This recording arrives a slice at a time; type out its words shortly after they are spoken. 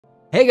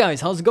Hey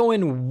guys, how's it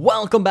going?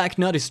 Welcome back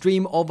to another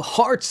stream of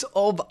Hearts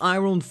of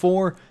Iron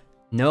 4.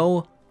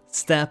 No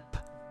step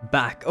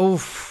back.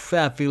 Oof,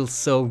 that feels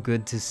so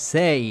good to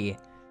say.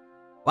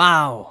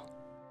 Wow.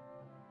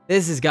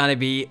 This is gonna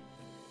be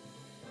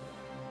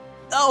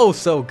oh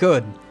so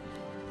good.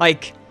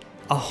 Like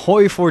a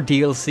HOI4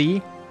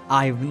 DLC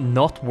I've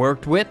not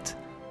worked with.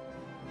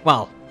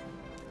 Well,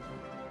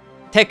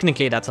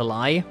 technically that's a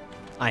lie.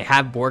 I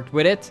have worked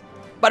with it,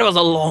 but it was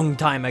a long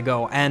time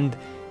ago, and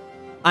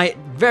I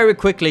very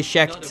quickly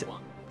checked.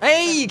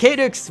 Hey,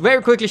 Kadux!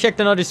 Very quickly checked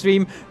another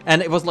stream,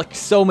 and it was like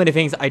so many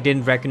things I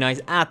didn't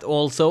recognize at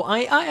all. So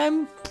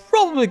I'm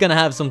probably gonna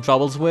have some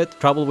trouble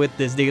with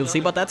this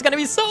DLC, but that's gonna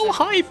be so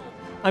hype.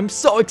 I'm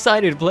so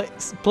excited to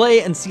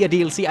play and see a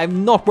DLC I've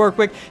not worked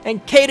with.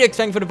 And Kadux,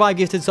 thank you for the 5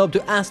 gifted sub to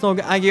Asnog,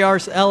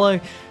 Aguiars, Ella,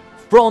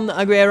 Bron,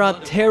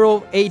 Aguera,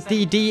 Tero,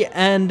 8DD,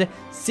 and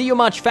see you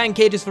much. Thank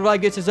Kadus for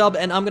 5 gifted sub,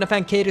 and I'm gonna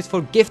thank Kadus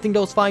for gifting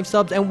those 5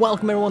 subs, and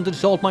welcome everyone to the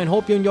Salt Mine.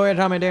 Hope you enjoy your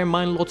time there,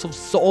 mine lots of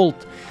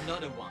salt.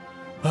 Another one.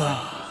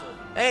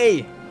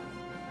 Hey!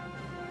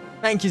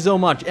 Thank you so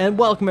much, and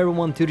welcome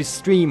everyone to the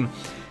stream.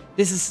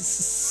 This is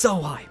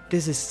so hype.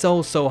 This is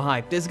so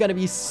hype. This is gonna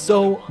be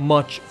so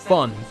much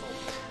fun.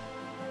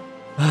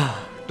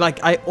 Like,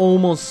 I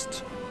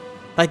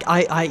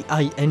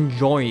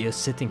enjoy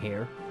just sitting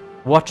here,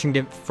 watching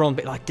the front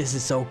bit. Like, this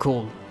is so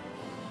cool.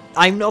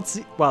 I'm not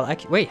well,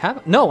 actually, wait,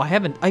 no, I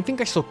haven't. I think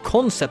I saw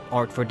concept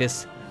art for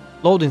this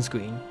loading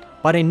screen,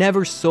 but I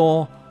never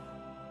saw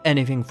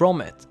anything from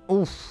it.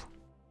 Oof.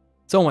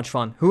 So much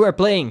fun. Who are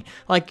playing?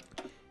 Like,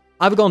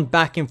 I've gone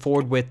back and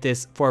forth with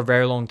this for a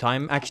very long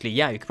time. Actually,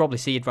 yeah, you could probably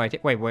see it right here.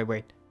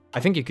 Wait.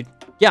 I think you could,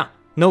 yeah,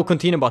 no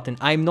continue button.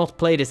 I've not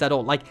played this at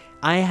all. Like,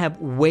 I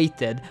have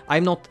waited.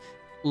 I've not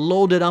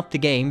loaded up the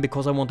game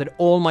because I wanted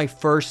all my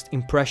first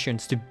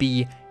impressions to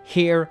be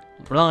here,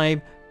 live,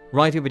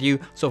 right here with you.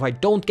 So if I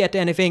don't get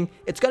anything,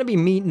 it's gonna be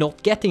me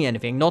not getting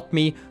anything, not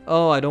me,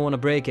 oh, I don't want to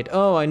break it,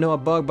 oh, I know a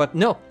bug, but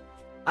no,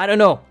 I don't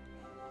know.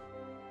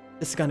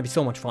 This is gonna be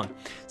so much fun.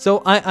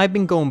 So I've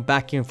been going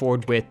back and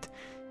forth with,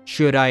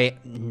 should I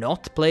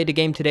not play the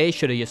game today?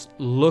 Should I just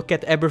look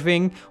at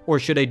everything? Or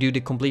should I do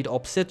the complete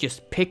opposite?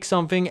 Just pick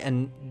something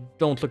and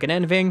don't look at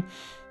anything?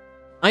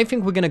 I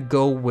think we're gonna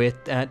go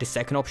with the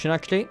second option,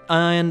 actually.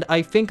 And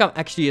I think I'm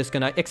actually just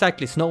gonna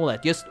exactly snow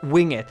that, just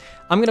wing it.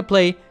 I'm gonna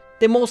play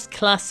the most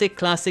classic.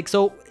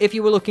 So if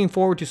you were looking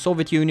forward to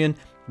Soviet Union,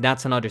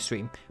 that's another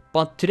stream.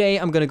 But today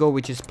I'm gonna go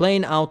with just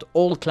playing out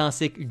all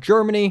classic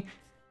Germany,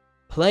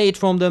 play it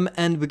from them,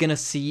 and we're gonna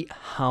see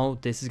how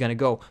this is gonna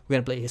go. We're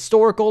gonna play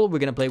historical, we're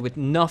gonna play with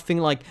nothing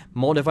like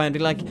modifying,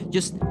 like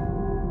just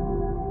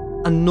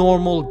a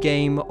normal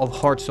game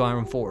of Hearts of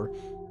Iron 4.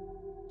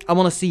 I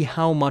wanna see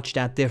how much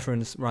that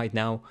difference right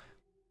now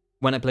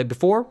when I played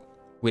before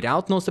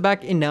without no step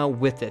back, and now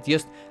with it,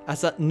 just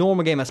as a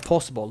normal game as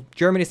possible.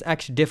 Germany is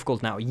actually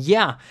difficult now.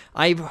 Yeah,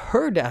 I've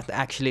heard that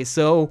actually,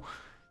 so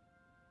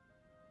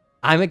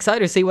I'm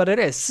excited to see what it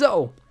is.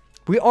 So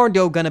we are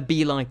though gonna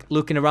be like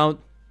looking around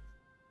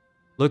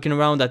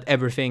at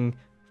everything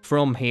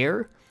from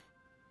here.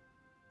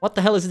 What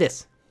the hell is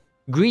this?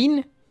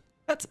 Green?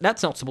 That's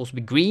not supposed to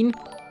be green.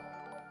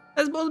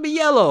 That's supposed to be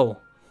yellow.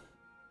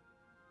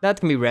 That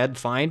can be red,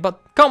 fine,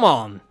 but come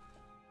on.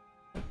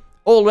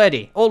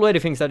 Already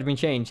things that have been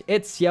changed.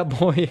 It's yeah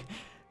boy,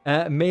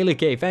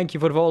 Melee, thank you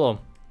for the follow.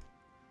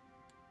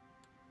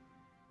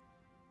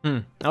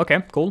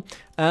 Okay, cool.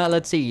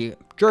 Let's see.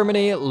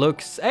 Germany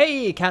looks,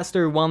 hey,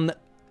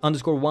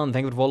 Caster1_1,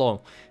 thank you for the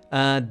follow.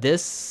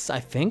 This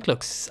I think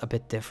looks a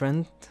bit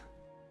different.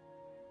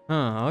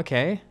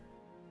 Okay.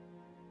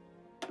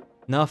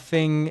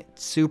 Nothing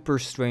super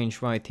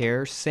strange right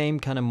here. Same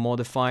kind of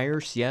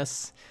modifiers,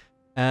 yes.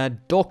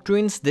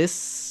 Doctrines,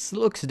 this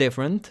looks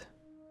different.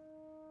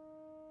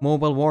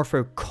 Mobile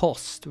warfare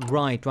cost,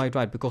 right,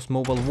 because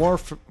mobile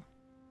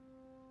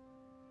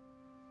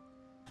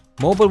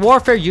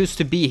warfare used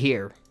to be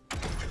here.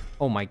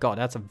 Oh my god,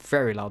 that's a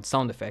very loud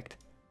sound effect.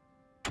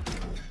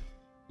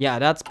 Yeah,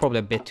 that's probably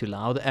a bit too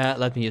loud.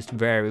 Let me just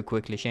very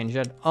quickly change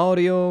that.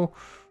 Audio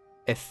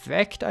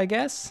effect, I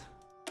guess.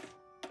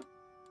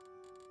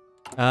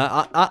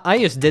 I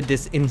just did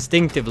this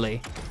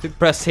instinctively to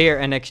press here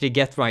and actually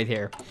get right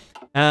here.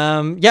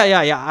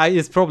 Yeah.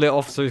 It's probably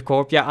Officer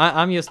Corp. Yeah,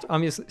 I'm just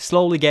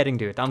slowly getting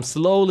to it. I'm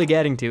slowly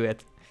getting to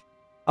it.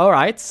 All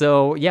right.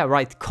 So yeah,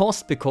 right.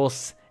 Cost,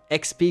 because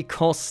XP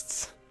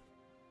costs.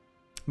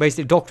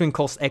 Basically, Doctrine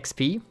costs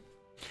XP.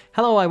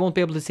 Hello, I won't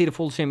be able to see the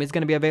full stream. It's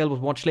gonna be available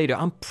to watch later.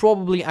 I'm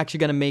probably actually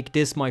gonna make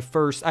this my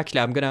first. Actually,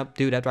 I'm gonna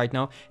do that right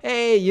now.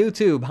 Hey,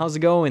 YouTube, how's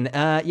it going?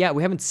 Yeah,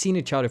 we haven't seen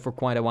each other for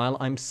quite a while.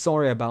 I'm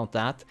sorry about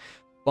that.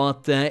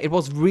 But it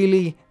was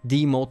really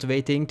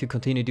demotivating to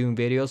continue doing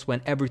videos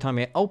when every time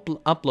I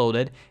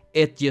uploaded,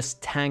 it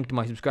just tanked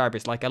my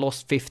subscribers. Like, I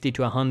lost 50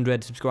 to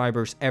 100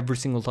 subscribers every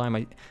single time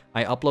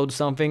I uploaded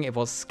something. It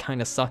was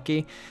kind of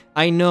sucky.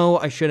 I know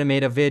I should have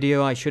made a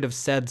video, I should have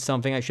said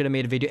something, I should have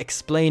made a video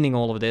explaining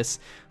all of this.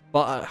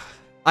 But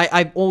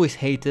I've always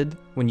hated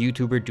when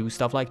YouTubers do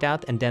stuff like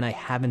that, and then I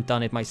haven't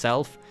done it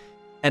myself.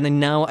 And then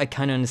now I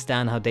kind of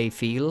understand how they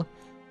feel,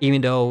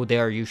 even though they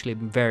are usually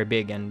very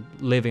big and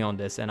living on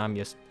this, and I'm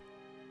just,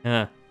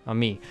 I'm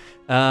me.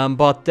 I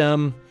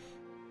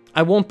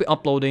won't be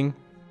uploading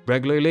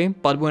regularly,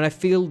 but when I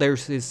feel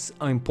there's this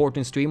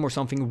important stream or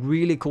something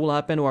really cool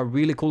happen or a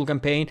really cool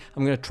campaign,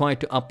 I'm gonna try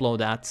to upload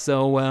that.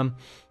 So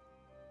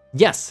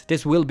yes,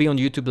 this will be on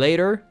YouTube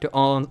later to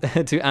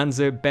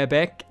answer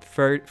Bebek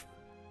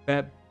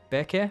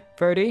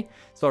 30.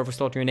 Sorry for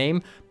starting your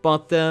name,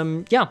 but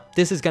yeah,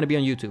 this is gonna be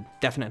on YouTube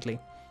definitely,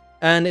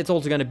 and it's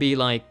also gonna be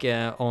like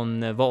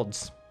on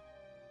VODs.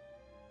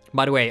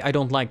 By the way, I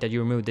don't like that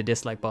you removed the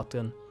dislike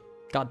button.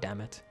 God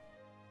damn it.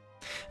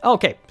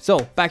 Okay, so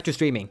back to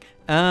streaming.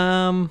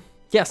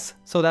 Yes,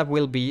 so that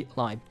will be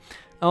live.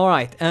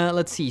 Alright,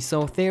 let's see.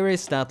 So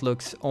Theoris, that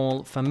looks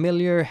all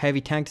familiar. Heavy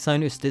tank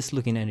design, is this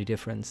looking any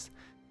different?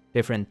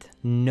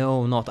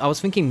 No, not. I was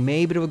thinking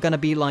maybe there were gonna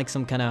be like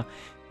some kind of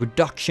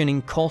reduction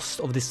in cost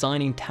of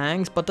designing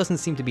tanks, but doesn't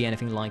seem to be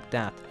anything like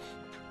that.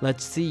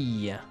 Let's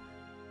see.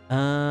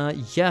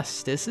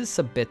 Yes, this is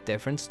a bit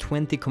different.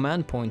 20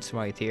 command points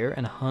right here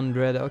and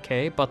 100,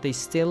 okay, but they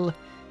still...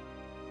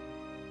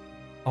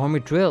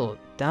 Army drill,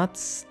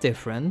 that's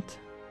different.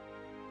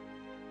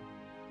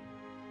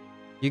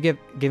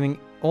 Giving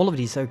all of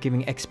these are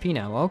giving XP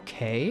now.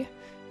 Okay,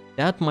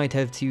 that might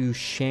have to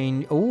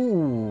change.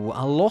 Oh,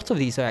 a lot of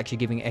these are actually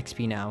giving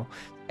XP now.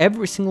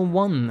 Every single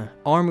one,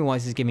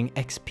 army-wise, is giving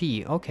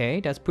XP. Okay,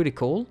 that's pretty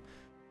cool.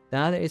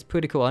 That is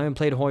pretty cool. I haven't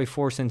played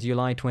HOI4 since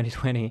July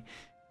 2020.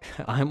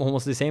 I'm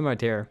almost the same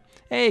right here.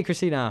 Hey,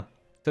 Christina.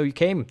 So you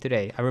came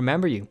today. I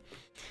remember you.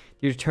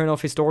 Did you turn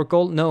off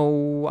historical?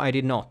 No, I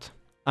did not.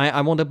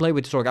 I want to play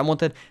with historical. I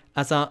want it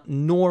as a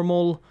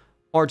normal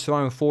Hearts of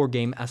Iron 4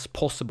 game as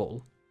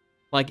possible.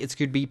 Like, it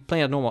could be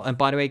playing at normal. And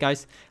by the way,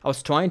 guys, I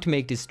was trying to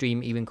make this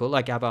stream even cool.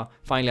 Like, I have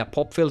finally a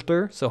pop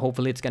filter, so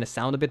hopefully it's gonna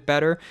sound a bit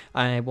better.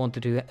 I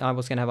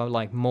was gonna have a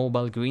like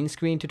mobile green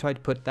screen to try to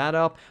put that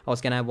up. I was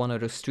gonna have one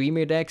of those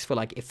streamer decks for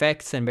like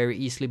effects and very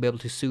easily be able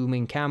to zoom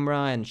in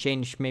camera and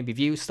change maybe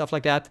views, stuff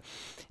like that.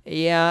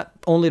 Yeah,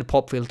 only the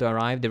pop filter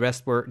arrived. The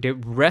rest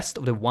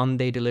of the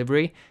 1-day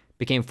delivery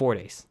became 4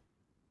 days.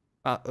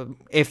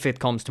 If it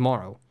comes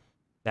tomorrow,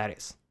 that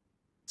is.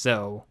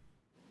 So,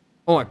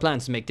 I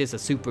plans to make this a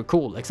super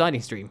cool,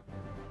 exciting stream.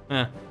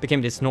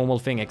 Became this normal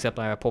thing, except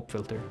I have a pop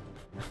filter.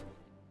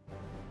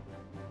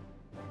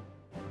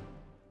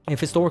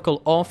 If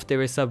historical off,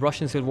 there is a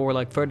Russian Civil War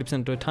like 30%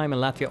 of the time,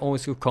 and Latvia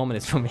always go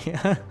communist for me.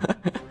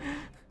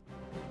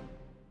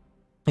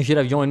 You should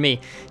have joined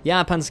me.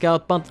 Yeah, Pan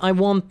Scout, but I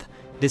want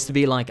this to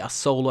be like a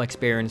solo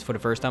experience for the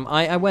first time.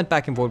 I went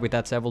back and forth with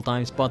that several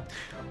times, but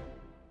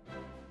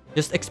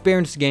just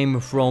experience the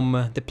game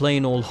from the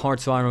plain old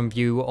Hearts of Iron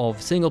view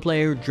of single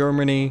player,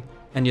 Germany,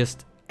 and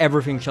just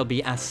everything shall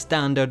be as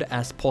standard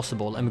as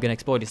possible, and we're gonna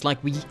explore this. Like,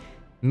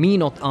 me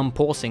not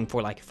unpausing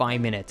for like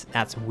 5 minutes,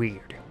 that's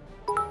weird.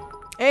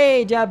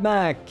 Hey,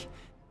 Jabmac!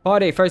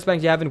 Party, first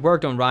bank you haven't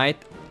worked on, right?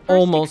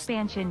 Almost. First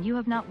expansion you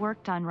have not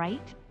worked on,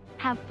 right?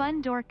 Have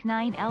fun, Dork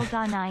 9 L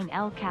Da 9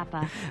 L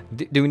Kappa.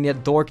 Do we need a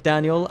Dork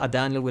Daniel? A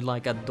Daniel with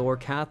like a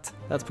Dork hat?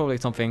 That's probably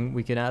something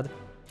we could add.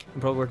 I'm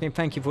probably working.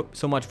 Thank you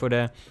so much for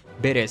the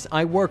biddies.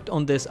 I worked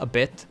on this a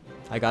bit,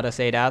 I gotta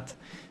say that.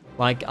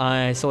 Like,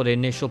 I saw the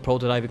initial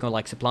prototyping of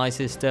like supply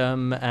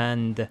system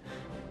and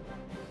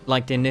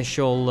like the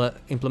initial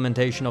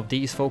implementation of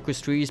these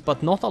focus trees,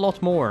 but not a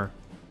lot more.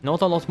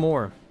 Not a lot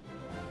more.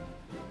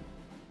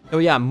 Oh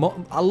yeah,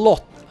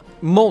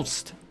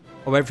 most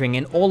of everything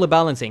and all the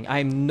balancing I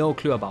have no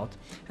clue about.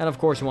 And of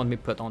course you want me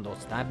to put on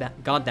those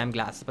goddamn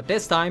glasses, but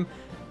this time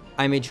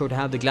I made sure to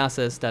have the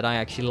glasses that I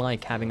actually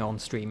like having on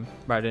stream,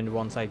 rather than the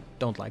ones I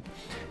don't like.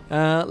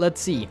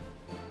 Let's see.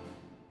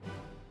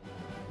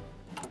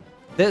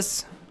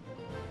 This,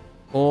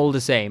 all the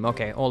same.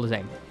 Okay, all the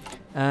same.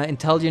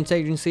 Intelligence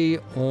agency,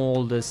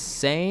 all the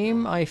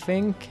same, I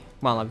think.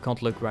 Well, I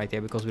can't look right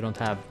here because we don't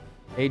have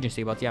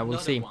agency, but yeah, we'll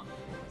see.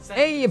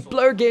 Hey,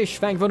 Blurgish,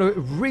 thank you for the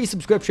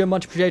resubscription,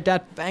 much appreciate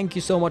that. Thank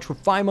you so much for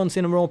 5 months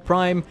in a row,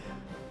 Prime.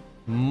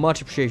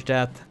 Much appreciate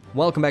that.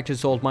 Welcome back to the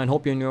Salt Mine.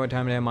 Hope you enjoy your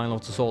time there, Mine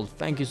Lots of Salt.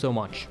 Thank you so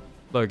much,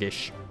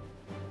 Blurgish.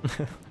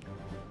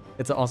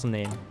 It's an awesome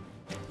name.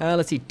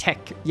 Let's see, tech.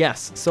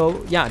 Yes,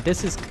 so yeah,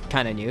 this is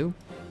kind of new.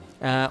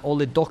 All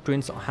the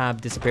doctrines have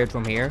disappeared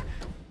from here.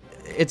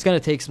 It's gonna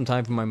take some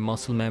time for my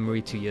muscle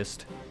memory to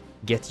just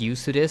get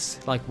used to this.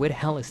 Like, where the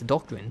hell is the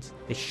doctrines?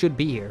 They should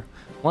be here.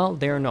 Well,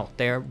 they're not.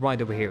 They're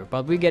right over here,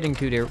 but we're getting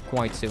to there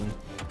quite soon.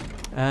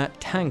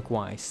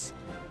 Tank-wise.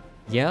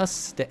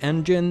 Yes, the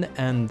engine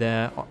and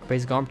the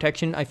basic arm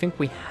protection. I think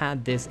we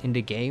had this in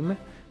the game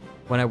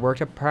when I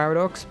worked at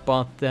Paradox,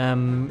 but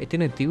it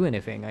didn't do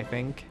anything, I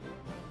think.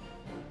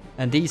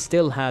 And these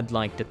still had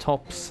like the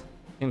tops.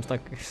 Seems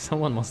like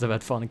someone must have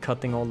had fun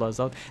cutting all those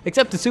out.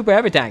 Except the super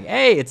heavy tank.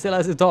 Hey, it still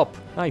has the top.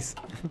 Nice.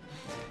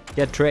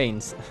 Get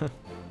trains.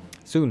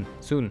 Soon.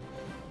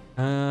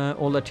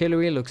 All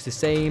artillery looks the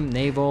same.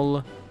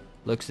 Naval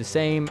looks the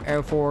same.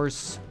 Air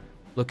Force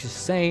looks the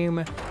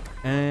same.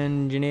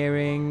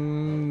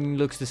 Engineering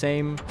looks the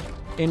same.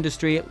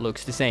 Industry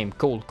looks the same.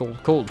 Cool.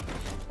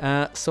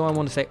 So I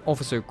want to say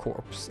officer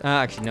corps.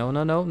 Actually,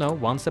 no.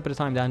 One step at a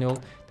time,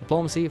 Daniel.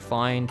 Diplomacy,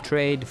 fine.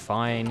 Trade,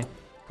 fine.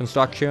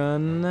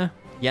 Construction,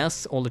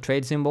 yes. All the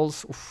trade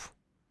symbols. Oof.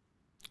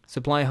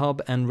 Supply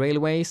hub and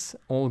railways,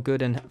 all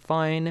good and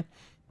fine.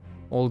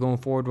 All going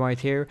forward right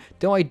here.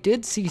 Though I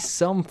did see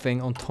something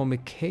on Tommy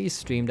K's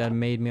stream that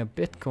made me a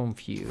bit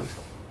confused.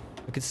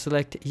 I could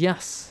select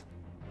yes.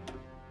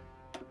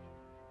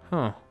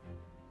 Huh.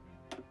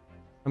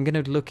 I'm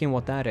gonna look in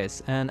what that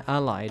is. And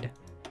allied.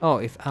 Oh,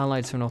 if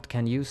allies or not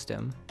can use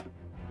them.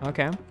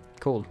 Okay,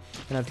 cool.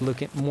 Gonna have to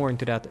look more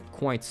into that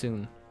quite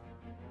soon.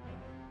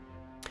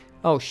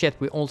 Oh shit,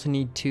 we also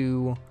need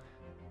to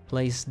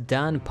place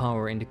Dan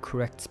power in the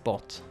correct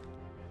spot.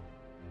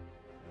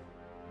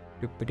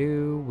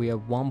 We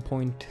have 1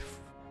 point...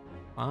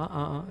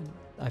 I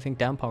think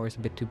Dan power is a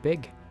bit too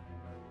big.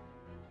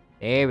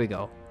 There we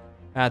go.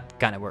 That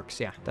kind of works,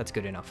 yeah, that's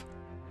good enough.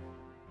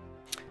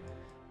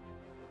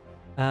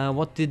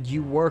 What did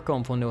you work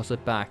on for Nose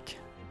It Back?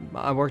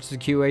 I worked as a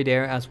QA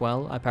there as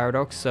well at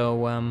Paradox, so...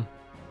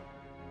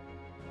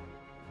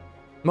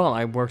 well,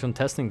 I worked on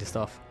testing the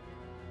stuff.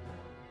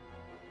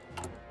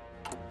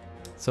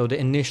 So the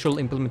initial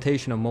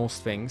implementation of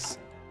most things,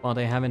 but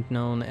I haven't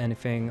known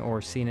anything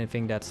or seen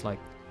anything that's like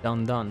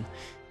done.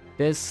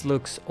 This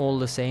looks all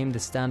the same, the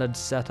standard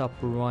setup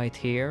right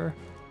here.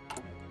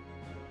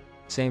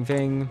 Same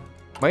thing.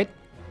 Wait.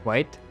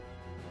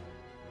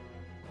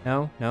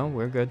 No,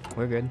 we're good.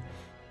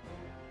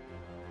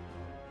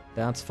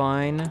 That's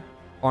fine.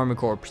 Army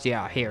Corps,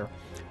 yeah, here.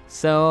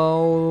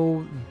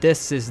 So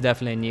this is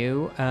definitely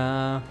new.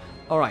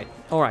 Alright.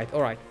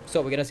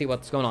 So we're gonna see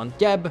what's going on.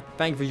 Jeb,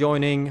 thank you for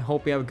joining.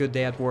 Hope you have a good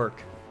day at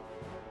work.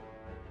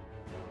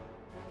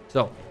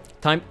 So,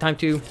 time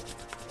to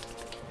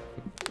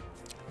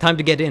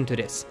get into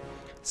this.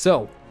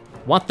 So,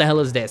 what the hell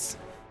is this?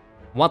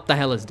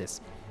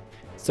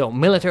 So,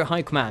 Military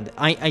High Command.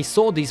 I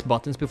saw these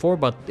buttons before,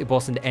 but it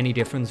wasn't any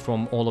difference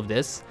from all of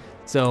this.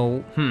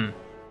 So,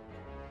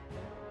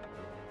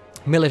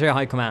 Military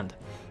High Command.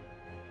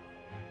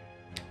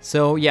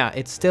 So yeah,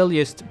 it's still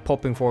just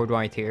popping forward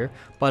right here,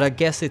 but I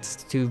guess it's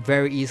to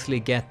very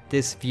easily get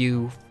this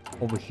view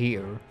over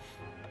here.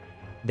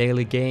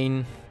 Daily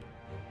gain.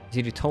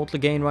 See the total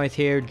gain right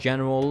here,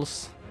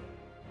 generals,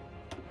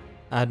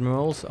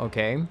 admirals,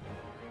 okay.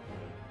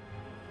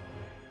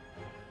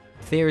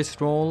 Theorist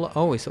role,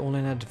 oh, it's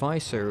only an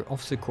advisor,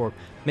 officer corps.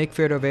 Make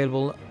further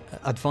available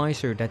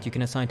advisor that you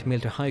can assign to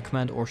military high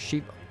command or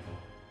chief.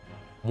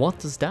 What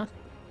does that?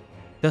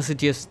 Does it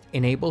just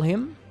enable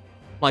him?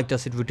 Like,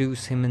 does it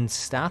reduce him in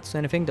stats or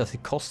anything? Does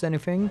it cost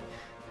anything?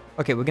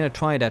 Okay, we're gonna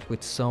try that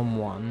with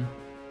someone.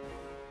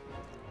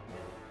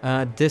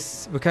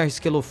 This requires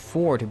skill of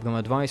 4 to become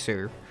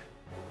advisor.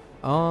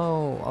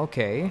 Oh,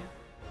 okay.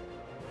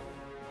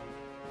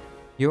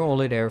 You're all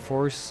in Air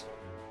Force.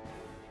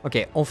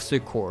 Okay, officer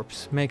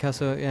corps. Make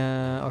us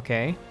a...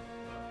 okay.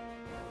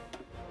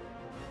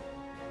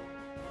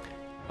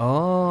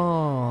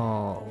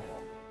 Oh.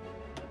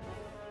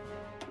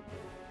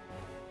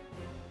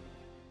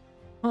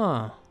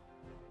 Huh.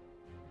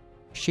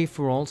 Chief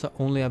roles are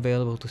only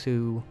available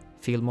to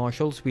field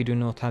marshals. We do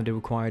not have the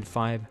required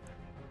 5.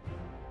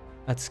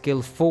 At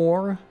skill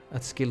 4,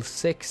 at skill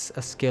 6,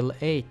 at skill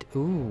 8.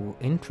 Ooh,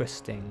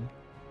 interesting.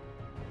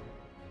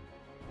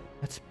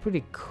 That's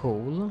pretty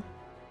cool.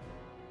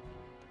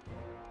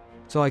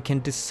 So I can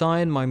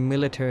design my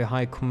military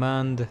high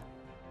command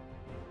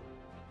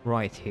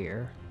right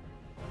here.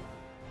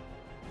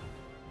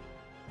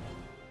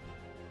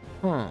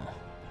 Huh.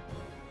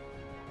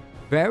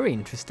 Very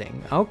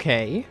interesting.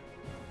 Okay.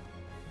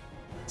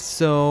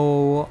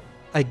 So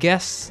I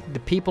guess the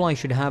people I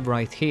should have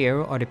right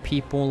here are the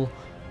people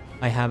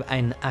I have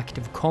in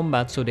active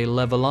combat, so they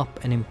level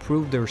up and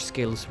improve their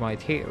skills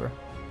right here.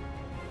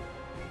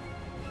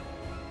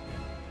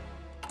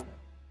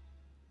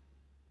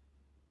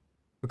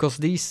 Because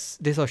these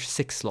are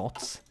 6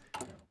 slots.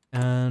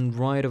 And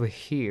right over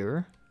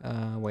here,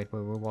 wait,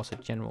 where was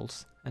it?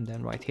 Generals. And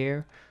then right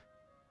here.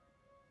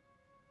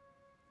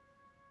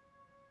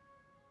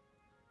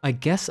 I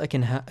guess I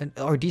can have...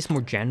 Are these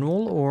more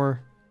general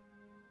or...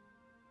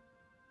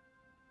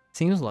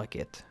 Seems like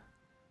it.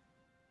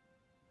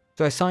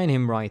 So I assign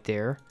him right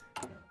there.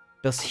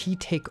 Does he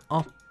take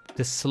up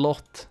the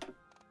slot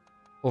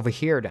over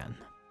here then?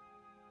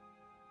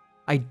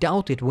 I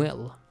doubt it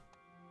will.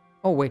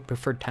 Oh wait,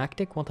 preferred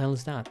tactic? What the hell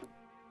is that?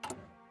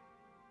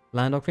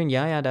 Land doctrine?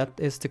 Yeah, that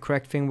is the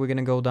correct thing. We're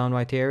gonna go down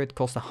right here. It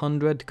costs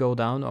 100 to go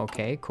down.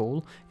 Okay,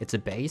 cool. It's a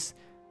base.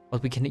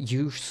 But we can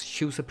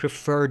choose a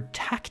preferred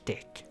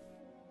tactic.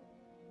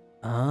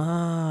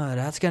 Ah,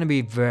 that's gonna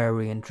be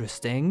very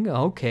interesting.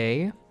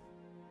 Okay.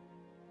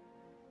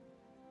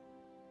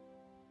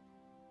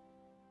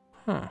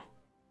 Huh.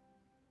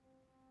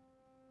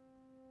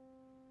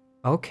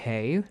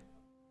 Okay.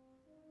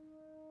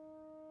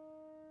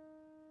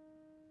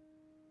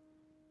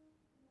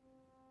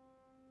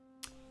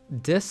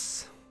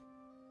 This...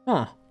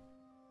 Huh.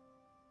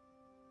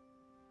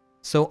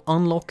 So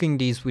unlocking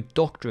these with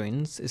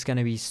doctrines is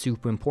gonna be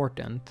super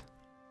important.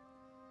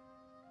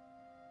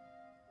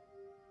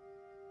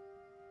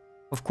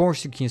 Of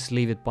course, you can just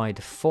leave it by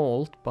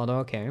default, but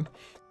okay.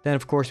 Then,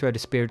 of course, we have the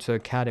Spirits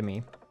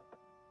Academy.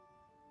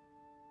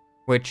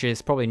 Which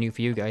is probably new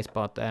for you guys,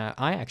 but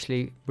I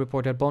actually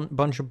reported a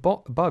bunch of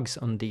bugs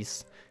on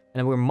these. And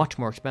they were much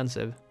more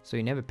expensive, so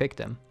you never picked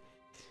them.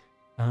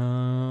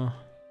 The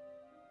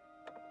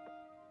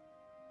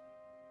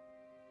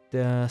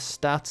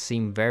stats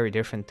seem very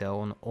different though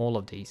on all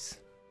of these.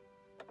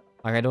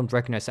 Like, I don't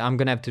recognize it. I'm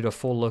gonna have to do a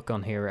full look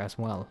on here as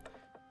well.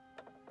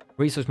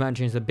 Resource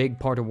management is a big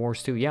part of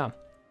Wars 2, yeah.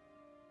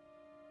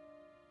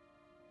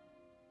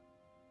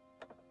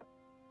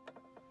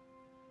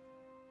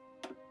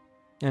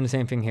 And the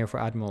same thing here for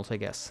admirals, I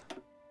guess.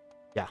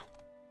 Yeah.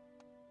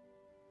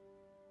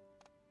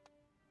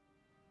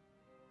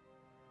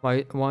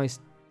 Why is...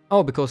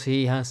 Oh, because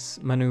he has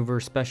maneuver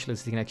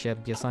specialist he can actually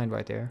be assigned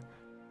right there.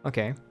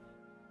 Okay.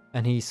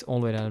 And he's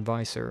already an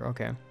advisor,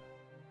 okay.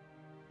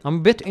 I'm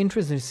a bit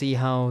interested to see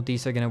how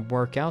these are gonna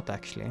work out,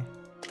 actually.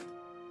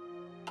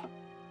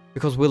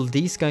 Because will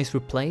these guys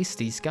replace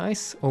these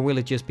guys? Or will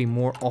it just be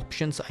more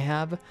options I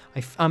have?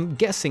 I'm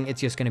guessing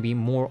it's just gonna be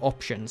more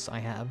options I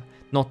have.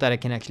 Not that I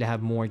can actually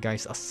have more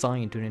guys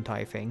assigned to the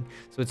entire thing.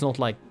 So it's not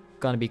like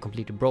gonna be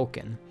completely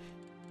broken.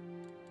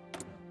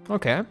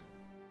 Okay.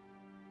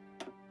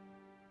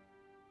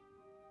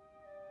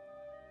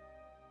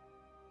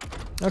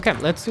 Okay,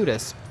 let's do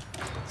this.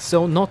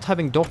 So not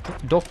having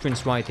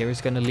doctrines right here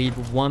is gonna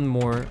leave one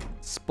more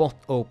spot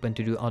open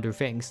to do other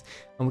things.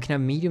 And we can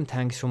have medium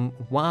tanks from...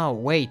 Wow,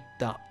 wait,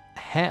 the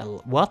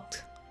hell?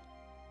 What?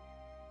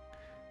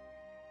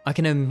 I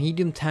can have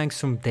medium tanks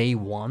from day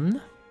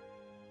one?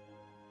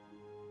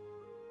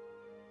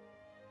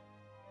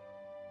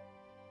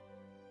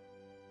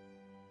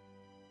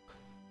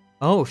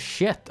 Oh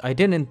shit, I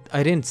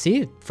didn't see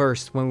it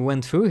first when we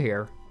went through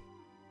here.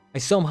 I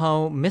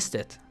somehow missed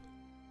it.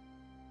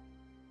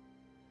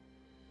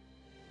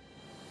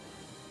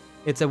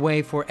 It's a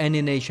way for any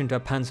nation to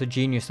have Panzer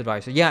Genius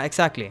advisor. Yeah,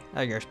 exactly.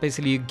 I guess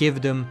basically you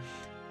give them,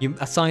 you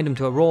assign them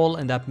to a role,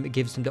 and that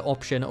gives them the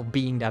option of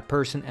being that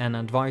person and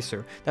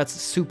advisor. That's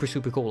super,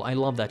 super cool. I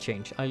love that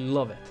change. I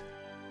love it.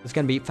 It's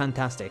gonna be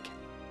fantastic.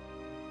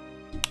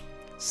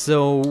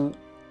 So,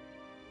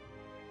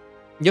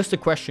 just a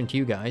question to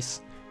you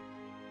guys.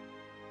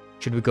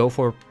 Should we go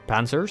for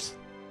Panzers?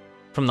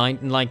 From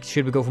 9, like,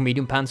 should we go for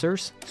medium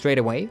Panzers straight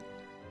away?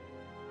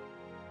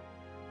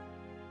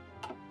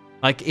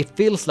 Like, it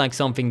feels like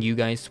something you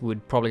guys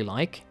would probably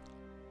like.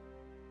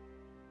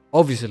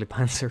 Obviously,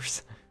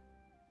 Panzers.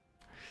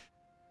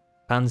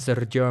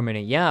 Panzer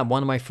Germany. Yeah,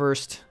 one of my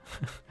first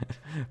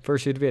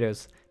shoot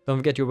videos. Don't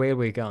forget your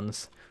railway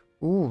guns.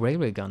 Ooh,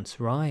 railway guns.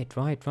 Right.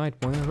 Where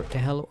the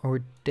hell are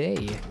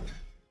they?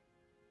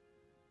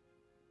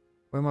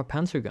 Where are my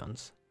Panzer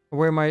guns?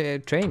 Where are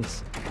my trains?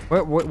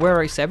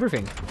 Where is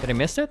everything? Did I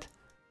miss it?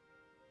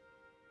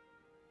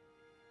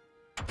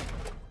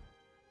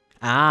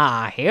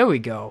 Ah, here we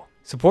go.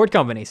 Support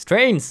companies,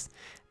 trains,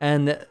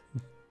 and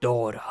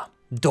Dora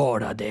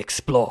the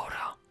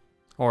Explorer,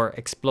 or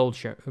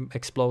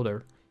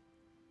Exploder,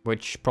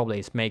 which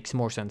probably makes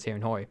more sense here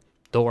in HOI.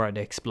 Dora the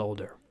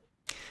Exploder.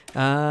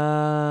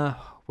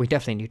 We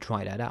definitely need to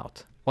try that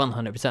out.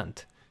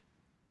 100%.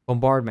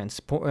 Bombardment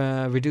support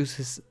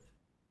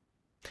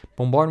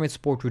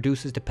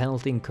reduces the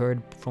penalty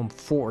incurred from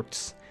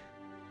forts.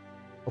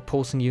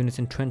 Opposing units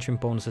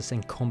entrenchment bonuses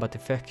and combat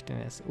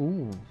effectiveness.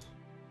 Ooh.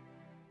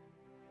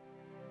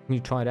 You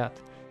try that.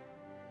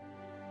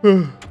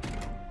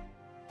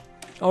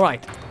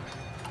 Alright.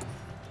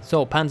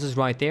 So, Panzer's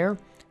right there.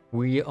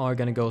 We are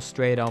gonna go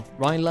straight off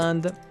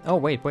Rhineland. Oh,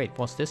 wait.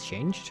 Was this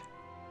changed?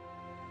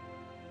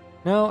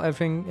 No,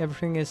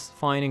 everything is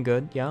fine and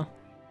good, yeah.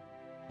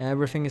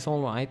 Everything is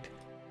alright.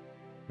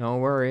 No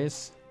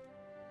worries.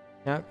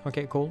 Yeah,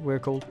 okay, cool. We're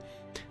cool.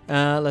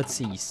 Let's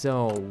see.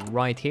 So,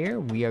 right here,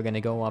 we are gonna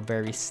go a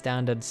very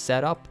standard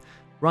setup.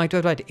 Right.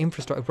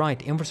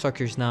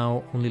 Infrastructure is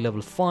now only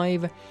level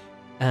 5,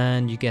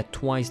 and you get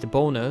twice the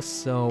bonus,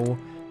 so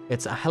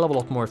it's a hell of a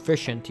lot more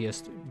efficient to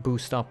just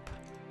boost up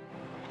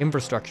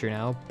infrastructure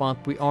now. But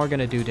we are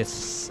gonna do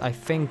this, I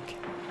think.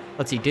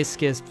 Let's see, this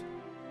gives,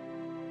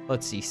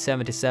 let's see,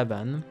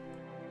 77.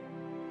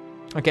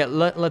 Okay,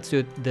 let's do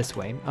it this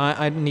way.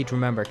 I need to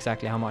remember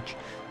exactly how much.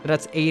 But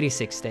that's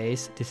 86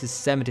 days. This is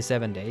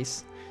 77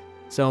 days.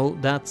 So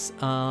that's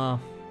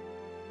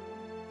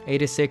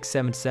 86,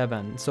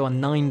 77, so a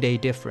 9-day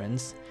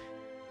difference.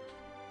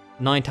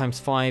 9 times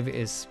 5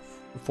 is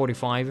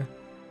 45.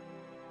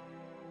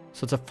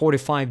 So it's a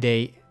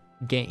 45-day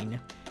gain.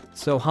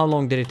 So how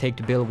long did it take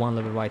to build one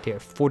level right here?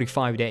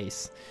 45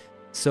 days.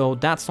 So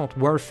that's not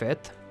worth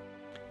it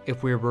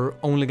if we were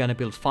only gonna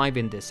build 5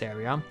 in this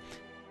area.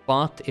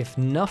 But if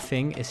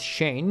nothing is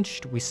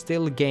changed, we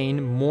still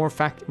gain more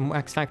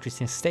max factories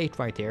in state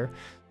right here.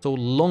 So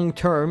long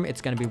term,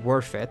 it's gonna be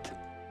worth it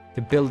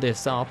to build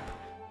this up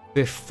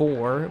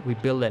before we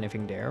build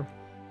anything there.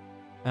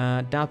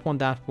 That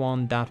one,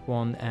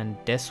 and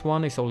this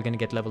one is all gonna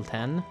get level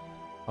 10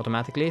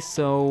 automatically.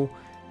 So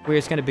we're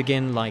just gonna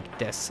begin like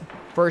this.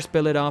 First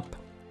build it up,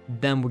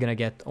 then we're gonna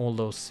get all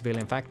those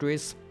civilian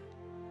factories.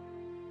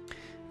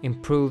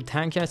 Improved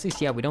tank chassis,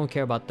 yeah, we don't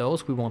care about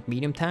those. We want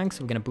medium tanks,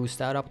 so we're gonna boost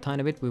that up a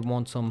tiny bit. We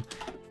want some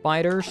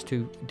fighters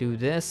to do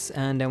this,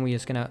 and then we're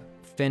just gonna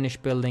finish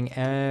building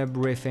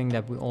everything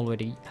that we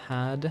already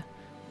had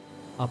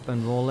up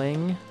and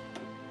rolling,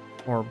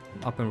 or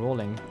up and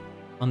rolling,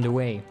 on the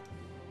way.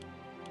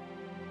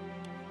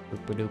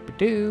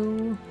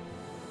 Doop-a-doop-a-doo.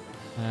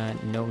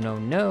 No, no,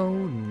 no,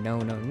 no,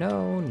 no,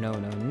 no, no,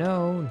 no,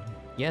 no.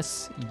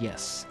 Yes,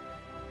 yes.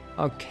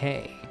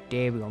 Okay,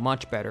 there we go,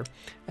 much better.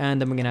 And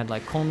then we're gonna add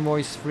like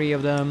convoys, 3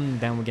 of them.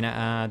 Then we're gonna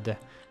add,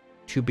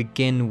 to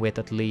begin with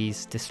at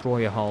least,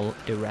 destroyer hull,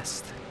 the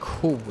rest.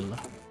 Cool.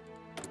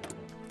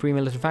 3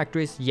 military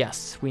factories,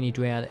 yes, we need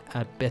to add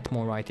a bit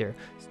more right here.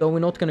 So we're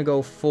not gonna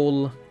go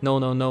full, no,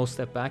 no, no,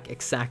 step back,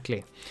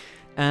 exactly.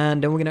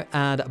 And then we're gonna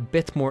add a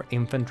bit more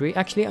infantry.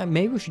 Actually,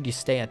 maybe we should just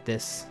stay at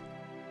this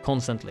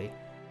constantly.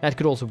 That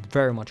could also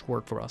very much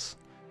work for us.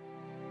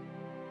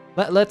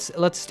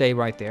 Let's stay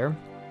right there.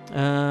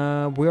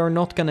 We are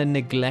not gonna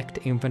neglect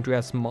infantry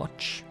as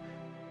much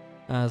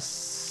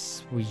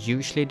as we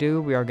usually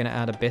do. We are gonna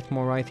add a bit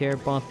more right here,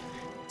 but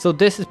so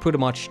this is pretty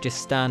much the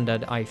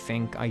standard I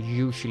think I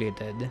usually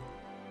did.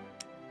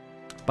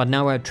 But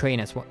now we have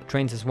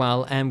trains as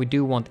well, and we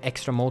do want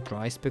extra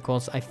motorized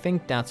because I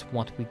think that's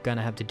what we're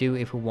gonna have to do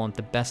if we want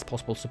the best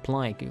possible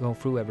supply to go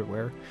through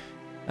everywhere.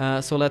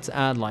 So let's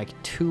add like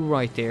 2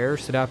 right there,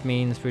 so that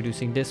means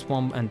reducing this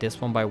one and this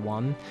one by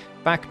 1.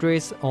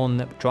 Factories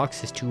on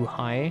trucks is too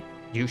high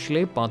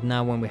usually, but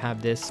now when we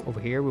have this over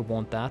here we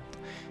want that.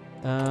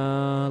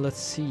 Let's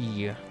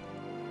see.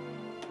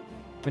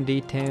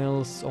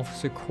 Details,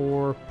 officer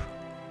corp.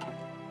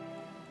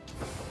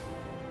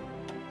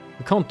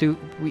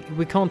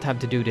 We can't have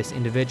to do this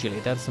individually,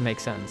 that doesn't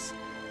make sense.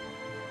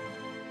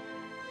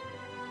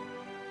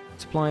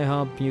 Supply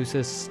hub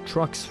uses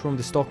trucks from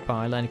the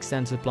stockpile and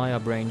extends supply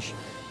hub range.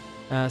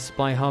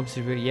 Supply hubs,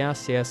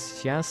 yes,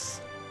 yes,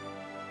 yes.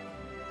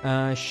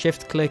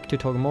 Shift click to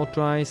toggle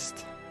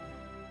motorized.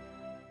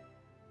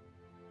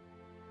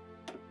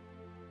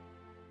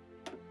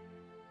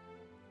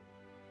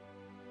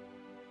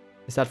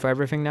 Is that for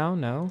everything now?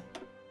 No.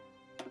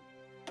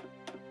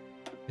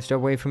 Is there a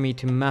way for me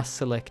to mass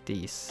select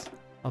these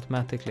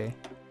automatically?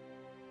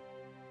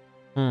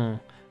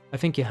 I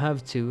think you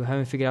have to. I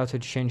haven't figured out how to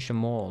change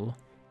them all.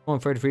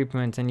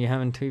 133%, and you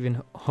haven't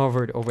even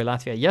hovered over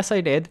Latvia. Yes, I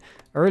did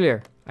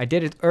earlier. I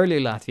did it earlier,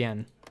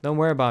 Latvian. Don't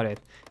worry about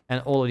it.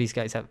 And all of these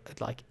guys have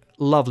like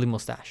lovely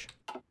mustache.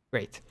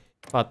 Great.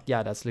 But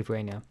yeah, that's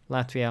Lithuania.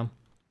 Latvia,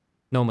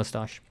 no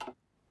mustache.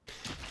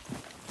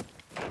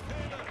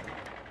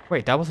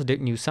 Wait, that was a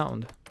new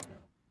sound.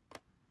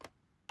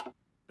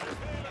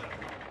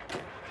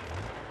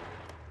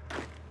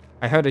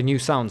 I heard a new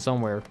sound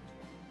somewhere.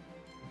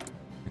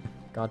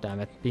 God damn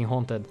it, being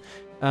haunted.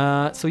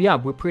 So yeah,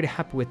 we're pretty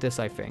happy with this,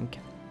 I think.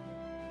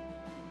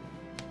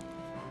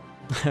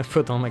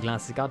 Put on my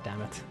glasses, god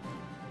damn it.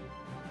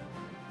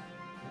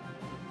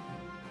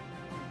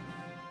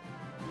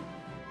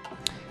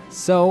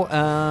 So,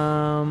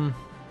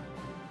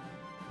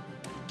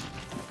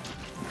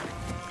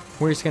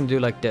 we're just gonna do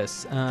like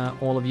this.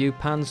 All of you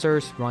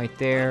panzers, right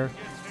there.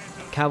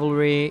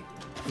 Cavalry,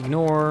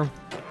 ignore.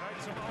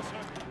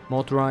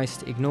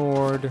 Motorized,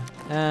 ignored.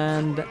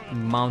 And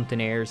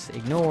mountaineers,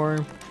 ignore.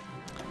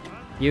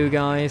 You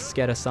guys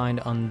get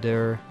assigned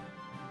under...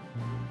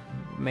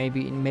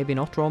 Maybe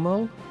not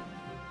Rommel?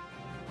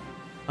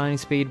 Flying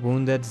speed,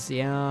 wounded,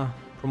 yeah.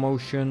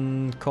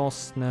 Promotion,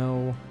 cost,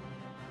 no.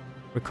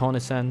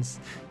 Reconnaissance.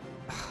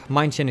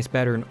 Mindchen is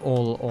better in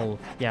all,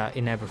 yeah,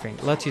 in everything.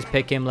 Let's just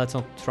pick him. Let's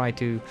not try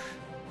to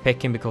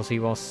pick him because he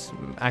was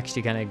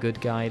actually kind of a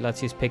good guy. Let's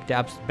just pick the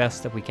absolute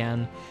best that we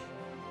can.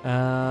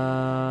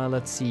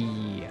 Let's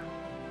see.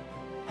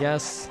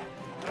 Yes,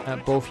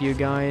 both you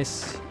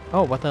guys.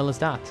 Oh, what the hell is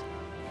that?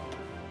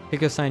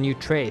 Pick us a new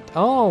trait.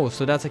 Oh,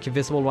 so that's actually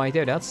visible right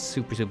there. That's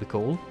super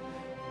cool.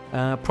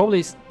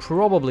 Probably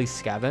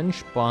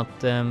scavenge, but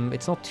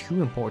it's not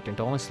too important,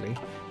 honestly.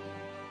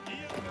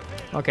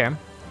 Okay.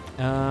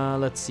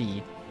 Let's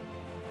see.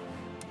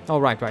 Oh,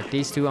 right.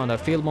 These two on the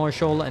field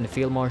marshal, and the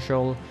field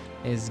marshal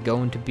is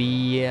going to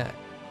be...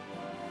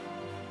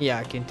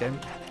 yeah, Quinten.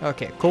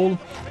 Okay, cool.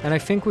 And I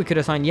think we could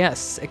assign,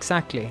 yes,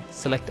 exactly.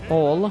 Select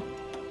all.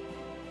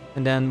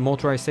 And then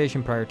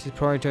motorization priorities.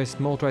 Prioritize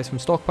motorized from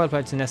stockpile,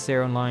 priorities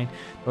necessary online.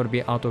 Got to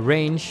be out of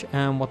range.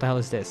 And what the hell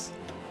is this?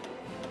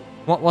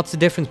 What's the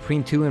difference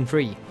between 2 and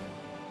 3?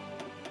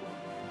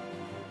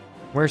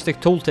 Where's the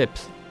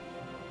tooltips?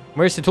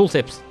 Where's the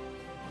tooltips?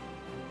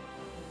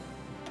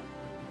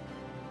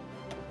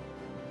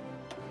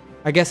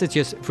 I guess it's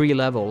just 3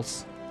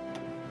 levels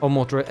of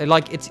motor.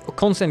 Like, it's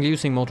constantly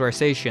using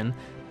motorization,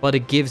 but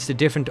it gives the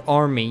different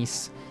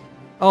armies.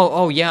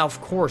 Oh yeah,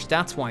 of course,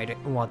 that's what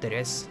it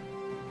is.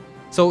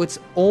 So it's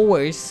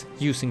always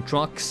using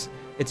trucks.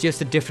 It's just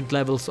the different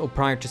levels of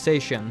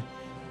prioritization.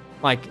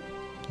 Like,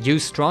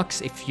 use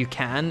trucks if you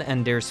can,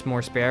 and there's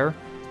more spare.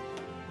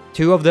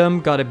 2 of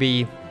them gotta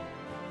be...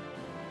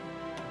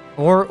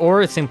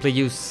 Or simply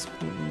use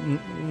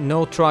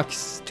no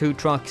trucks, 2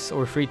 trucks,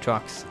 or 3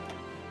 trucks.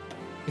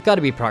 It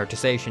gotta be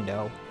prioritization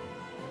though.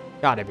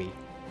 Gotta be.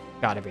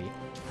 Gotta be.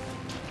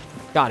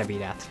 Gotta be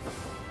that.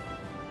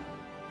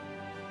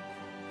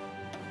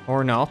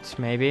 Or not,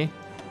 maybe.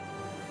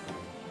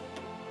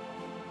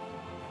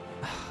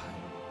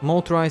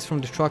 Motorized from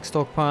the truck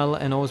stockpile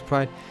and always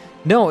pride.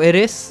 No, it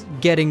is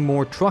getting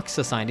more trucks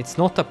assigned. It's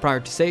not a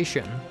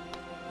prioritization.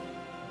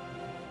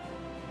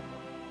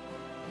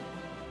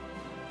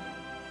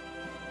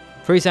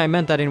 Freeza, I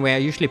meant that anyway. I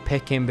usually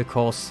pick him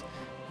because,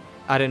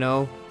 I don't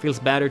know, feels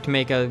better to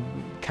make a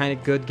kind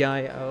of good guy,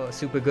 a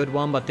super good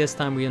one, but this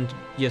time we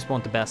just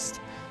want the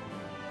best.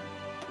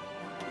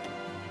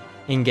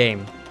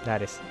 In-game,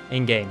 that is.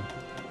 In-game.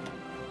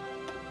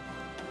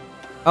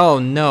 Oh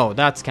no,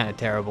 that's kind of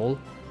terrible.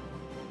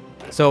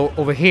 So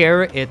over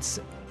here, it's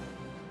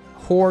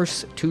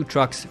horse, 2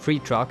 trucks, 3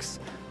 trucks.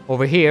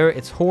 Over here,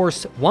 it's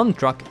horse, 1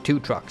 truck, 2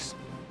 trucks.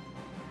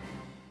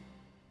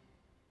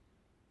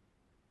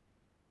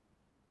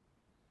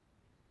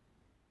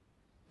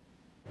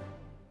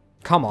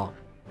 Come on.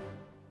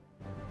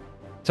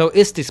 So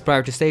is this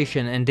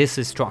prioritization and this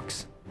is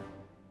trucks?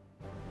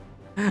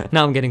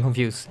 Now I'm getting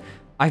confused.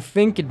 I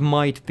think it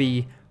might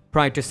be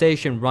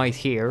prioritization right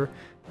here,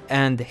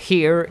 and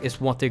here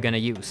is what they're gonna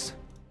use.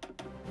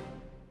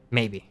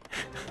 Maybe.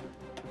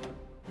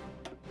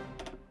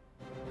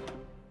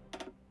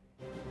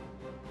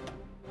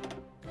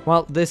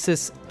 Well, this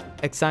is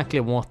exactly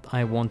what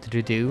I wanted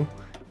to do.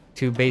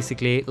 To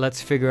basically,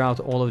 let's figure out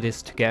all of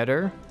this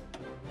together.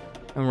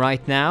 And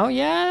right now,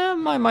 yeah,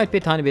 I might be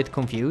a tiny bit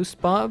confused,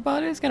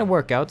 but it's gonna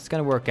work out, it's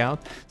gonna work out.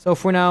 So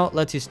for now,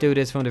 let's just do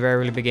this from the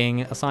very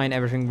beginning, assign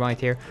everything right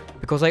here,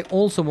 because I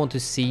also want to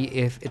see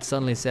if it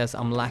suddenly says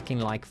I'm lacking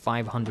like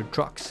 500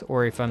 trucks,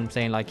 or if I'm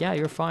saying like, yeah,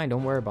 you're fine,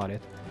 don't worry about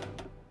it.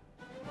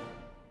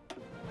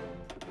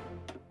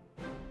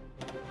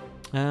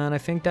 And I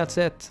think that's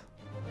it.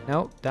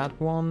 No, that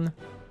one.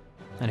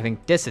 And I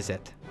think this is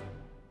it.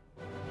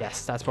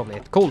 Yes, that's probably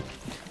it. Cool.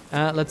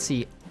 Let's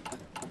see.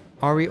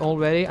 Are we all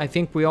ready? I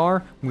think we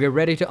are. We're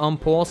ready to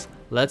unpause.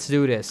 Let's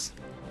do this.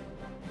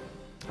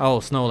 Oh,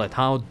 Snowlet,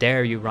 how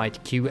dare you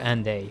write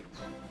Q&A?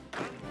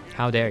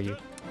 How dare you?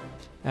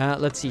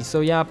 Let's see.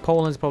 So yeah,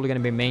 Poland's probably going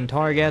to be main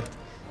target.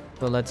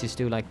 So let's just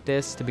do like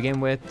this to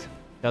begin with.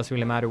 Doesn't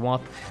really matter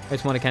what. I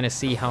just want to kind of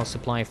see how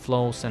supply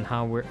flows and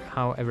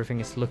how everything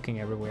is looking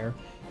everywhere.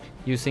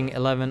 Using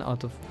 11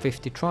 out of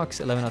 50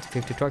 trucks, 11 out of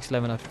 50 trucks,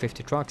 11 out of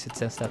 50 trucks. It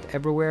says that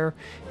everywhere.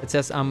 It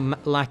says I'm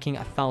lacking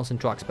 1,000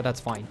 trucks, but that's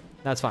fine.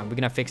 That's fine. We're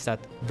gonna fix that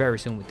very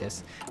soon with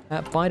this.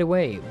 By the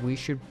way, we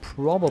should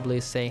probably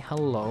say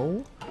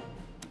hello.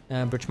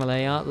 Bridge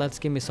Malaya, let's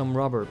give me some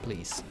rubber,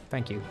 please.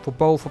 Thank you. For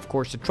both, of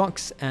course, the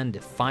trucks and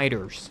the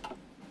fighters.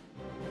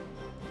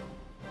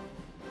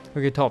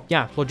 Okay, top.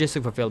 Yeah,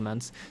 logistic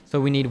fulfillments. So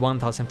we need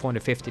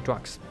 1,450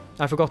 trucks.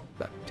 I forgot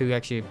to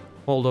actually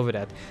hold over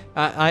that.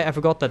 I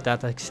forgot that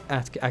that's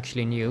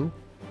actually new.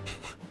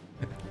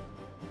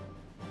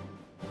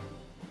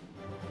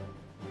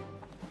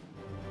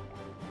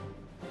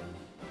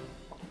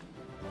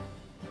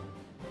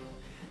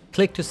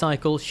 Click to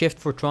cycle, shift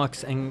for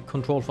trucks, and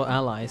control for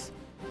allies.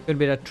 Could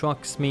be that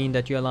trucks mean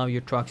that you allow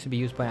your trucks to be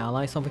used by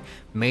allies, something.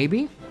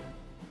 Maybe?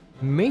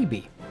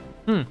 Maybe.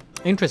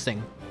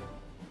 Interesting.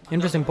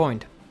 Interesting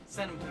point.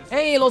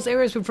 Hey, Los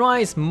Areas with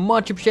Fries,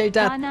 much appreciate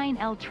that.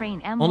 Da9L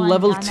train M1 on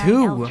level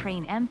 2. L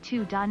train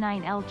M2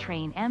 Da9L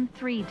train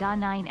M3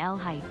 Da9L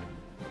hype.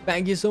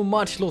 Thank you so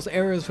much, Los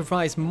Areas with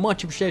Fries,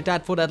 much appreciate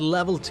that for that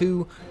level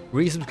 2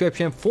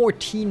 resubscription.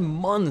 14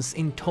 months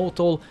in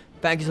total.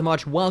 Thank you so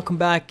much. Welcome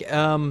back,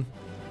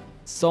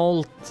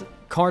 Salt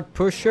Cart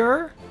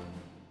Pusher.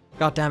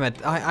 God damn it.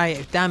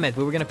 Damn it.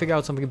 We were gonna figure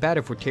out something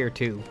better for tier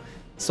 2.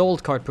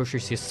 Salt Cart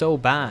Pushers is so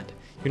bad.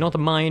 You're not a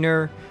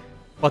miner,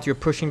 but you're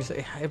pushing.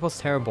 It was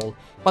terrible.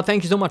 But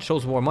thank you so much,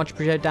 Souls War. Much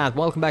appreciate that.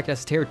 Welcome back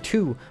as tier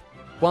 2.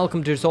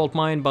 Welcome to the Salt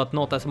Mine, but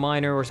not as a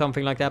miner or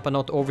something like that, but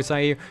not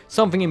Overseer.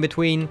 Something in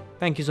between.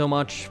 Thank you so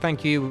much.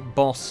 Thank you,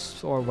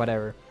 boss, or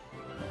whatever.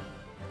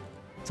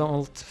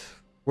 Salt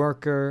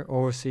Worker,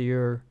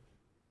 Overseer.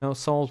 No,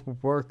 Salt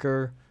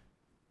Worker.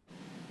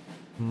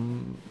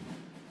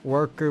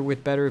 Worker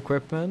with better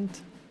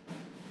equipment.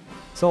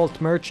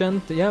 Salt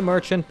Merchant. Yeah,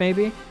 Merchant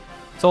maybe.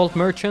 Salt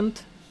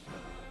Merchant.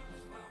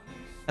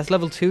 As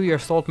level 2, you're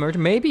Salt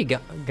Merchant. Maybe,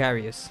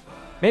 Garius.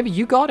 Maybe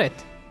you got it.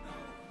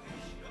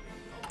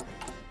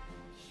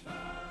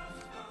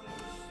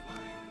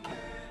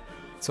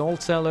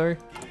 Salt Seller.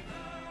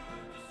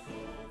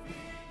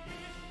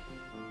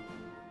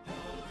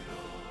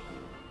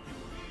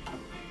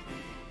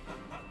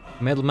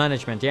 Middle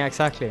management, yeah,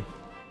 exactly.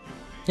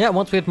 Yeah,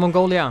 what's with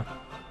Mongolia?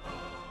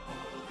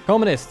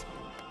 Communist.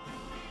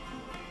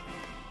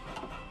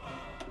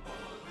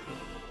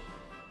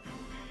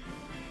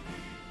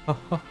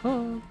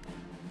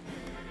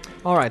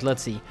 Alright,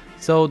 let's see.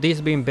 So this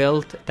is being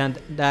built, then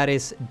that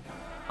is...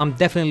 I'm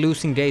definitely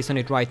losing days on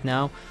it right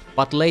now.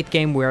 But late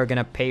game we are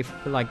gonna pay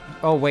for like...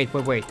 Oh, wait.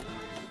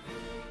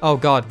 Oh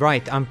god,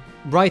 right.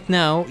 Right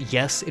now,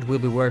 yes, it will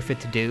be worth it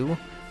to do.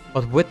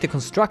 But with the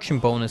construction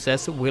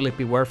bonuses, will it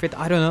be worth it?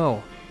 I don't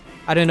know.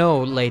 I don't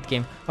know, late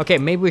game. Okay,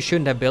 maybe we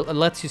shouldn't have built.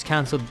 Let's just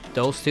cancel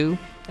those two.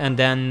 And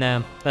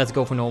then let's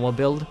go for normal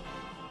build.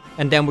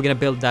 And then we're gonna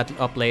build that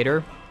up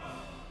later.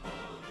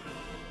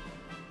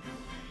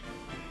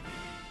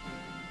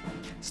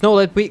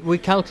 Snowlight,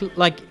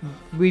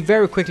 we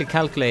very quickly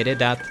calculated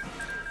that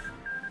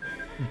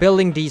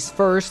building these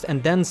first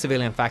and then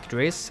civilian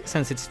factories,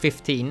 since it's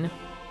 15.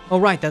 Oh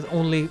right, that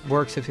only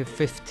works if it's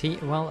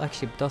 15. Well,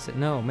 actually, does it?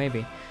 No,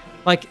 maybe.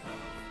 Like,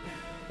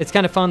 it's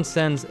kind of fun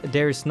since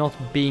there's not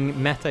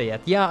being meta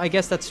yet. Yeah, I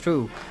guess that's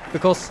true,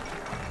 because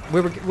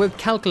we've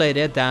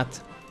calculated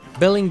that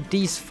building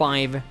these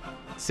 5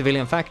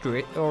 civilian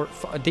factories, or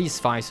these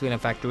 5 civilian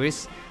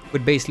factories,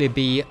 would basically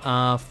be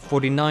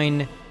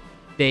 49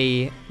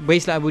 day.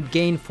 Basically, I would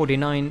gain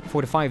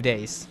 45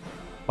 days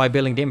by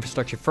building the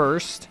infrastructure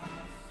first,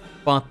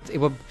 but it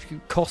would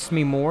cost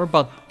me more.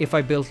 But if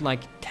I built like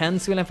 10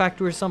 civilian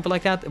factories or something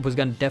like that, it was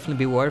gonna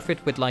definitely be worth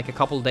it with like a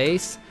couple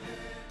days.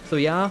 So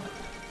yeah.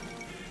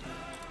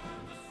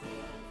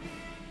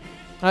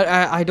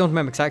 I don't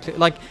remember exactly.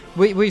 Like,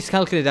 we just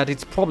calculated that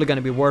it's probably going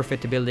to be worth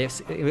it to build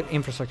this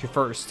infrastructure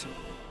first.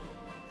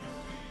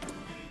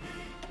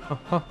 Ha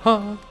ha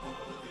ha.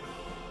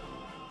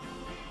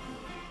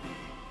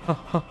 Ha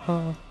ha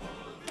ha.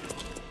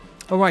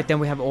 Alright, then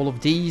we have all of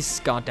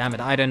these. God damn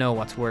it, I don't know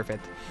what's worth it.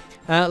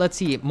 Let's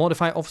see.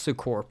 Modify Officer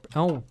Corp.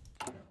 Oh,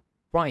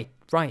 right.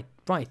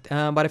 But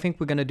I think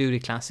we're going to do the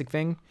classic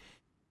thing.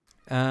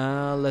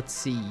 Let's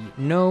see.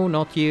 No,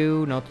 not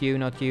you.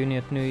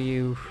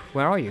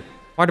 Where are you?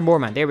 Martin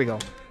Borman, there we go.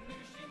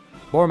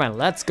 Borman,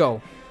 let's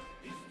go.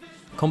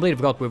 Completely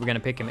forgot we were gonna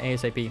pick him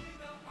ASAP.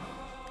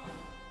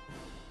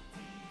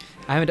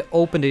 I haven't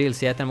opened the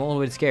DLC yet and I'm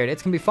already scared.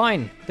 It's gonna be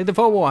fine. Did the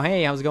war.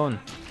 Hey, how's it going?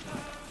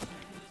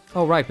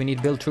 Oh right, we need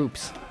to build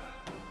troops.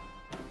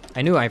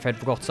 I knew I had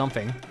forgot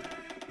something.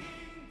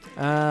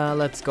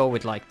 Let's go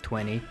with like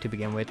 20 to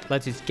begin with.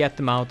 Let's just get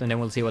them out and then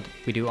we'll see what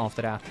we do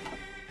after that.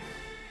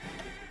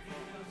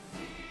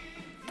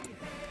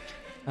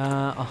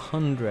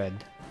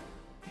 100.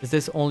 Is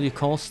this all you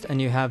cost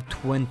and you have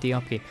 20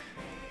 upkeep?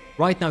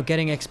 Right now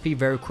getting XP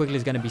very quickly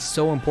is going to be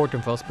so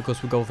important for us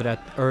because we go for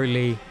that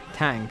early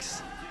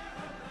tanks.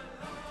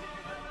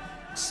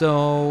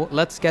 So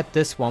let's get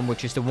this one,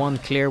 which is the one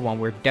clear one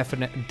we're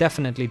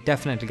definitely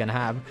going to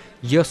have,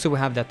 just so we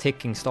have that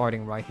ticking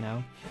starting right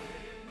now.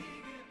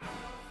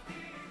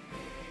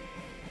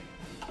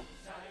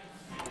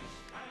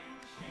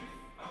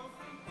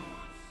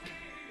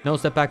 No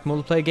step back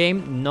multiplayer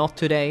game, not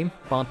today,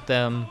 but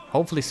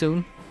hopefully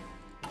soon.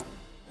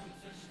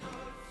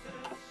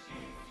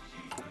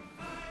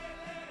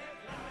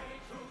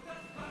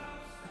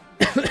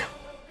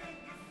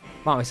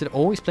 Wow, is it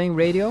always playing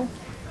radio?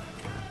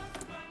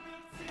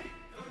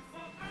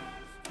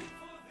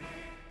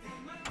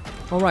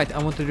 Alright,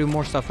 I want to do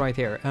more stuff right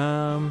here.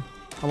 I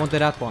wanted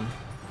that one.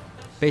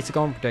 Basic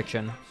armor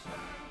protection.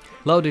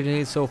 Loaded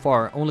it so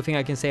far. Only thing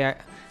I can say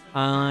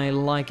I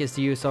like is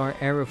to use our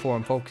air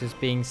reform focus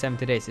being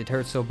 70 days. It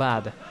hurts so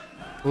bad.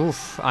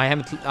 Oof, I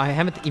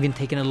haven't even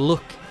taken a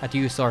look at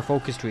the USR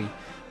focus tree.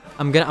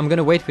 I'm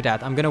gonna wait with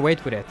that. I'm gonna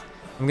wait with it.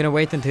 I'm gonna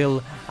wait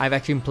until I've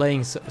actually been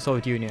playing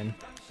Soviet Union.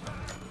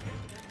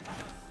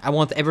 I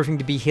want everything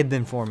to be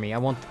hidden for me. I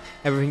want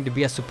everything to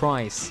be a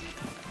surprise.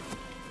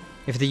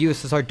 If the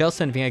USSR does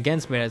anything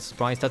against me as a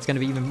surprise, that's gonna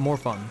be even more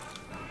fun.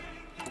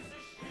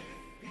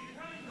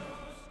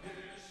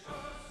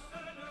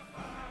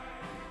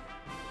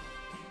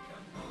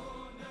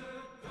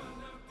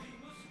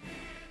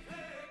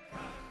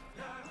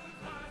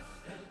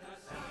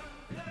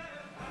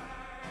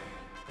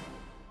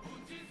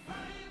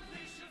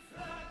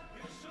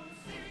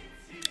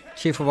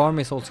 Chief of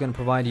Army is also going to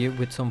provide you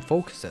with some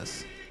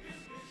focuses.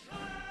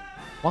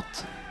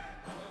 What?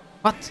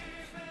 What?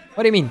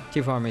 What do you mean,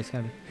 Chief of Army is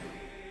going to...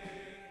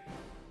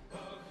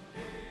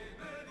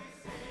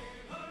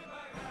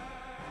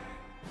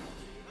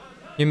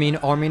 You mean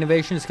Army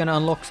Innovation is going to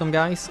unlock some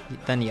guys?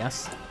 Then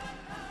yes.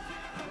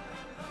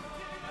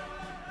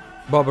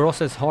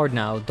 Barbarossa is hard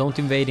now. Don't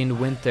invade in the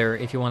winter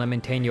if you want to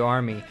maintain your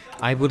army.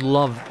 I would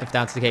love if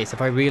that's the case.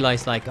 If I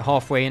realize like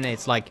halfway in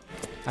it's like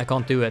I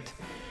can't do it.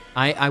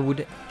 I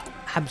would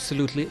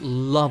absolutely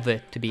love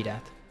it to be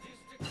that.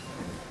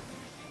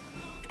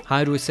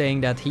 Hydro is saying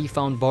that he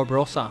found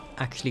Barbarossa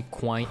actually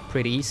quite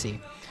pretty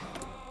easy.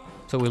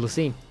 So we'll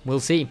see.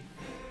 We'll see.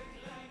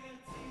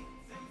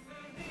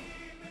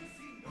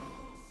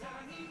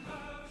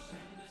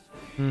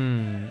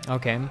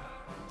 Okay.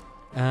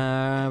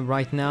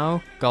 Right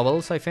now,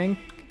 Gobbles, I think.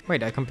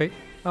 Wait, I can pick.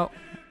 Oh.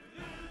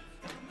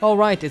 Oh,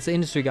 right, it's the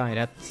industry guy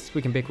that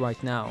we can pick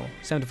right now.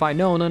 75.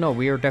 No,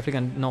 we are definitely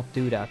gonna not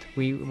do that.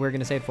 We're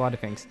gonna save for other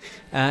things.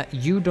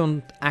 You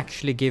don't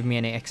actually give me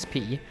any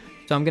XP,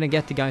 so I'm gonna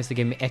get the guys to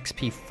give me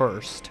XP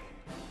first.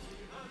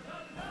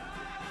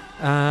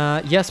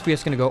 Yes, we're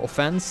just gonna go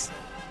offense.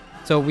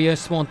 So we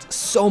just want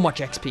so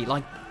much XP.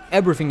 Like,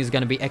 everything is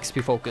gonna be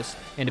XP focused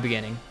in the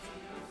beginning.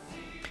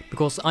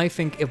 Because I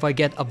think if I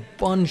get a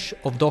bunch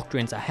of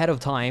doctrines ahead of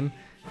time,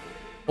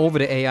 over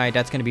the AI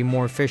that's gonna be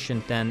more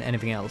efficient than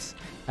anything else.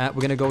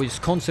 We're gonna go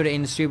just consider the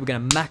industry. We're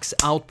gonna max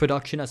out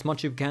production as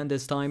much as we can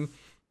this time.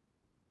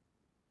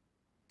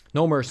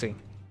 No mercy.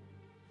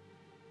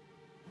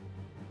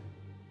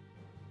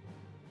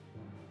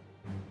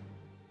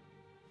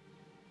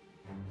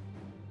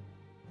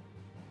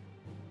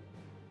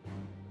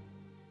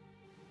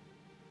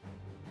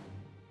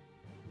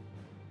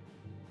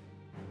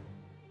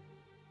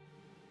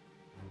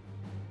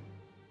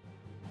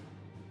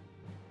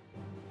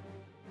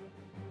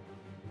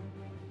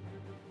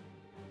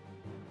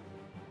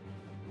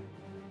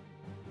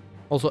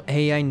 Also,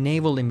 AI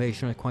naval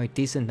invasion are quite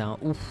decent now.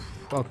 Oof.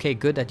 Okay,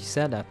 good that you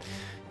said that.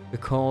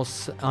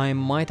 Because I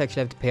might actually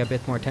have to pay a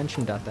bit more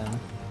attention to that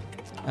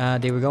then.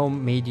 There we go,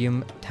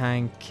 medium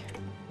tank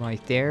right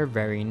there.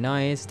 Very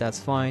nice, that's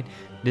fine.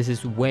 This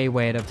is way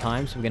ahead of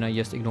time, so we're gonna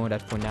just ignore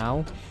that for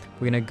now.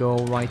 We're gonna go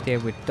right there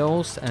with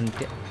those and...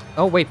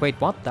 Oh, wait,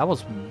 what? That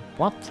was...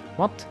 What?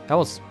 That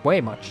was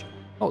way much.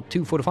 Oh,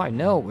 245.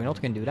 No, we're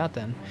not gonna do that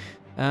then.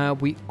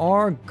 We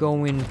are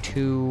going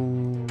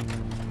to...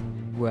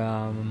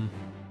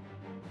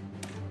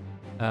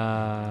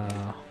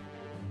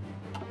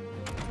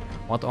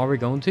 What are we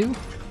going to?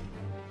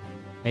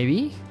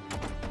 Maybe?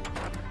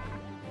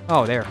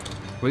 Oh, there.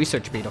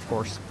 Research speed, of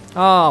course.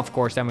 Oh, of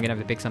course, then we're gonna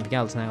have to pick something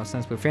else now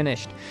since we're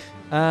finished.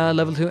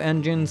 Level 2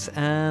 engines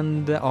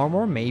and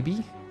armor,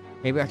 maybe?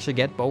 Maybe actually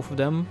get both of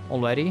them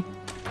already?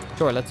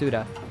 Sure, let's do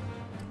that.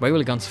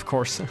 Whale guns, of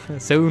course.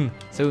 soon.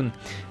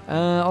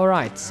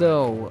 Alright,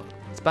 so...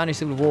 Spanish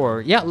Civil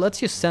War. Yeah, let's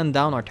just send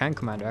down our tank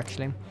commander,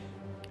 actually.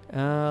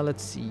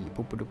 Let's see.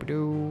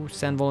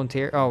 Send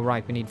volunteer. Oh,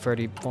 right. We need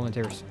 30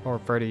 volunteers or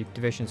 30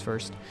 divisions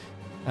first.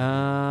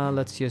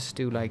 Let's just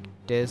do like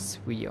this.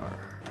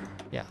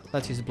 Yeah,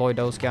 let's just deploy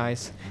those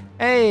guys.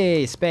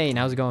 Hey, Spain.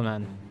 How's it going,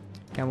 man?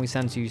 Can we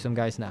send you some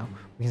guys now?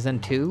 We can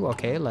send 2.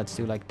 Okay, let's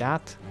do like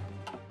that.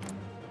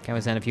 Can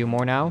we send a few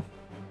more now?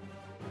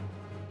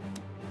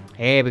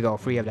 Here we go.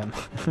 3 of them.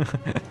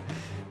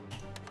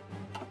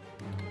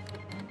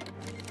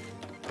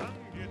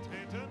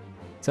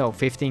 So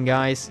 15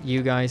 guys,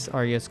 you guys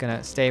are just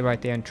gonna stay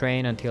right there and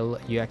train until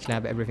you actually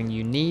have everything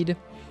you need.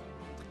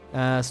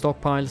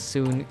 Stockpile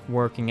soon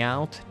working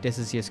out. This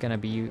is just gonna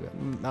be,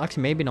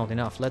 actually maybe not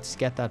enough. Let's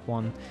get that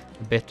one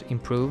a bit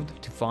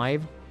improved to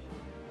 5.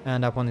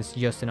 And that one is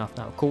just enough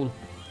now, cool.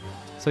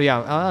 So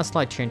yeah, a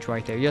slight change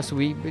right there.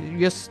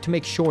 Just to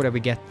make sure that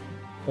we get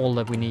all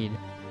that we need.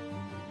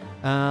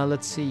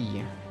 Let's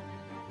see.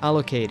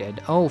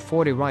 Allocated, oh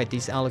 40, right,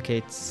 these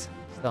allocates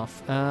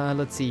stuff.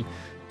 Let's see.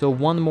 So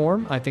 1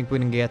 more, I think we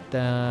can get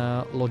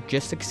the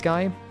logistics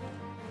guy.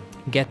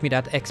 Get me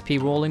that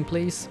XP rolling,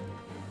 please.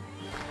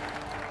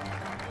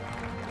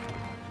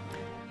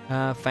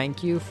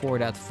 Thank you for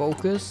that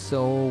focus.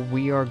 So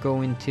we are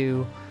going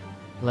to,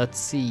 let's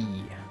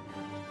see.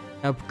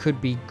 That could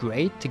be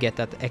great to get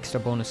that extra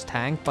bonus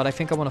tank, but I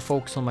think I want to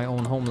focus on my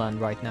own homeland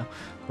right now.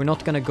 We're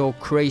not going to go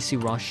crazy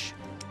rush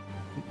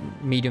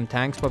medium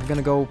tanks, but we're going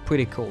to go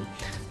pretty cool.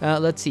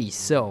 Let's see,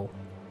 so...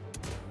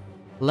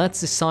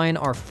 Let's assign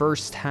our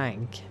first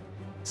tank.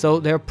 So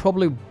they're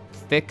probably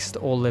fixed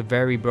all the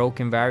very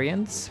broken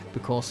variants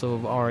because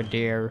of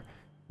their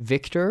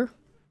Victor.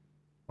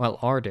 Well,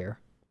 their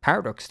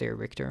Paradox there,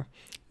 Victor.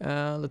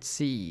 Let's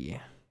see.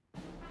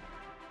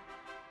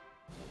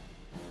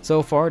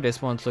 So far,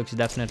 this one looks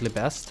definitely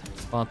best,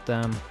 but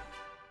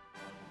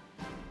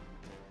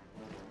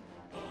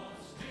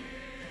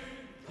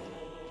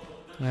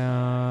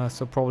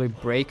so probably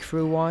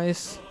breakthrough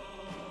wise,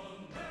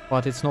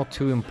 but it's not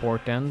too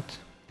important.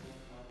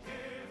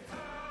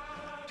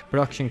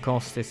 Production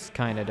cost is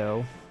kinda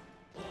though.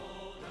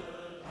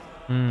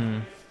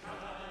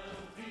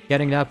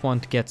 Getting that one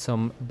to get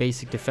some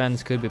basic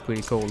defense could be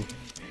pretty cool.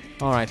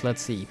 Alright,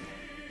 let's see.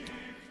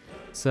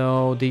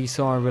 So these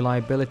are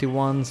reliability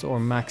ones or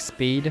max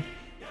speed,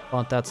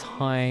 but that's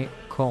high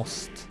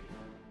cost.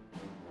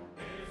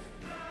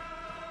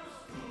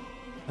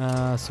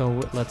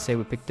 So let's say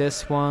we pick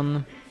this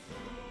one.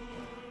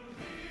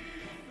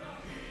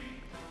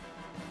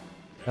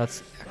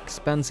 That's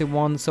expensive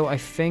one, so I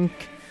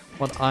think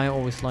what I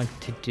always like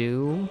to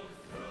do,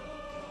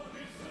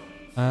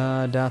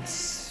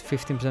 that's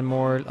 15%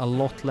 more, a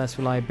lot less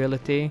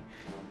reliability.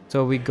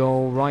 So we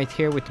go right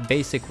here with the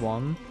basic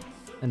one,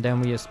 and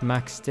then we just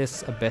max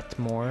this a bit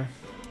more.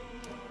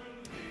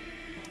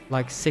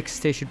 Like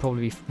 60 should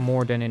probably be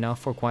more than enough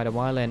for quite a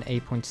while, and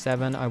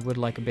 8.7 I would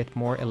like a bit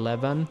more,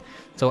 11.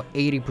 So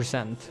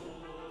 80%.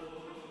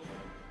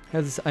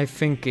 That I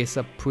think is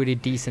a pretty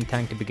decent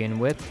tank to begin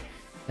with.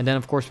 And then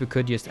of course we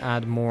could just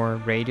add more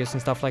radius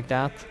and stuff like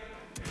that.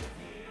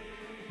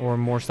 Or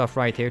more stuff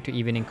right here to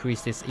even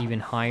increase this even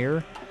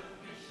higher.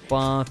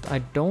 But I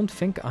don't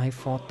think I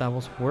thought that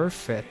was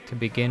worth it to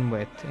begin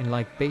with in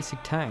like basic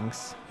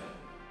tanks.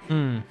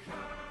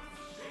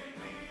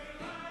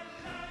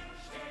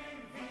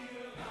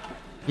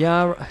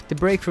 Yeah, the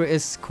breakthrough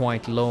is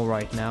quite low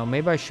right now.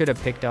 Maybe I should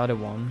have picked the other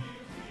one.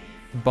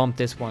 Bumped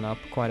this one up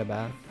quite a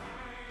bit.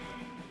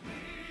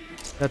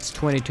 That's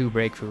 22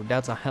 breakthrough.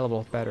 That's a hell of a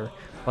lot better.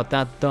 but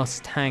that does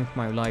tank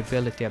my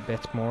reliability a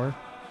bit more.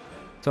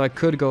 So I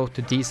could go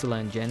to diesel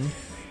engine.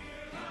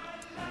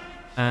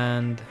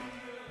 And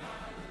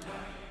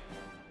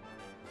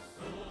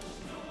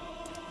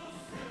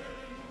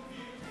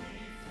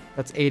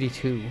that's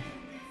 82.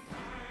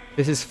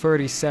 This is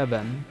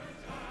 37.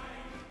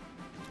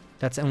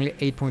 That's only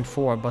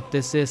 8.4, but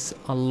this is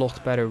a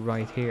lot better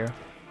right here.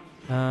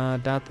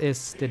 That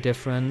is the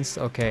difference.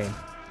 Okay.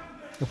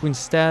 If we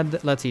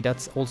instead, let's see,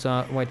 that's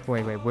also, wait,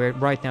 we're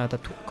right now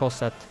that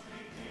costs at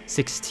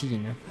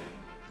 16.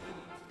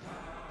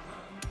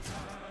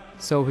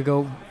 So we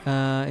go,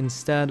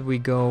 instead we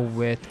go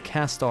with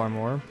cast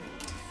armor.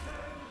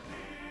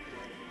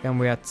 Then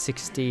we're at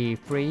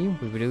 63,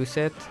 we reduce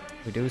that.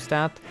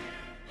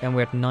 Then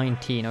we're at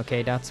 19,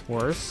 okay, that's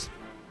worse.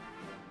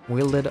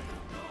 Wielded.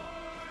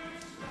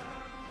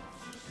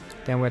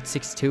 Then we're at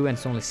 62 and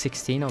it's only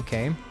 16,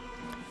 okay.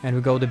 And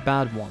we go the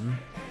bad one.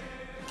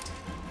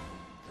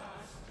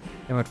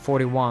 Then we're at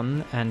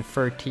 41 and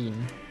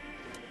 13.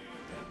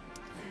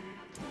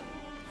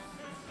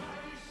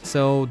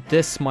 So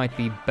this might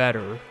be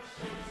better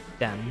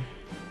then.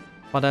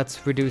 But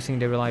that's reducing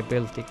the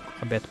reliability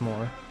a bit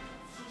more.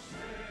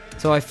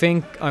 So I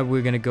think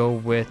we're gonna go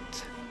with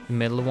the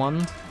middle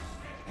one.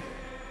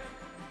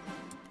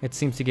 It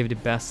seems to give the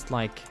best,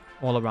 like,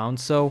 all around.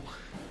 So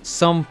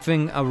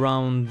something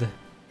around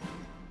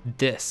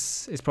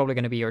this is probably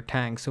gonna be your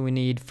tank. So we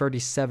need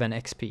 37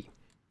 XP.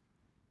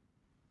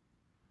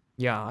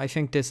 Yeah, I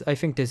think this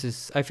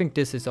is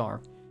our.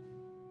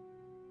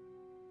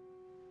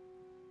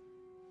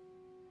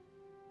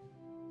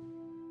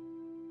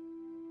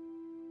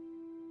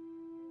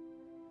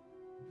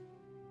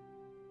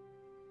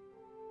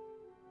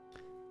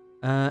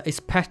 Is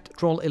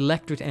petrol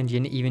electric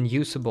engine even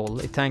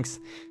usable?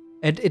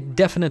 It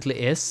definitely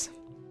is,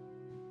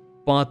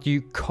 but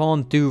you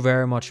can't do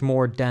very much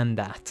more than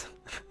that.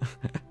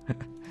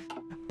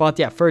 But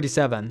yeah,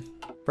 37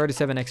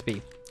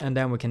 XP, and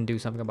then we can do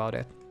something about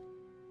it.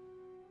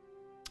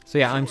 So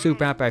yeah, I'm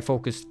super happy I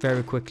focused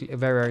very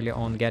early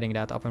on getting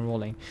that up and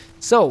rolling.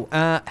 So,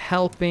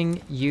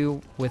 helping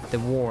you with the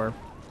war.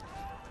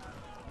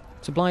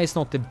 Supply is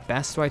not the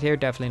best right here,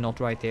 definitely not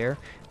right there.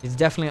 It's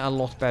definitely a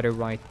lot better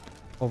right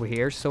over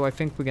here, so I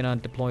think we're gonna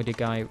deploy the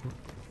guy.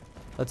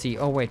 Let's see.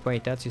 Oh wait,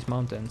 that's just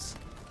mountains.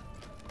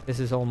 This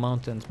is all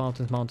mountains.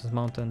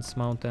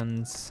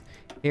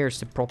 Here's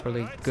the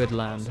properly good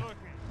land.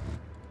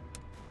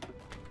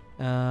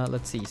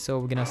 Let's see. So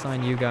we're gonna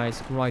assign you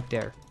guys right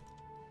there.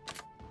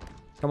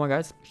 Come on,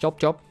 guys.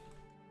 Chop.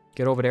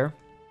 Get over there.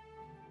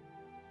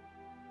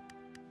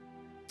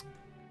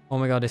 Oh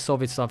my god, the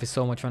Soviet stuff is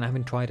so much fun. I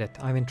haven't tried it.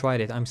 I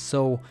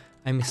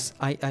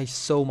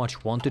so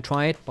much want to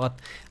try it, but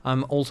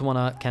I'm also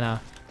I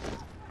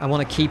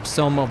wanna keep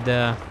some of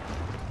the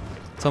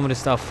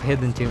stuff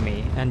hidden to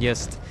me and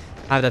just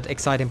have that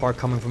exciting part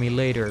coming for me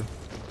later.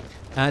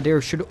 There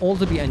should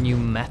also be a new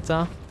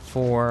meta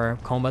for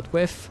combat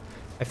with.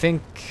 I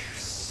think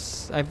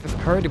I've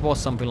heard it was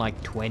something like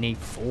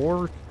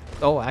 24.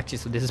 Oh, actually,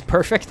 so this is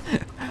perfect.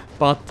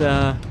 But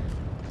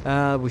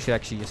we should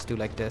actually just do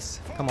like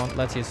this. Come on,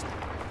 let's just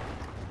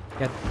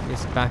get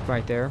this back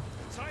right there.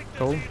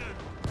 Cool.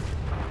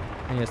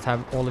 And just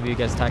have all of you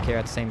guys attack here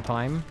at the same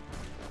time.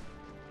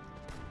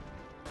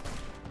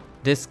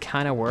 This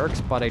kind of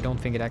works, but I don't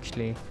think it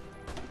actually...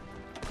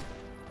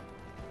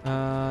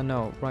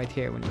 no, right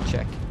here when you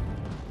check.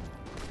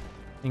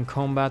 In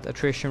combat,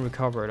 attrition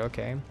recovered,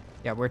 okay.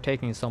 Yeah, we're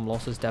taking some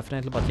losses,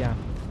 definitely, but yeah.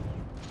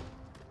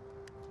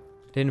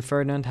 Didn't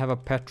Ferdinand have a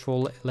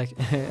petrol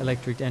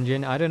electric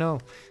engine? I don't know,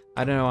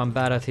 I'm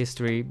bad at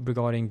history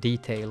regarding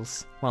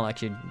details. Well,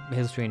 actually,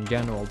 history in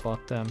general,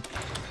 but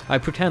I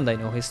pretend I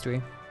know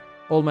history.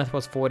 Old math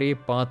was 40,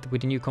 but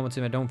with the new combat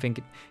system, I don't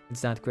think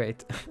it's that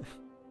great.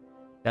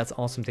 That's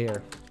awesome to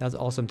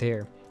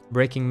hear.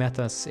 Breaking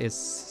metas is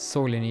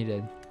sorely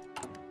needed.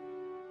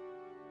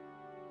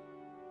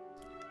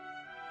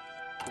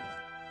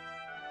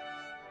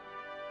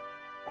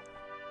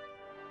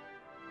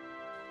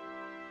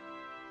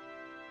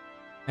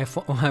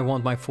 I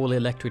want my fully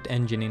electric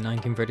engine in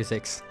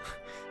 1936.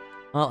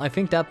 Well, I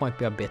think that might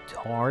be a bit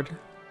hard.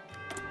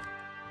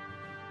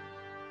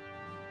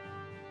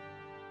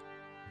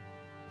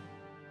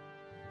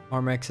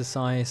 Armor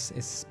exercise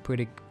is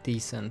pretty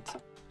decent.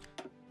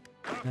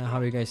 How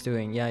are you guys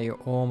doing? Yeah, you're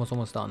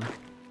almost done.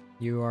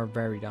 You are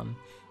very done.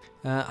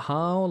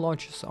 How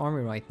large is the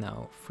army right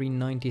now?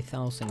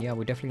 390,000. Yeah,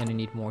 we're definitely gonna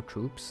need more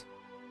troops.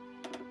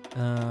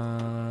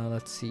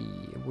 Let's see.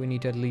 We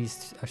need at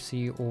least, I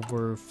see,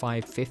 over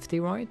 550,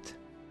 right?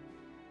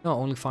 No,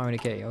 only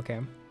 500k.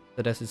 Okay,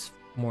 so this is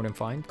more than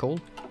fine. Cool.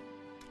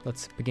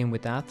 Let's begin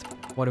with that.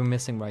 What are we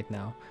missing right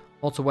now?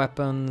 Also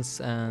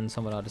weapons and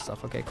some of the other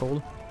stuff. Okay,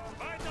 cool.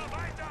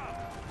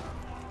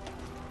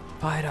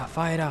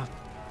 Fighter.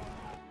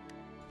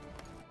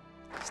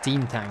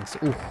 Steam tanks.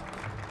 Ooh,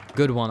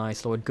 good one,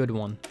 Ice Lord. Good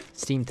one.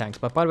 Steam tanks.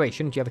 But by the way,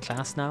 shouldn't you have a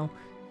class now?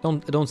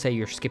 Don't say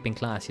you're skipping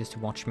class just to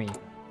watch me.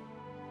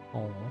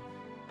 Oh,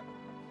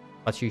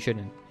 but you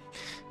shouldn't.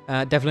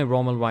 Definitely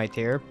Rommel right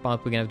here,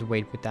 but we're gonna have to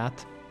wait with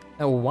that.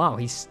 Oh wow,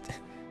 he's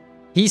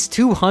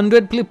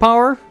 200 blue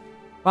power.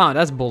 Wow,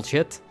 that's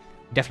bullshit.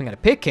 Definitely gonna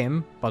pick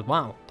him, but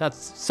wow,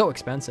 that's so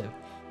expensive.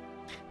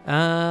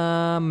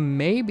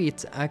 Maybe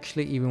it's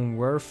actually even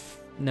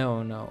worth.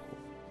 No,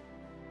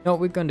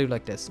 we're gonna do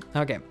like this.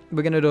 Okay,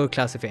 we're gonna do a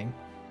classy thing.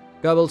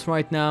 Goebbels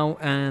right now,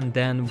 and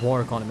then war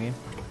economy.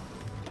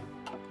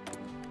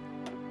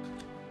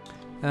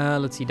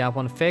 Let's see, that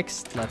one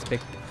fixed. Let's pick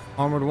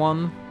armored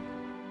one.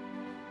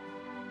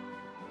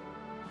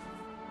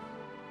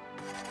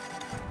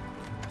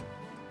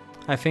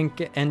 I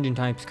think engine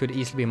types could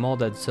easily be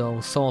modded, so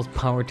salt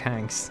power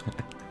tanks.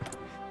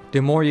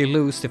 The more you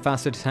lose, the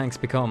faster the tanks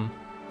become.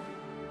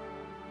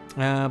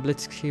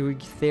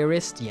 Blitzkrieg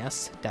theorist,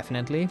 yes,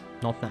 definitely.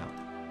 Not now.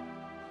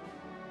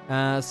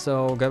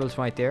 So Goebbels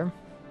right there.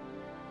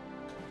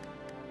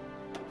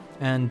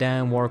 And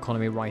then war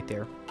economy right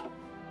there.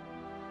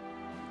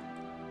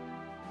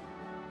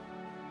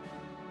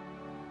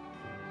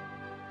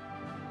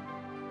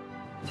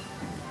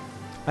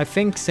 I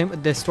think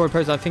the story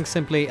person, I think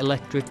simply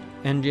electric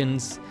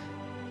engines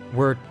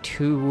were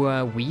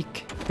too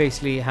weak to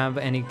basically have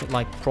any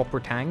like proper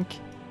tank.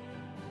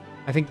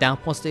 I think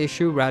that was the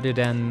issue rather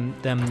than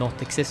them not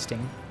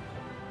existing.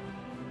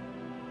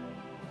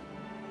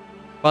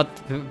 But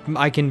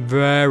I can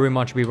very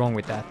much be wrong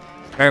with that.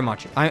 Very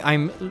much.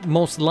 I'm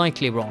most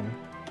likely wrong.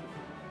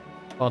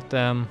 But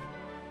there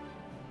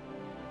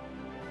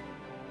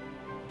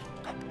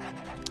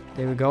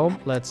we go.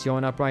 Let's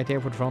join up right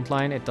here for the front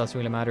line. It doesn't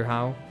really matter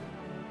how.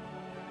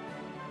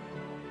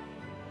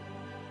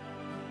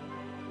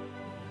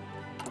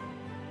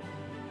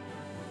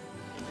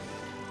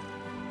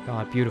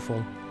 God,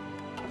 beautiful.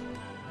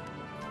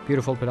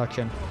 Beautiful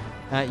production.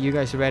 You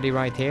guys are ready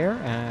right here.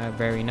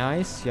 Very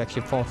nice. You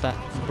actually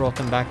brought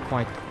them back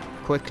quite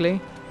quickly.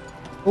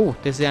 Oh,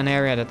 this is an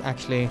area that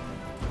actually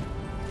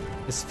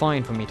is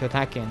fine for me to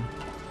attack in.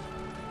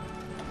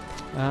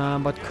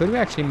 But could we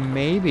actually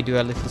maybe do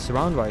a little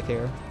surround right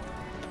here?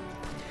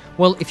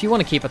 Well, if you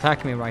want to keep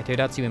attacking me right here,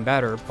 that's even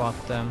better, but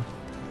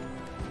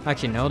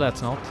actually no,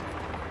 that's not.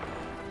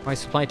 My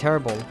supply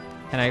terrible.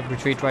 Can I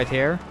retreat right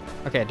here?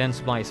 Okay, then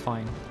supply is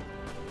fine.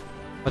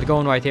 But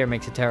going right here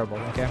makes it terrible,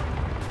 okay?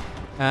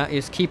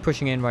 Just keep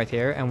pushing in right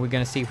here, and we're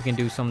gonna see if we can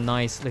do some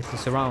nice little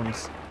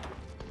surrounds.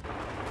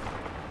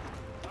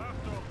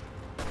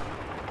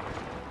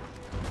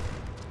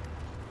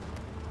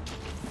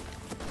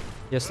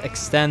 Just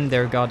extend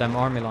their goddamn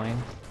army line.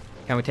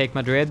 Can we take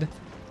Madrid?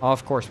 Oh,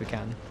 of course we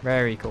can.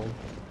 Very cool.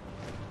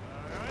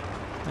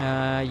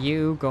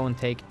 You go and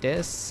take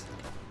this.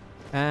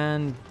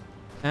 And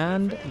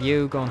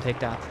you go and take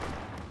that.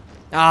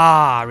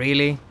 Ah,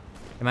 really?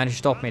 They managed to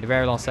stop me at the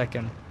very last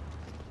second.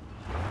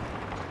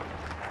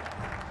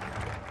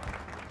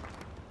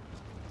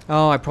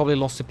 Oh, I probably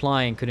lost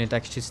supply and couldn't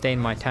actually sustain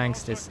my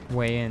tanks this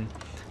way in.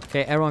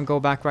 Okay, everyone go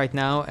back right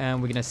now,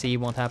 and we're gonna see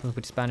what happens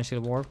with the Spanish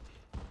Civil War.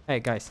 Hey,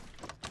 guys.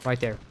 Right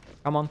there.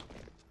 Come on.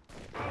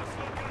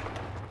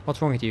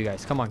 What's wrong with you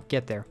guys? Come on,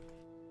 get there.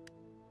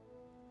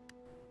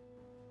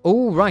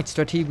 Oh, right.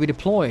 Strategic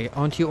redeploy.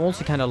 Aren't you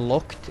also kind of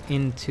locked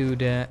into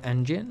the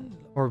engine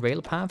or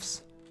rail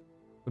paths?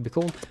 Would be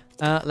cool.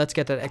 Let's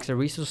get that extra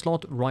resource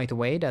slot right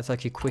away. That's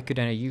actually quicker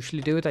than I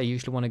usually do it. I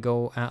usually want to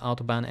go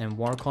Autobahn and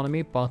War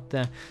Economy, but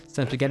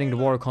since we're getting the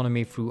War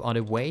Economy through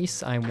other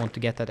ways, I want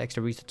to get that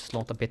extra resource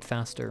slot a bit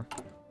faster.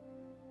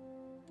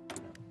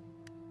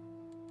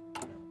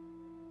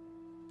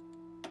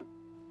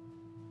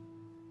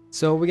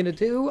 So we're gonna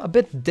do a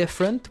bit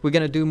different. We're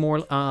gonna do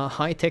more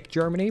high-tech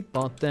Germany,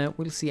 but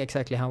we'll see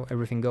exactly how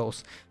everything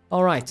goes.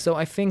 Alright, so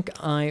I think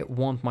I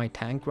want my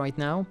tank right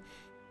now.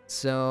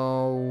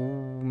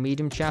 So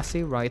medium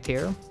chassis right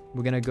here.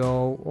 We're gonna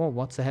go... Oh,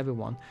 what's the heavy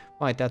one?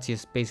 Right, that's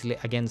just basically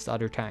against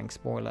other tanks,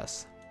 more or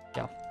less.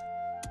 Yeah.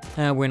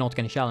 We're not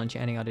gonna challenge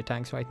any other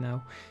tanks right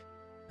now.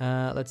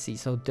 Let's see,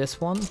 so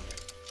this one...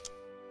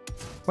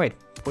 Wait,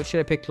 what should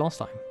I pick last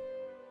time?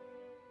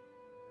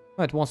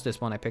 Oh, it was this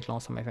one I picked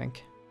last time, I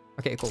think.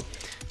 Okay, cool.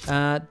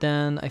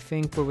 Then I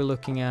think we were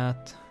looking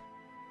at...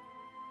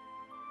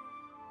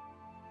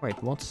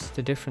 Wait, what's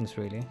the difference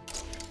really?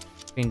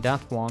 Between that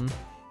one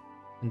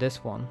and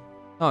this one?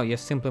 Oh,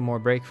 yes, simply more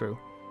breakthrough.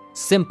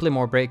 Simply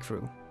more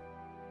breakthrough.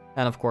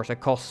 And of course a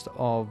cost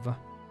of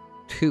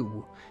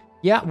 2.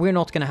 Yeah, we're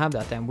not gonna have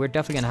that then. We're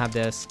definitely gonna have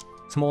this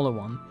smaller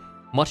one.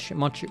 Much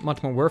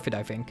more worth it,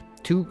 I think.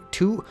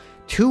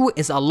 2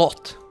 is a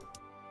lot.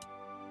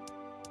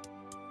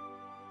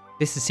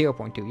 This is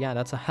 0.2. Yeah,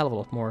 that's a hell of a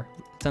lot more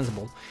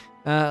sensible.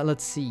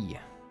 Let's see.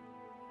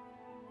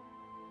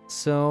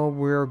 So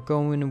we're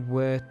going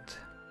with...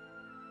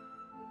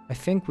 I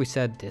think we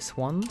said this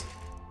one.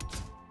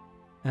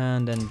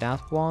 And then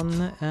that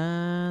one.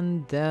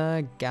 And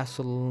the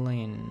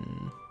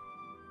gasoline.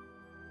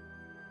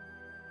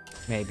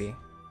 Maybe.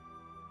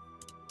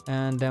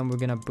 And then we're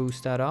gonna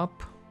boost that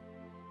up.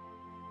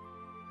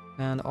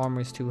 And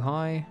armor is too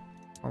high.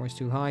 Armor is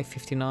too high.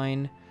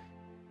 59.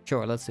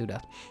 Sure, let's do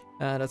that.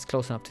 That's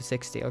close enough to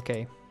 60,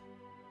 okay.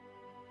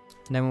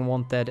 And then we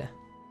want that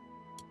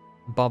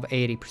above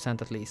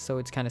 80% at least, so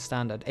it's kind of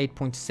standard.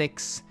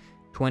 8.6,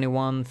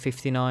 21,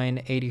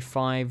 59,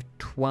 85,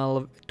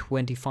 12,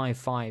 25,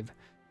 5.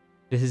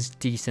 This is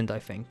decent, I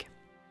think.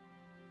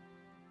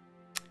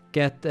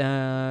 Get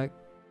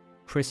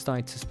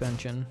crystite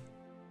suspension.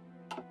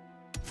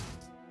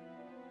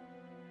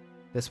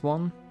 This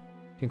one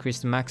to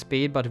increase the max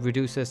speed, but it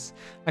reduces.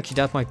 Actually,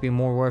 that might be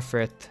more worth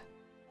it.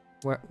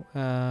 Where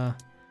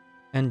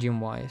engine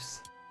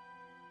wise,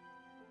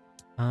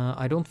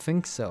 I don't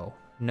think so.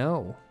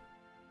 No.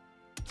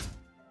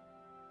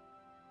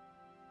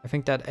 I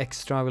think that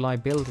extra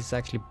reliability is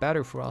actually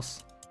better for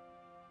us.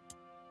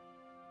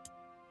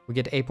 We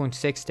get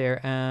 8.6 there,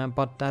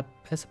 but that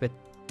is a bit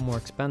more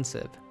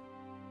expensive.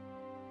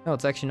 No,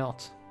 it's actually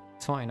not.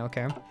 It's fine,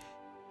 okay.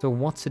 So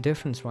what's the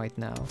difference right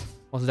now?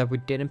 Was it that we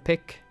didn't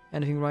pick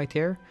anything right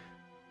here?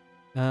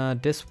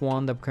 This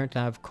one that we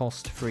currently have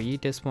cost 3.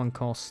 This one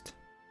cost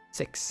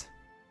 6.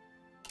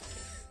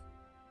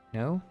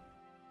 No?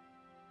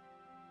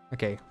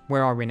 Okay,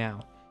 where are we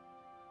now?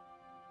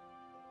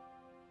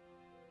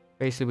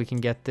 Basically, we can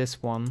get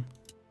this one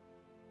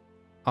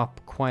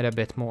up quite a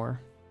bit more.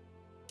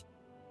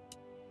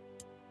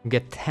 We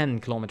get 10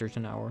 kilometers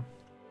an hour.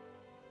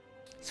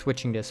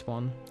 Switching this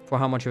one. For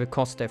how much of a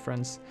cost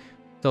difference?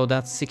 So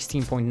that's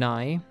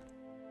 16.9.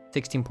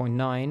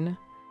 16.9.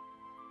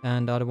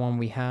 And the other one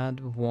we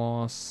had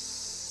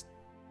was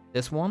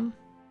this one.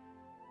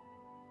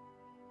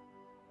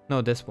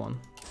 No, this one.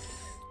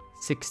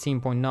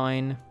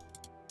 16.9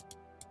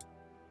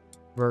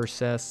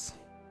 versus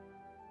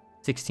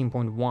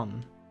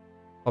 16.1.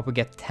 But we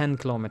get 10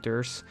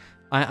 kilometers.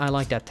 I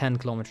like that 10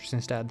 kilometers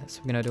instead.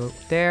 So we're gonna do it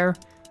there.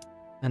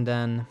 And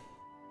then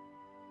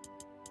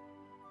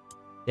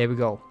there we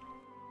go.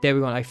 There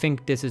we go. I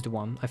think this is the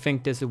one. I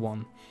think this is the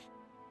one.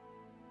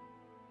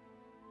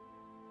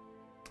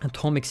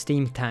 Atomic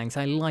steam tanks.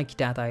 I like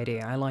that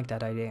idea. I like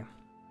that idea.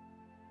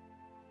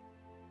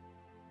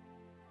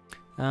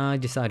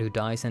 Decide who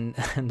dies and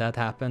that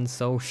happens.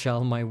 So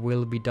shall my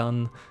will be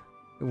done.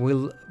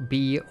 Will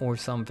be or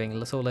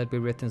something. So let it be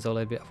written. So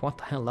let it be. What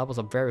the hell? That was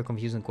a very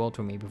confusing quote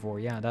for me before.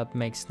 Yeah, that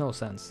makes no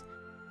sense.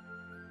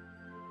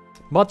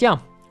 But yeah,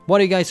 what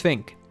do you guys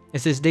think?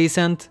 Is this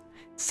decent?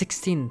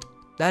 16.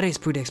 That is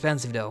pretty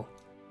expensive though.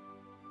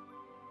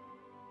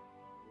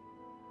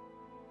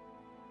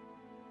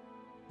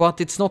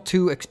 But it's not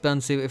too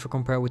expensive if I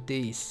compare with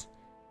these.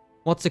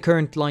 What's the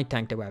current light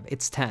tank that we have?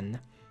 It's 10.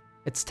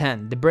 It's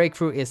 10. The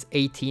breakthrough is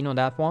 18 on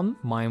that one.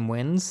 Mine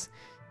wins.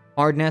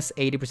 Hardness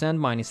 80%,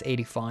 mine is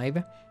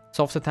 85.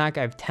 Soft attack,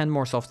 I have 10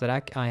 more soft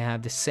attack. I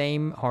have the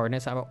same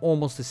hardness. I have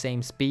almost the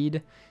same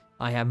speed.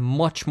 I have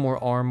much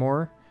more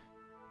armor.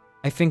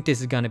 I think this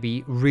is gonna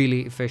be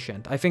really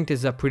efficient. I think this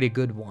is a pretty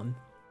good one.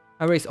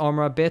 I raise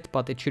armor a bit,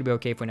 but it should be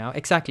okay for now.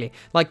 Exactly.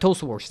 Like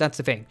Toast Wars, that's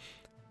the thing.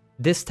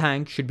 This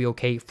tank should be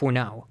okay for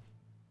now.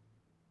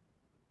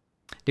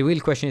 The real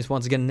question is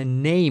once again the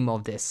name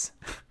of this.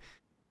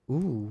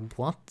 Ooh,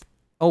 what?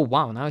 Oh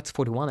wow, now it's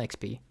 41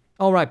 XP.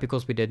 Alright,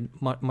 because we did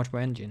much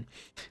more engine.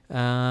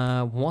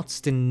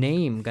 What's the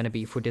name gonna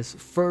be for this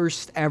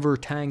first ever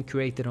tank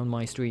created on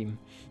my stream?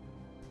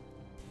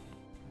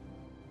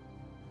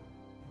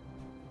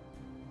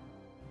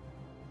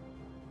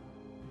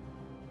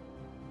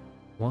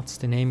 What's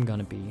the name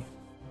gonna be?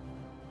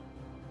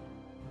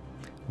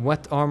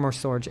 Wet armor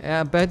storage.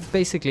 But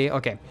basically,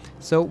 okay.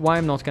 So why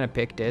I'm not gonna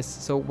pick this?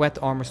 So wet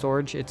armor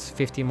storage, it's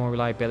 50 more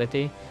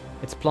reliability.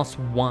 It's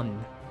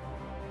 +1.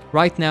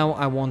 Right now,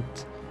 I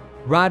want,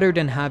 rather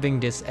than having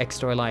this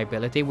extra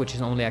reliability, which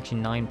is only actually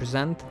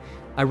 9%,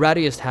 I'd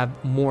rather just have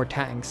more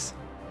tanks.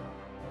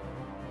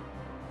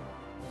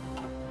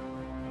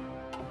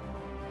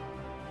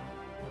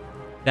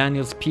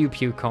 Daniel's pew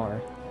pew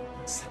car.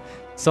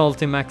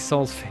 Salty Max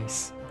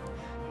Saltface.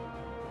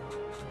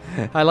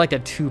 I like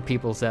that 2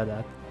 people said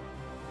that.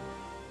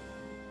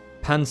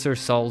 Panzer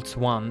Salts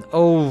 1.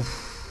 Oh.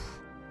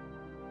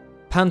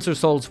 Panzer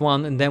Salts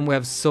 1 and then we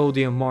have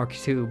Sodium Mark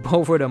 2.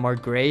 Both of them are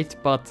great,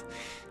 but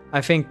I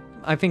think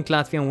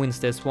Latvian wins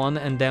this one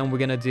and then we're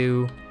gonna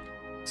do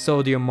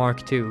Sodium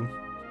Mark 2.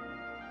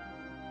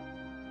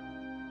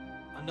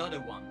 Another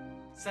one.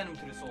 Send him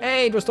to the Salt.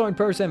 Hey, Restoring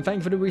Person, thank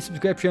you for the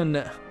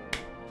resubscription.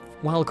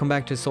 Welcome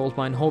back to Salt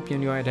Mine. Hope you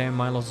enjoyed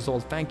my Lost of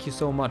Salt. Thank you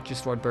so much,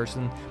 Destroyed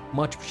Person.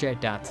 Much appreciate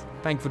that.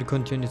 Thank you for the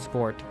continued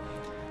support.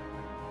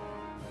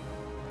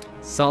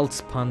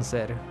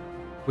 Salzpanzer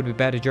would be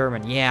better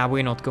German. Yeah,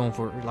 we're not going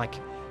for, like,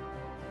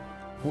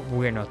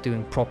 we're not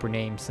doing proper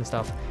names and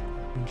stuff.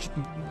 Do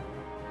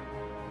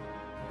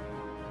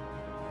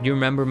you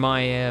remember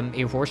my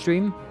HOI4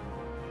 stream?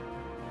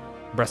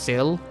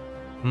 Brazil.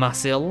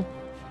 Masil.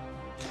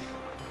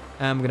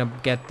 I'm gonna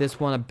get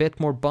this one a bit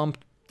more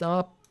bumped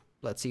up.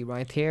 Let's see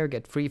right here,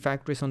 get 3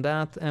 factories on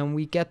that, and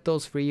we get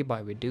those 3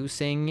 by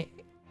reducing,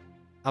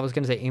 I was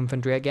gonna say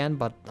infantry again,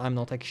 but I'm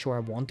not actually sure I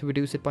want to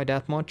reduce it by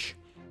that much.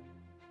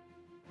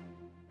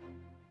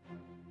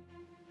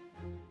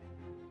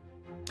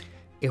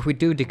 If we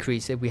do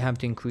decrease it, we have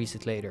to increase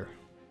it later.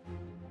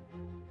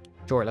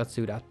 Sure, let's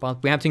do that,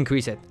 but we have to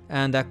increase it,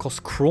 and that costs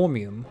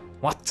chromium.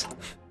 What?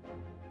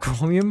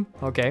 Chromium?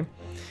 Okay.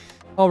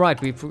 Alright,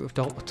 we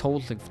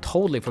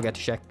totally forgot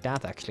to check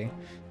that actually.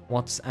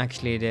 What's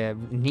actually the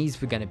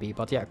needs we're gonna be,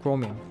 but yeah,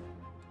 chromium.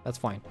 That's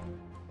fine.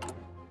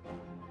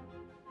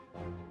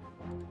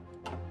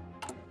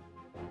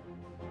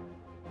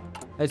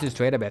 Let's just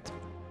trade a bit.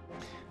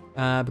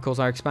 Because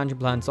our expansion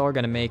plans are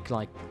gonna make,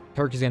 like,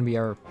 Turkey's gonna be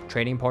our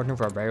trading partner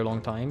for a very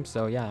long time,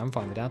 so yeah, I'm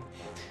fine with that.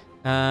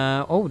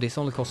 Oh, this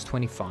only costs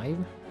 25.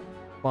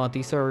 But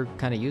these are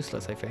kind of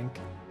useless, I think.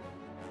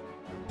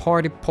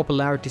 Party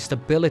popularity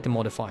stability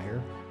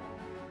modifier.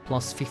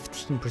 Plus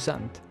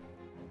 15%.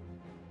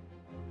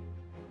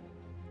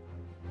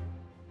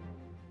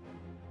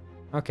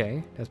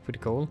 Okay, that's pretty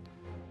cool.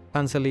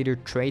 Panzer leader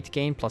trait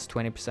gain plus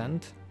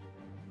 20%.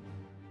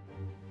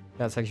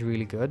 That's actually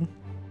really good.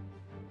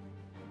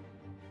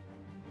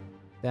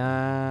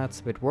 That's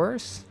a bit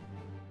worse.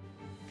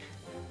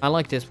 I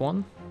like this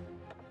one.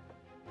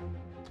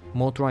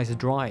 Motorized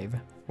drive.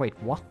 Wait,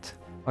 what?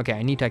 Okay,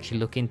 I need to actually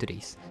look into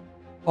these.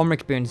 Armor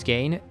experience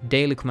gain,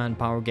 daily command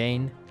power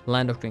gain,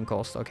 land doctrine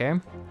cost, okay.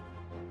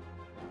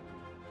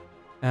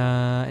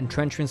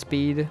 Entrenchment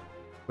speed,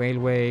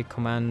 railway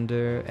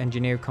commander,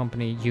 engineer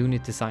company,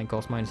 unit design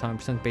cost minus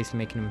 100%, basically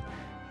making them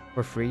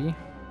for free.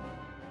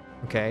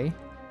 Okay.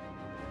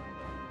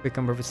 Quick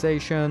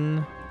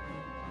conversation.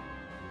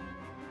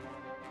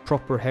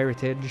 Proper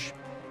heritage.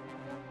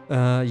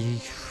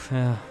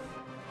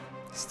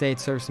 State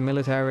service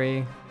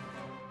military.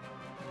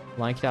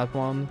 Like that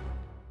one.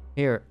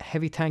 Here,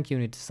 heavy tank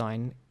unit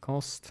design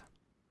cost.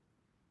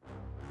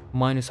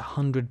 Minus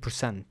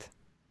 100%.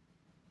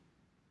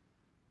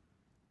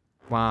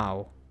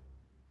 Wow.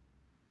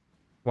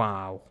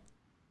 Wow.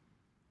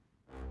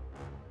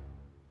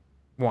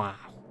 Wow.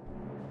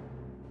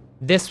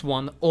 This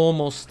one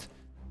almost...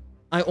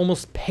 I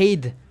almost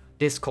paid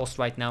this cost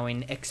right now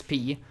in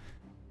XP.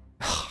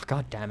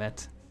 God damn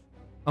it.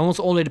 I almost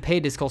already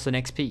paid this cost in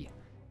XP.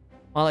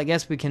 Well, I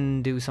guess we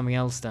can do something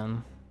else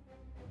then.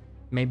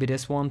 Maybe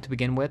this one to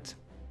begin with.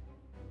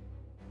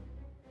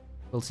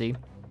 We'll see.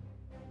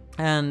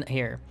 And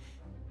here.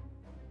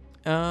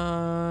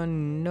 No.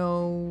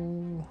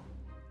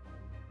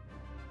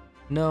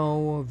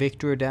 No.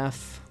 Victory or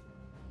death.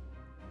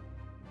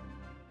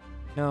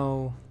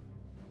 No.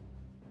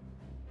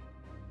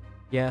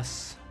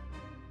 Yes.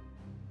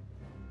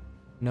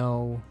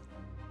 No.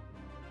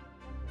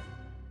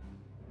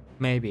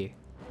 Maybe.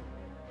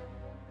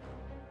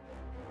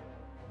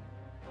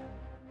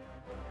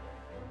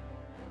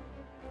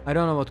 I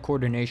don't know what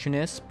coordination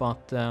is,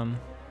 but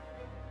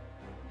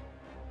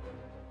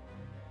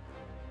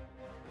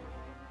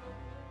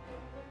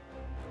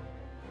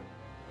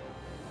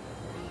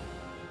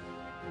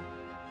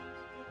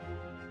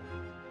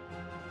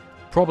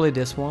probably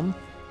this one.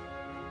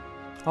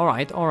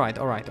 Alright.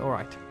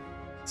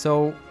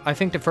 So I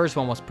think the first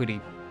one was pretty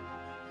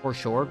for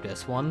sure,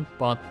 this one,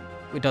 but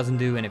it doesn't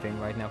do anything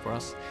right now for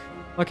us.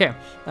 Okay,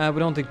 we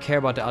don't care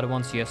about the other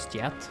ones just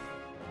yet.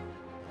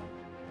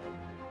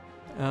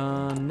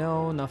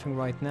 No, nothing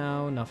right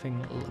now,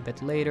 nothing a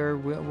bit later,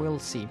 we'll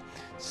see.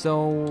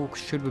 So,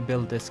 should we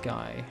build this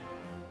guy?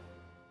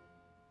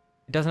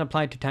 It doesn't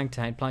apply to tank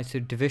design, it applies to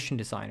division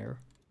designer.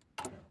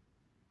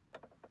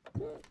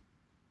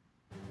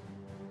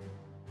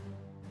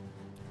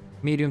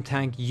 Medium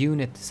tank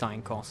unit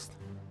design cost.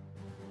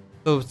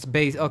 So it's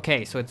base,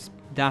 okay, so it's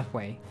that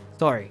way.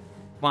 Sorry.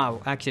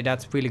 Wow, actually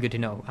that's really good to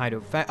know.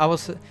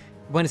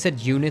 When I said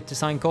unit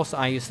design cost,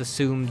 I just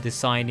assumed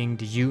designing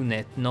the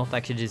unit, not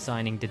actually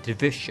designing the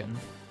division.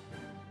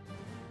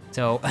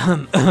 So,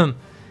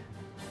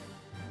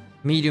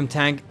 medium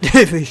tank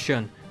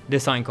division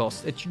design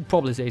cost. It should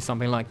probably say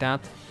something like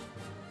that.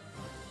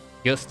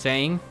 Just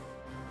saying.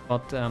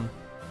 But,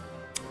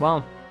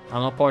 well,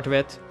 I'm not part of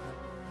it.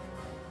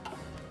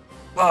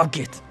 Bug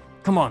it!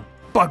 Come on,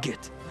 bug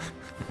it!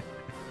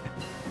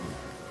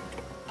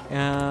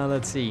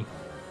 Let's see.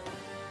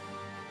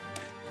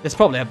 There's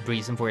probably a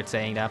reason for it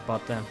saying that,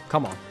 but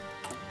come on.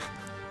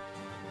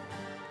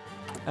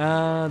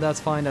 That's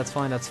fine.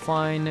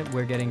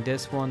 We're getting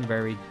this one.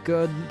 Very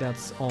good.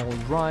 That's all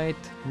right.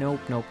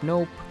 Nope.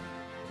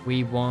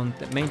 We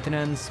want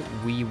maintenance.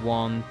 We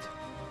want...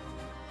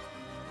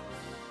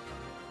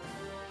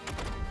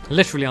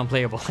 Literally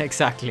unplayable.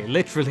 Exactly.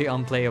 Literally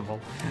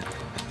unplayable.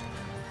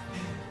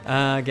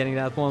 Getting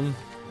that one.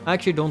 I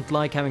actually don't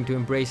like having to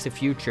embrace the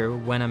future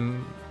when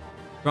I'm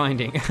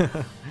grinding.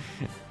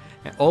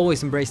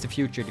 Always embrace the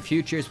future. The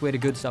future is where the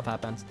good stuff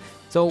happens.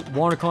 So,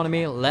 war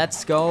economy,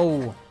 let's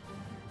go.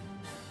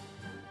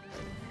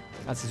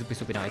 That's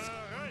super nice.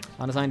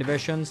 Unassigned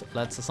divisions,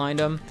 let's assign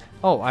them.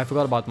 Oh, I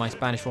forgot about my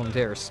Spanish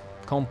volunteers.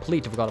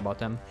 Completely forgot about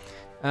them.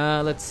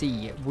 Let's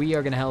see. We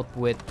are gonna help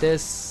with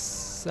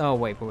this. Oh,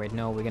 wait,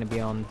 no. We're gonna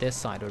be on this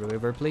side of the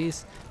river,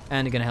 please.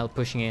 And you're gonna help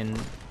pushing in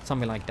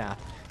something like that.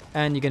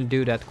 And you're gonna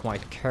do that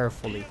quite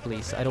carefully,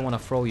 please. I don't want to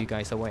throw you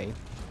guys away.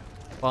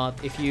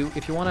 But if you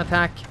want to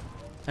attack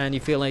and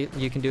you feel like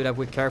you can do that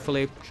with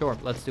carefully, sure,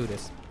 let's do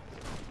this.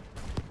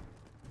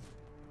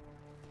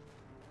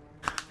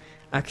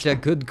 Actually, a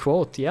good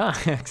quote. Yeah,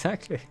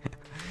 exactly.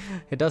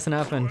 It doesn't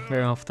happen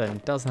very often.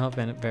 It doesn't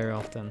happen very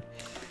often.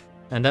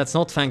 And that's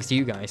not thanks to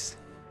you guys.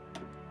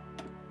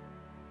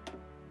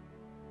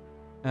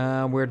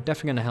 We're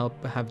definitely gonna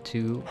have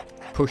to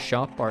push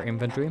up our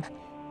inventory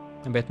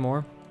a bit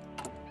more.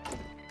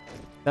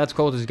 That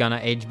quote is gonna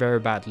age very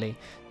badly.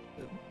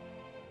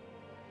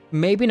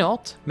 Maybe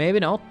not. Maybe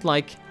not.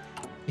 Like,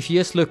 if you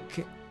just look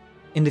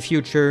in the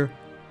future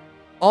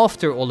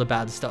after all the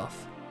bad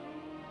stuff.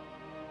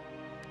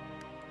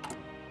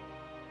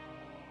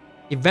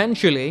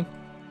 Eventually,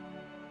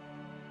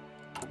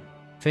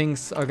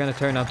 things are gonna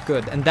turn out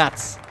good, and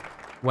that's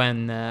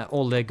when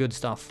all the good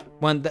stuff.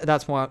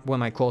 That's when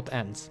my quote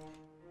ends.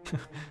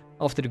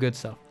 After the good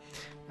stuff.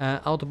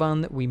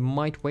 Autobahn, we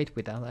might wait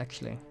with that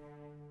actually,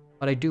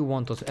 but I do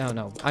want those. Oh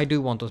no, I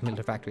do want those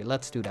military factory.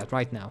 Let's do that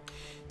right now.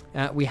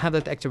 We have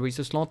that extra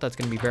resource slot. That's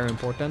gonna be very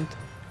important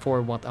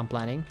for what I'm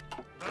planning.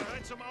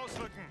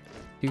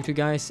 You two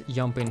guys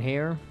jump in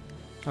here.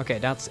 Okay,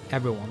 that's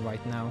everyone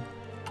right now.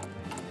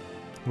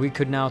 We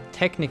could now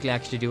technically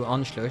actually do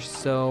Anschluss,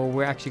 so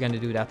we're actually going to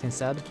do that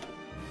instead.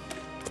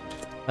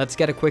 Let's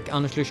get a quick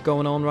Anschluss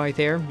going on right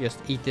here. Just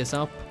eat this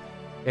up.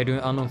 They're doing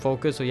unknown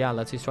focus, so yeah,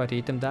 let's just try to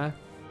eat them there.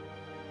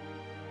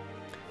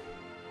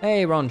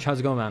 Hey, Ronch,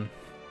 how's it going, man?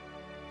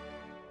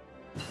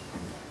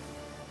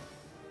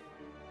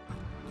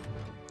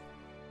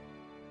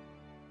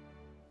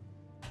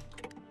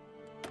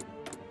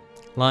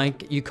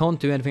 Like, you can't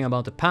do anything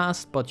about the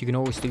past, but you can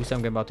always do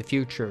something about the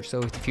future.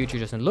 So if the future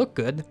doesn't look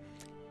good,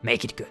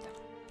 make it good.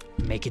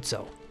 Make it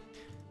so.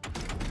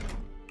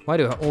 Why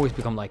do I always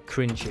become like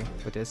cringy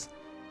with this?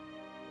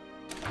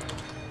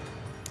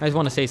 I just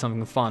want to say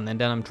something fun and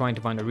then I'm trying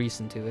to find a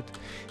reason to it.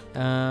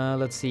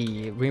 Let's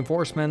see.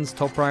 Reinforcements,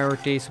 top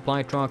priority.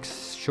 Supply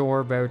trucks,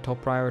 sure, very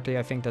top priority.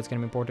 I think that's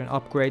going to be important.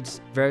 Upgrades,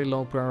 very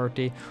low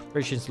priority.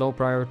 Operations, low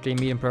priority.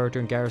 Medium priority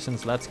and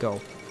garrisons. Let's go.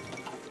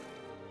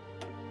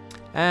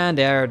 And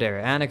there.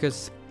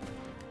 Anarchus.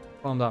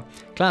 Bombed up.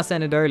 Class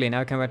ended early.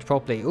 Now I can rest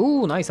properly.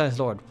 Ooh, nice, Ice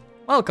Lord.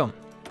 Welcome.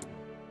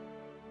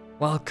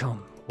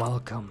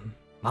 Welcome.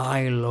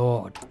 My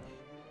lord.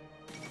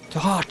 To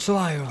Hearts of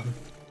Iron.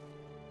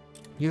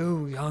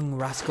 You young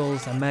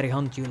rascals, a merry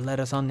hunt you led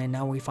us on, and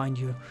now we find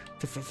you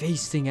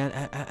feasting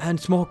and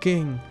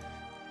smoking.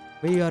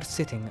 We are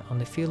sitting on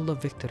the field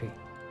of victory,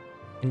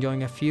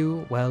 enjoying a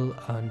few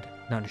well-earned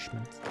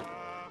nourishments.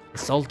 The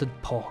salted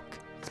pork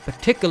is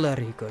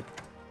particularly good.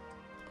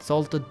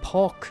 Salted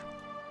pork.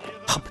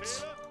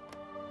 Puppets.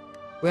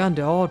 We are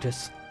under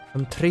orders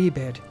from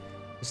Treebeard,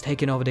 who's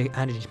taken over the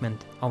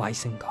management of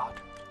Isengard.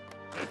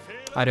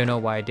 I don't know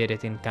why I did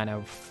it in kind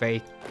of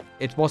fake.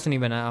 It wasn't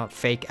even a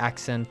fake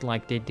accent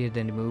like they did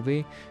in the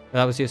movie.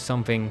 That was just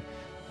something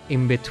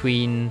in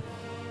between.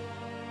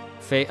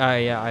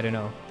 Yeah, I don't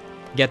know.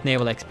 Get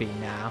naval XP.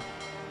 Nah,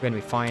 we're gonna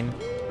be fine.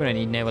 We're gonna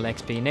need naval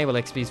XP. Naval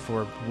XP is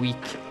for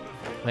weak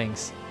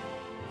things.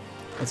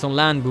 It's on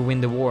land we win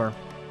the war.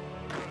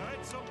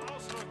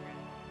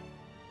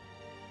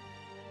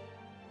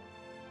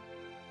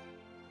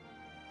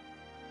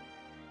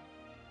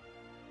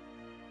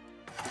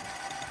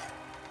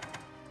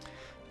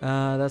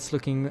 That's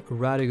looking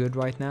rather good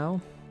right now.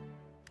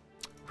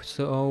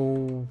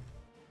 So,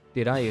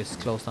 did I just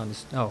close down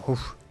this? Oh,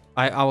 oof.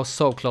 I was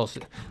so close.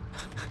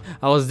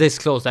 I was this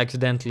close to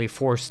accidentally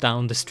force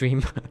down the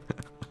stream.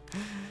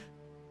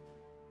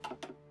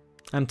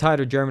 I'm tired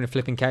of Germany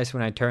flipping case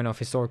when I turn off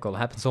historical.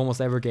 Happens almost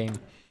every game.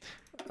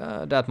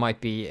 That might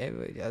be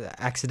an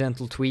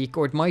accidental tweak,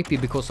 or it might be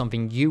because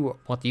something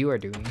what you are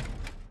doing.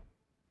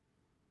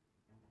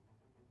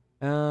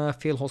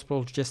 Field hospital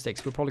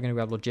logistics. We're probably gonna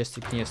grab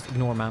logistics and just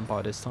ignore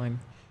manpower this time.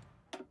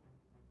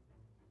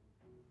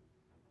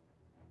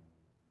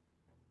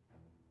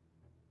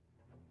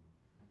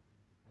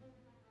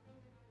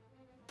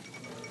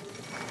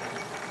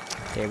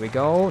 There we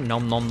go.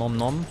 Nom nom nom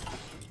nom.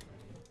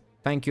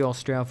 Thank you,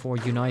 Austria, for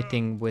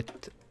uniting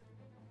with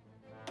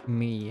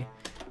me.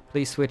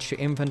 Please switch to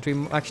infantry.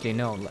 Actually,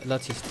 no.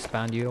 Let's just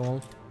expand you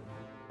all.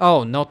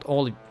 Oh, not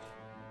all.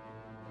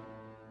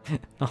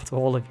 Not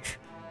all of you.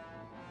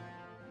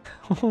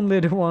 Only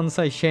the ones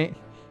I change.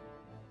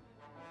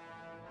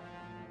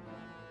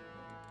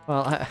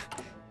 Well,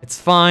 it's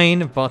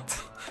fine,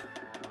 but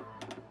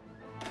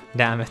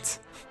damn it.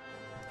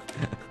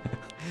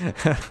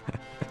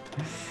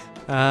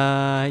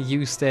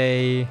 You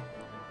stay.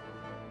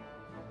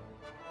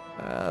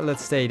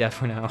 Let's stay there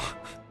for now.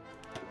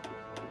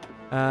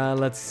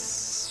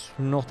 Let's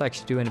not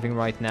actually do anything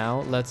right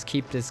now. Let's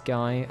keep this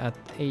guy at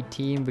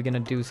 18. We're gonna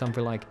do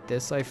something like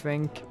this, I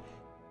think.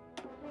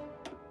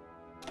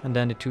 And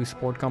then the 2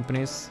 support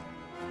companies.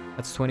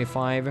 That's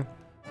 25.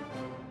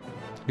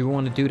 Do we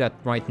want to do that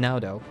right now,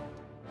 though?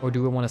 Or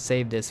do we want to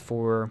save this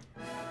for...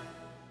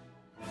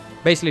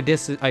 Basically,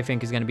 this, I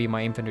think, is going to be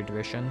my infantry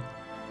division.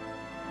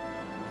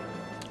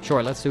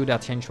 Sure, let's do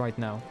that change right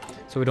now.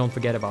 So we don't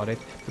forget about it.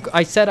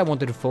 I said I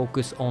wanted to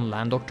focus on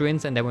land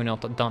doctrines, and then we're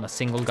not done a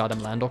single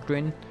goddamn land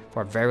doctrine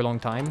for a very long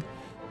time.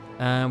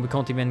 We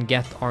can't even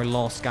get our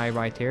last guy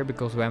right here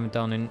because we haven't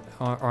done an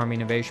army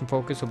innovation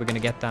focus, so we're gonna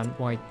get that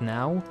right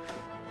now.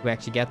 We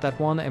actually get that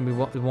one, and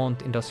we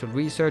want industrial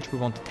research, we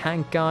want the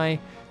tank guy,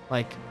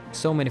 like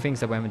so many things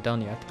that we haven't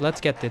done yet. Let's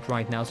get it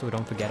right now so we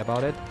don't forget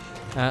about it.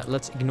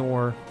 Let's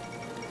ignore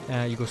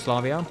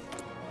Yugoslavia.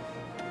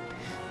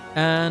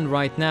 And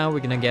right now we're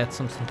gonna get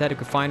some synthetic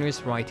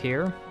refineries right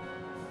here.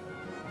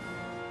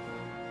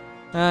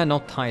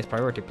 Not highest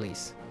priority,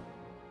 please.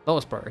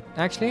 Lowest priority.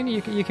 Actually,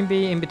 you can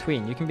be in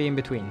between. You can be in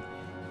between.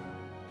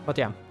 But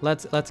yeah,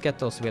 let's get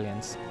those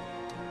civilians.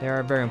 They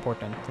are very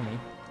important for me.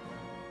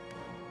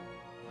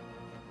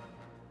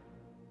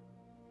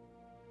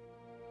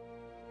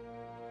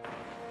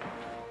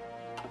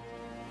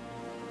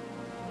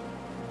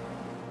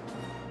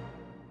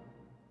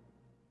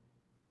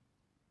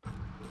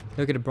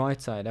 Look at the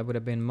bright side. That would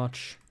have been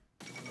much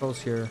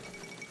costlier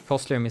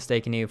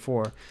mistake in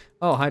EU4.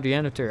 Oh,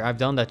 hydrogenator. I've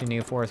done that in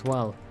EU4 as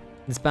well.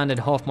 Disbanded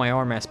half my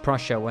army as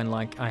Prussia when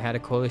like I had a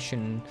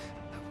coalition,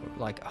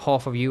 like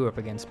half of Europe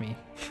against me.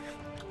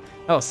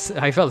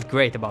 I felt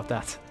great about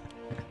that.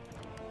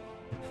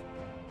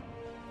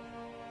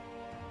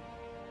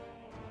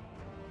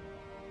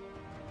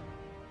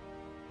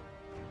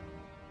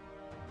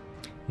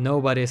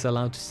 Nobody is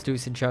allowed to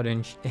seduce each other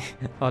in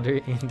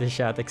the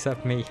chat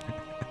except me.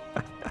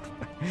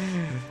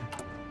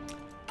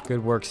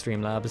 Good work,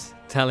 Streamlabs.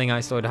 Telling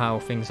Isolde how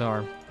things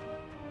are.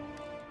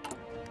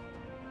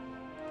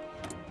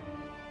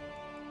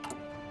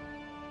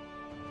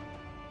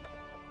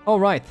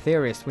 Alright,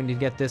 Theorist. We need to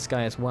get this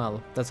guy as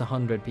well. That's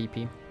 100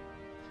 PP.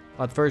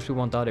 But first we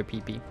want other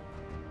PP.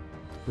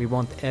 We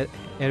want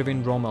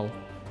Erwin Rommel.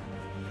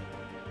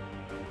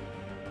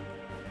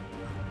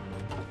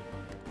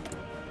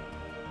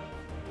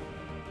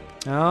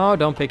 Oh,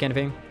 don't pick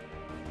anything.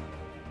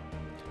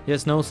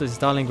 Yes, no, says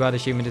Stalingrad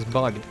achievement is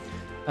bugged.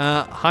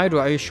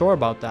 Hydro, are you sure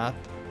about that?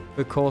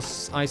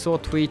 Because I saw a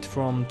tweet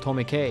from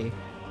Tommy K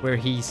where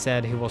he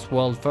said he was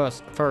world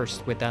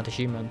first with that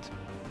achievement.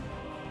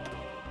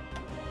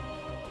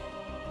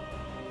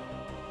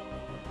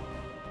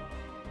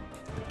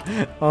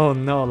 Oh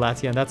no,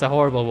 Latian, that's a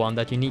horrible one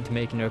that you need to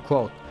make in your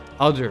quote.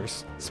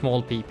 Others,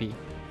 small PP.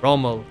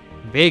 Rommel,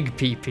 big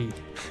PP.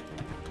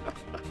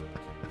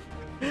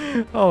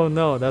 Oh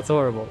no, that's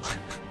horrible.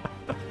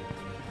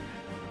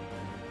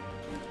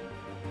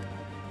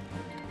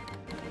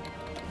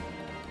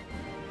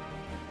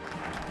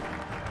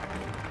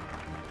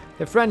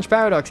 The French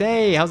Paradox,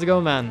 hey, how's it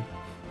going, man?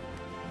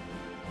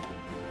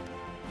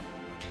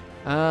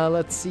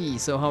 Let's see,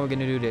 so how are we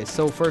gonna do this?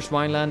 So first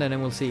Vineland and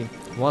then we'll see.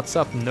 What's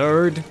up,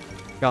 nerd?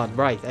 God,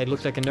 right, I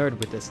look like a nerd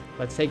with this.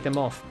 Let's take them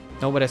off.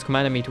 Nobody has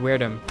commanded me to wear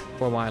them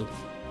for a while.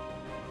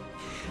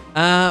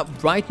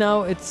 Right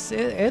now it's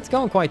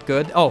going quite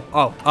good. Oh.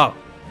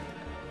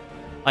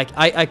 Like,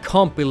 I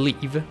can't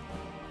believe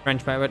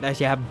French Paradox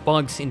actually have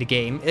bugs in the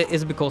game.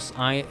 It's because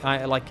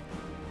I like...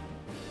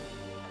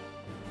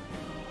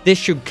 This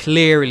should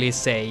clearly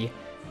say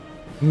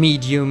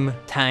medium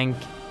tank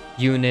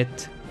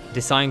unit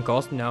design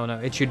cost. No,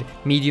 it should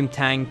medium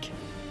tank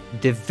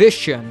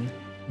division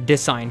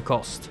design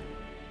cost.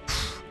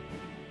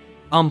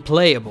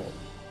 Unplayable.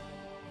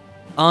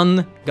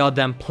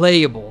 Ungoddamn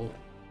playable.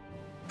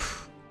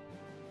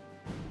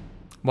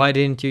 Why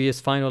didn't you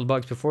just find all the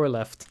bugs before I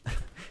left?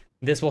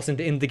 This wasn't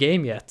in the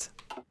game yet.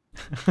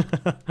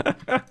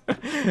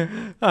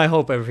 I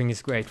hope everything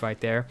is great right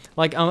there.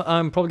 Like,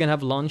 I'm probably gonna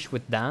have lunch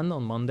with Dan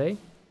on Monday.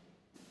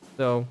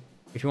 So,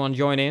 if you want to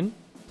join in,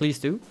 please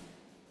do.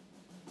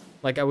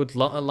 Like, I would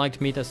like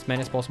to meet as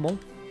many as possible.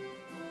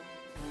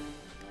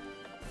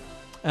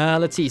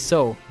 Let's see.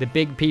 So, the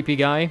big PP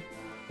guy,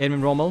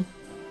 Edwin Rommel.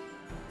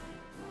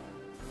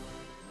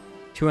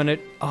 200.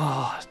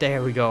 Oh,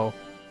 there we go.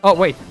 Oh,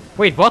 wait,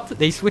 what?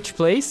 They switched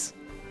place?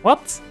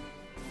 What?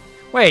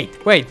 Wait.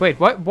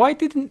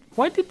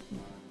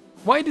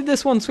 Why did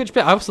this one switch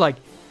place? I was like,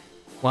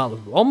 wow,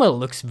 Rommel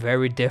looks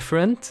very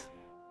different.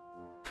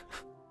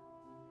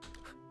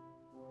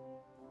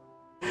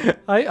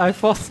 I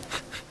thought.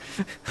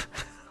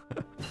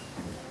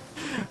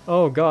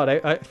 Oh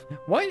god,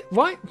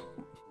 why?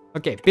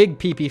 Okay, big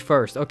PP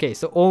first. Okay,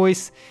 so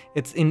always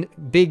it's in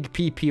big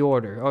PP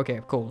order.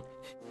 Okay, cool.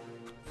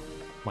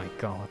 My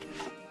god.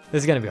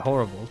 This is gonna be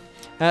horrible.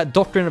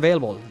 Doctrine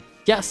available.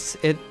 Yes,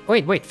 it...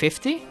 Wait,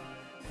 50?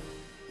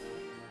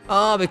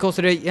 Ah, because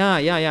of the...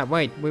 Yeah,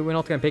 wait. We're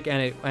not gonna pick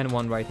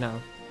anyone right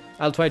now.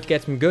 I'll try to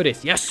get some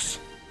goodies. Yes!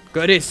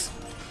 Goodies!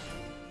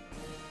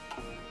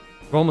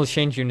 Rommel's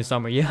changed you in the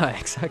summer. Yeah,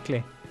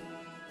 exactly.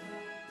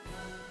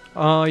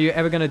 Are you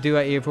ever gonna do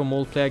a EU4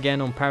 multiplayer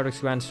again on Paradox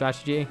Grand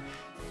Strategy?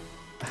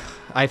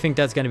 I think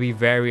that's gonna be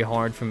very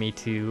hard for me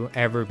to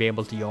ever be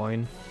able to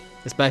join.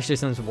 Especially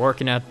since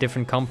working at a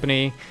different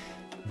company,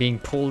 being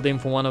pulled in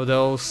for one of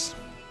those,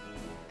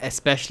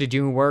 especially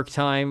during work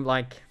time,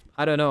 like,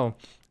 I don't know.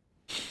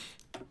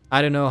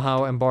 I don't know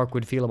how Embark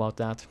would feel about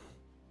that.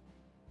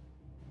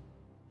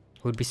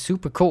 It would be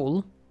super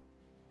cool,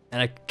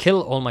 and I'd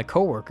kill all my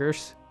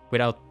coworkers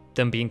without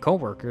them being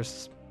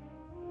coworkers.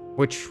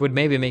 which would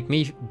maybe make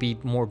me be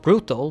more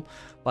brutal,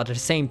 but at the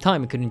same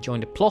time I couldn't join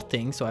the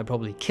plotting, so I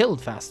probably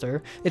killed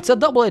faster. It's a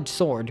double-edged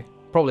sword,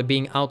 probably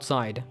being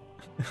outside.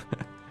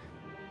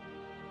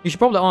 You should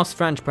probably ask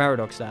French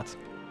Paradox that.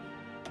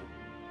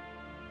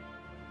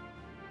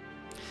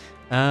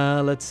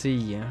 Let's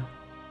see.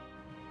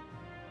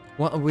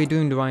 What are we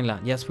doing the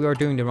Rhineland? Yes, we are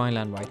doing the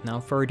Rhineland right now.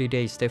 30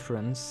 days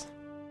difference.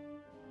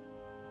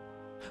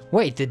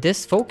 Wait, did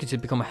this focus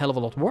become a hell of a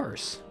lot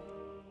worse?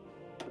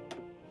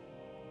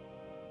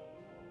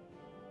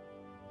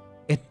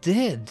 It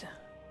did.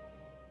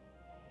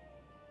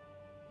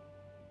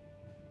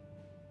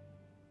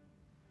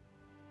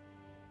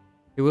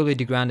 It will be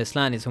the grandest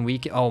land in some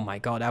week. Oh my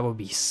god, that would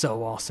be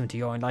so awesome to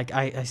join. Like,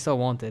 I so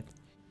want it.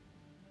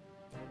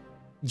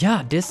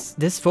 Yeah,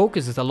 this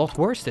focus is a lot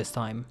worse this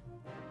time.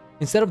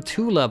 Instead of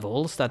 2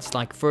 levels, that's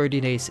like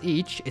 30 days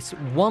each, it's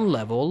 1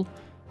 level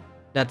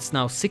that's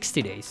now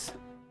 60 days.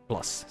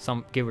 Plus,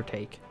 some give or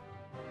take.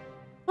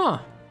 Huh.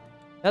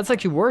 That's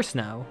actually worse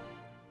now.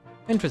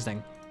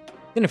 Interesting.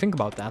 Didn't think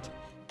about that.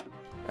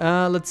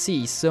 Let's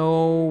see.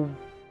 So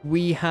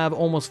we have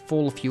almost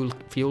full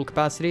fuel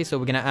capacity. So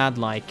we're gonna add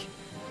like,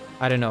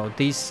 I don't know.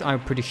 These are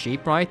pretty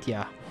cheap, right?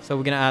 Yeah. So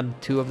we're gonna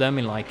add 2 of them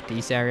in like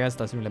these areas.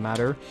 Doesn't really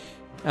matter.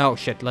 Oh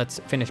shit. Let's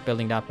finish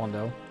building that one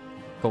though.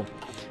 Cool.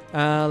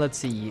 Let's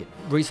see.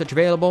 Research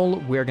available.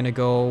 We're gonna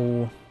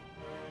go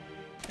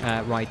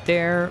right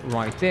there,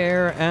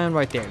 and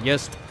right there.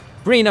 Just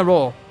green a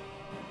roll.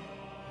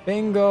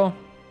 Bingo.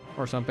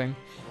 Or something.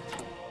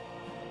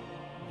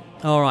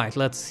 Alright,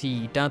 let's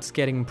see. That's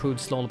getting improved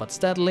slowly but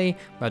steadily.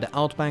 We have the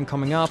outbank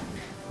coming up.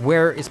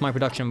 Where is my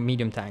production of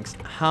medium tanks?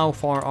 How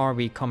far are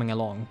we coming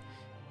along?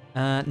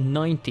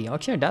 90.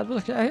 Okay, that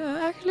was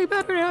actually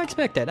better than I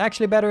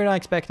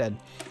expected.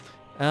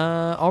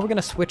 Are we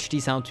gonna switch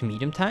these out to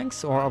medium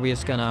tanks? Or are we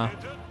just gonna...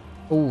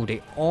 Oh,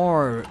 they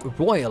are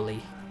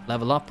royally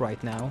level up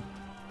right now.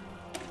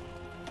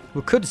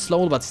 We could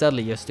slowly but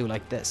steadily just do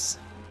like this.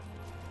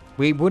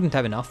 We wouldn't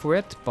have enough for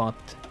it, but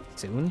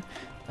soon.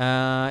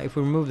 If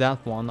we remove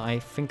that one, I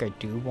think I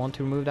do want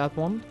to remove that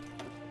one.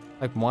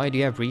 Like, why do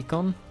you have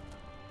recon?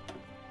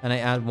 And I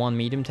add 1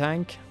 medium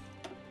tank.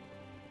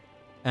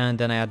 And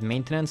then I add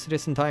maintenance to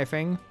this entire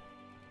thing.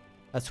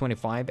 That's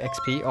 25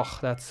 XP. Oh,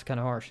 that's kind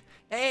of harsh.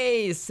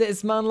 Hey,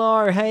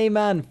 Sismanlar. Hey,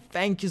 man.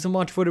 Thank you so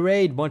much for the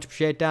raid. Much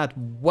appreciate that.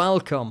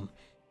 Welcome.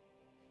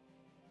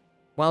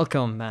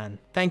 Welcome, man.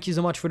 Thank you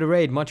so much for the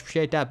raid. Much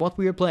appreciate that. What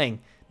were you playing?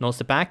 No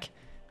Step Back?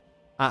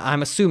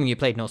 I'm assuming you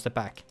played No Step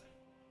Back.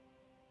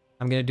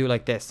 I'm gonna do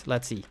like this.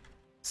 Let's see.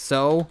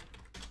 So...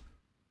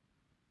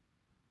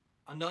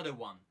 Another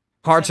one.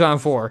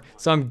 HOI4.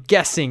 So I'm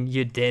guessing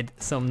you did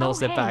some No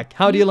Step Back.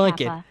 How do you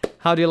like it?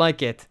 How do you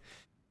like it?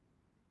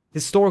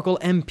 Historical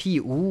MP.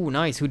 Ooh,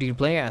 nice. Who did you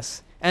play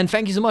as? And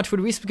thank you so much for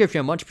the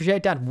resubscription. Much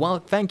appreciate that. Well,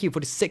 thank you for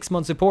the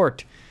 6-month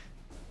support.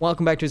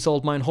 Welcome back to the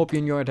Salt Mine. Hope you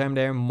enjoyed your time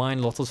there.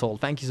 Mine lots of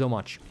salt. Thank you so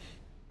much.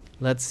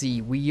 Let's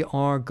see. We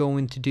are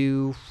going to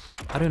do...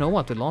 I don't know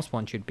what the last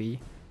one should be.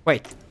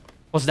 Wait.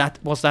 Was that...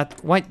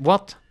 Wait,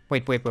 what?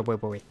 Wait.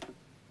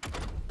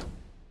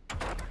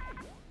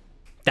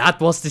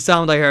 That was the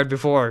sound I heard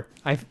before.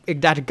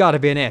 That gotta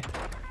be it.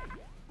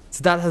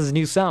 So that has a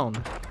new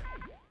sound.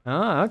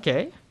 Ah,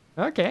 okay.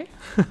 Okay.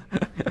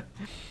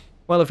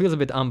 Well, it feels a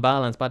bit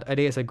unbalanced, but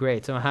ideas are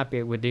great, so I'm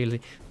happy with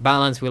the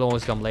balance will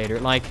always come later.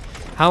 Like,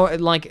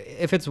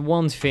 if it's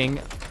one thing,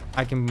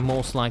 I can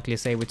most likely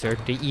say with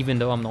certainty, even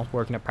though I'm not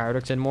working at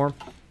Paradox anymore,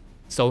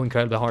 so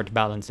incredibly hard to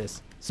balance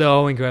this.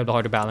 So incredibly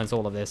hard to balance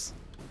all of this.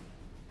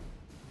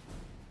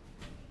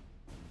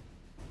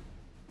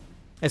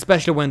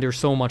 Especially when there's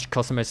so much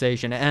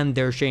customization and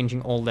they're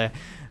changing all the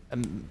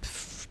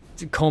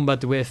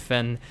combat width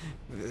and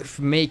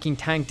making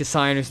tank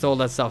designers, all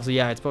that stuff. So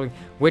yeah, it's probably...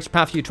 Which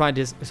path you tried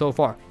this so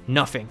far?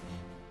 Nothing.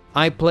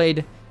 I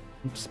played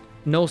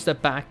No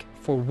Step Back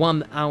for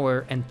 1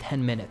 hour and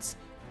 10 minutes.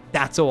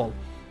 That's all.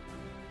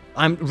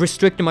 I'm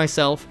restricting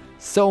myself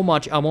so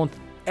much. I want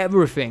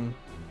everything,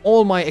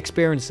 all my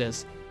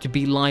experiences, to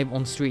be live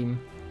on stream.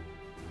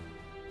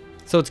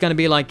 So it's gonna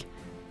be like...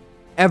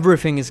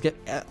 Everything is...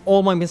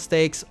 all my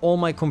mistakes, all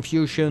my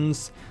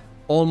confusions,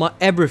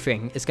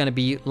 everything is gonna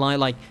be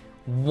like...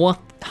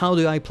 How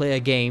do I play a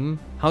game?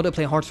 How do I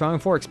play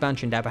HOI4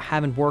 expansion that I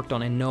haven't worked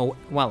on and know...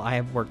 Well, I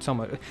have worked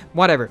somewhat...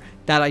 Whatever.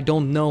 That I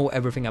don't know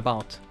everything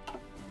about.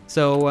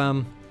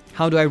 So,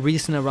 how do I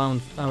reason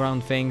around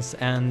things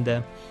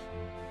and...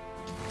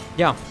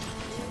 yeah.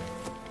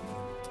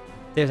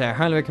 There's I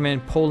highly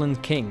recommend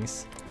Poland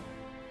Kings.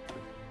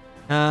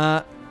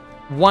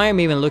 Why I'm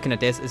even looking at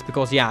this is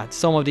because, yeah,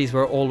 some of these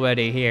were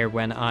already here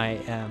when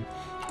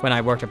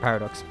I worked at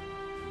Paradox.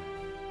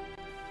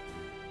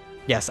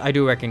 Yes, I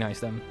do recognize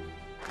them.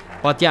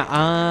 But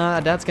yeah,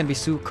 that's gonna be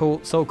so cool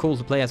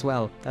to play as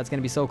well. That's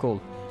gonna be so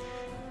cool.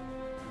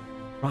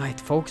 Right,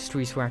 focus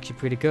trees were actually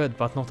pretty good,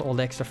 but not all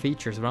the extra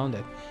features around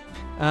it.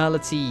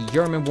 Let's see,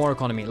 German war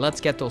economy.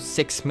 Let's get those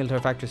 6 military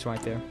factories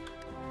right there.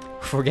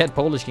 Forget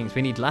Polish kings,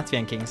 we need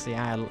Latvian kings.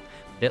 Yeah,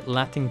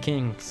 Latin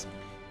kings.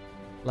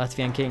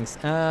 Latvian Kings.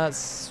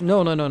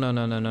 No.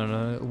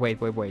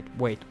 Wait.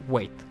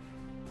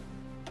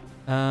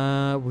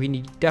 We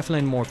need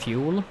definitely more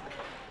fuel.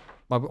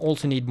 But we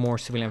also need more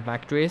civilian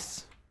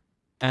factories.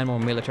 And more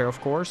military, of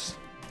course.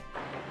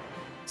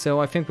 So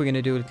I think we're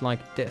gonna do it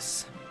like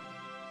this.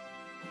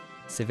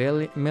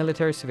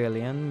 Military,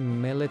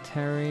 civilian.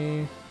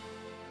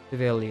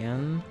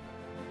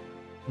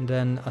 And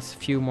then a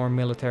few more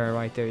military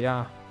right there,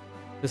 yeah.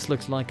 This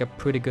looks like a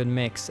pretty good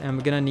mix. And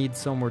we're gonna need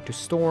somewhere to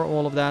store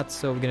all of that.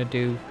 So we're gonna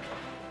do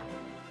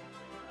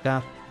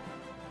that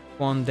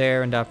one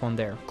there and that one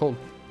there. Cool.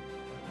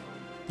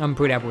 I'm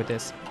pretty happy with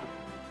this.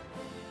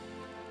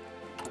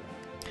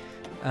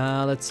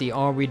 Let's see,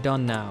 are we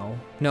done now?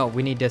 No,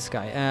 we need this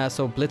guy.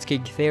 So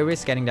Blitzkrieg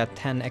Theorist getting that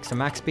 10 extra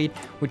max speed,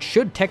 which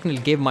should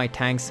technically give my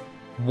tanks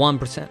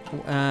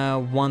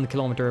 1%, 1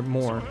 kilometer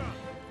more.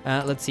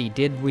 Let's see,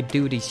 did we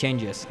do these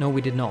changes? No, we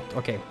did not.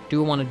 Okay,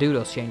 do we want to do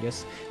those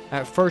changes?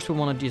 First, we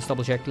want to just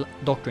double check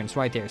doctrines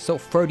right there. So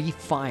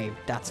 35,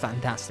 that's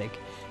fantastic.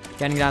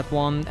 Getting that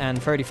one, and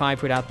 35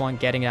 for that one,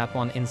 getting that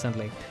one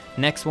instantly.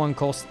 Next one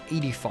costs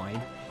 85.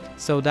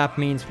 So that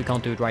means we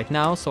can't do it right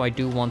now, so I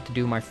do want to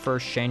do my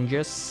first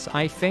changes,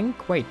 I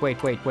think. Wait.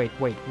 Weren't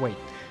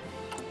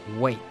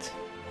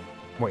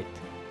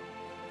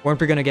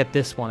we gonna get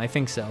this one? I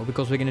think so,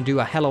 because we're gonna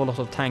do a hell of a lot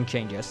of tank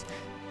changes.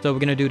 So we're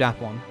gonna do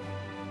that one.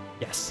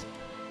 Yes.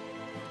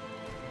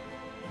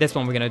 This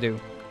one we're gonna do.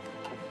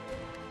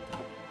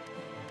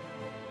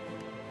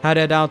 Had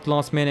it out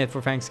last minute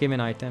for Thanksgiving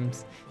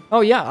items.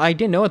 Oh yeah, I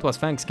didn't know it was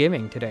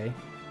Thanksgiving today.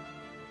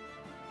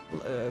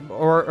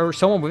 Or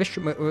someone wished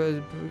me,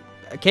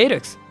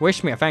 Cadix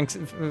wished me a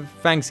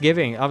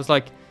Thanksgiving. I was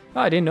like,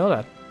 oh, I didn't know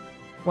that.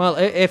 Well,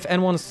 if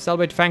anyone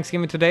celebrates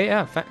Thanksgiving today,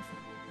 yeah,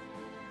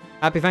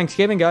 happy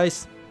Thanksgiving,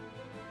 guys.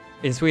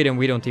 In Sweden,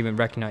 we don't even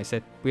recognize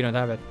it. We don't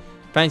have it.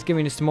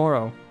 Thanksgiving is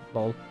tomorrow.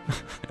 Lol.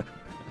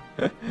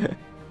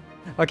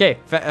 Okay,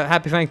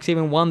 happy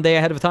Thanksgiving one day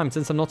ahead of time.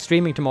 Since I'm not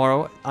streaming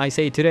tomorrow, I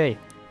say today.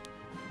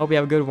 Hope you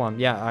have a good one.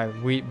 Yeah,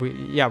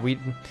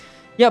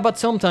 yeah, but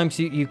sometimes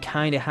you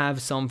kind of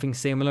have something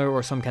similar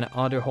or some kind of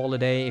other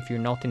holiday if you're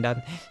not in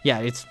that. Yeah,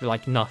 it's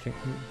like nothing.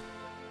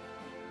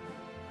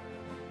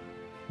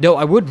 Though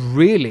I would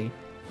really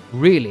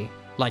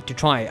like to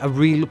try a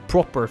real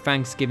proper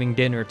Thanksgiving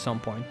dinner at some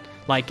point.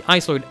 Like,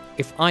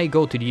 if I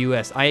go to the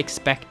US, I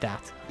expect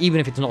that,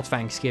 even if it's not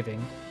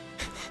Thanksgiving.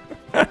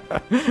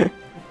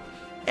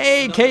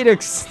 Hey,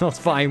 Cadix! Not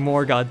 5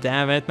 more,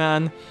 goddammit,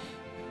 man.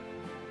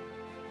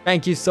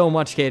 Thank you so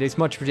much, Cadix.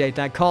 Much appreciate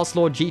that. Cast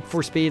Lord, Jeet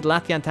for Speed,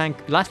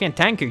 Latvian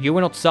Tanker. You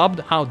were not subbed?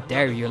 How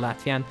dare you,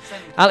 Latvian.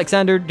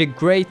 Alexander the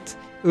Great,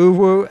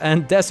 Uwu,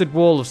 and Desert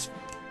Wolves.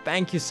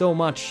 Thank you so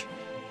much,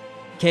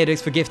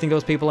 Cadix, for gifting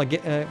those people.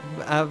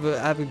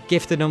 I've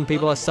gifted them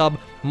people a sub.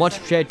 Much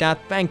appreciate that.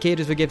 Thank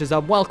Cadix for gifting a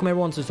sub. Welcome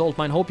everyone to Salt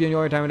Mine. Hope you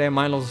enjoy your time today.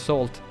 Mindless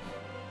Assault.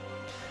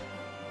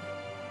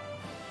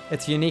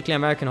 It's a uniquely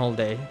American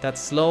holiday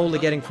that's slowly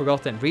getting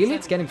forgotten. Really?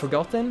 It's getting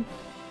forgotten?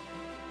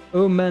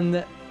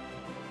 Wait.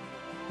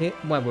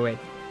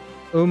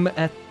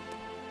 Et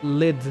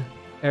Lid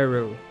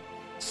Eru.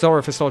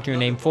 Sorry for starting your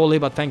name fully,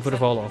 but thank you for the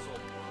follow.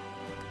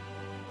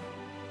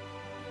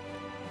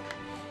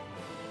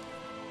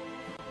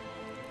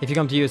 If you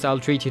come to US, I'll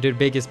treat you to the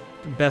biggest,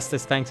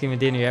 bestest Thanksgiving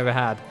dinner you ever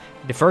had.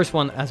 The first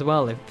one as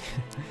well.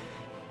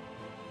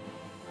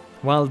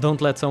 Well, don't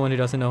let someone who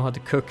doesn't know how to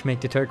cook make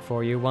the turkey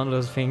for you. One of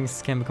those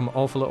things can become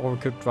awful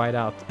overcooked right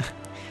out.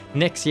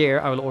 Next year,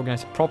 I will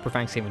organize a proper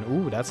Thanksgiving.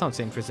 Ooh, that sounds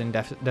interesting,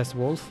 Des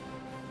Wolf.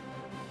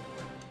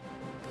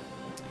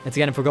 It's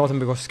getting forgotten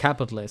because it's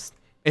capitalist.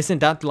 Isn't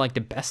that like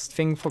the best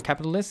thing for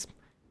capitalists?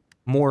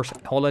 More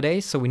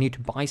holidays, so we need to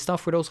buy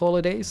stuff for those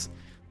holidays.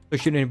 So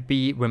shouldn't it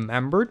be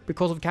remembered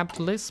because of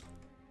capitalism?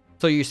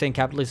 So you're saying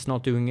capitalists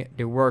not doing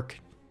their work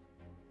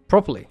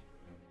properly?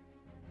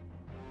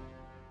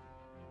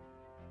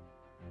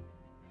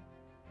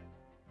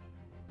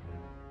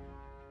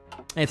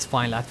 It's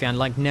fine, Latvian.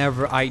 Like,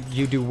 never.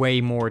 You do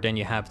way more than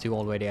you have to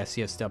already. As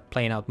just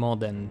playing out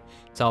mod and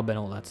sub and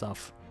all that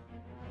stuff.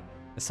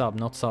 Sub,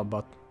 not sub,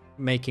 but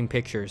making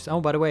pictures.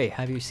 Oh, by the way,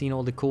 have you seen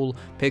all the cool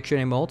picture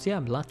emotes? Yeah,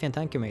 Latvian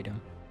Tanker made them.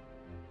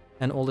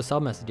 And all the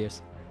sub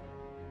messages.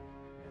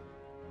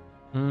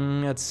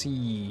 Let's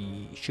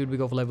see. Should we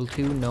go for level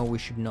 2? No, we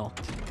should not.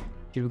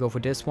 Should we go for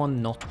this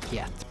one? Not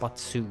yet, but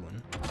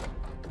soon.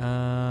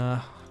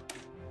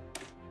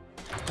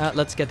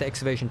 Let's get the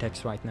excavation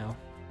text right now.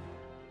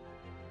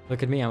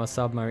 Look at me, I'm a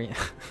submarine.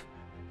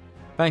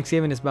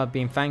 Thanksgiving is about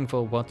being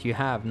thankful what you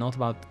have, not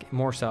about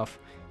more stuff.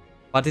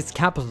 But it's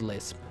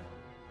capitalism.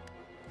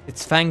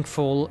 It's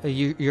thankful,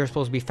 you're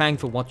supposed to be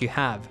thankful what you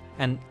have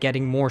and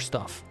getting more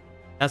stuff.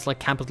 That's like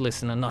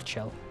capitalism in a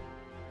nutshell.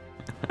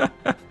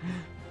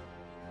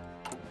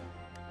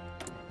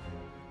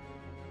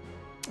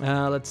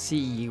 Let's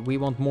see, we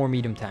want more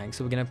medium tanks,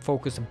 so we're gonna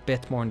focus a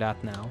bit more on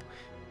that now.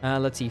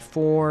 Let's see,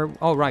 4,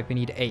 oh right, we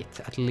need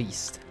 8 at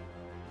least.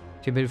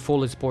 To be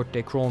fully support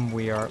the chrome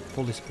we are,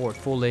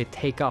 fully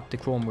take up the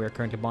chrome we are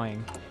currently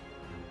buying.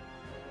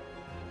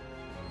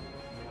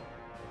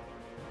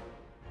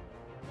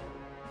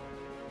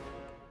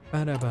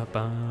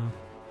 Ba-da-ba-ba.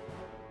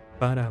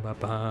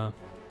 Ba-da-ba-ba.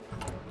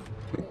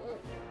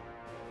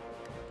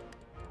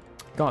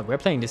 God, we're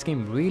playing this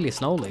game really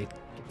slowly. It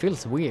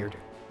feels weird.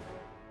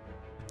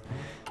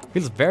 It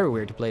feels very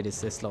weird to play this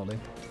slowly.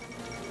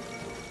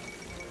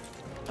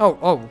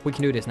 Oh, we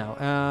can do this now.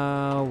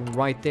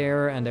 Right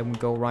there, and then we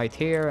go right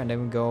here, and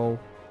then we go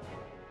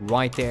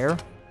right there.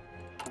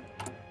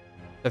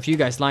 So if you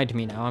guys lied to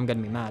me now, I'm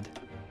gonna be mad.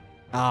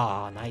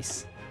 Ah,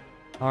 nice.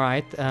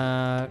 Alright,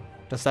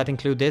 does that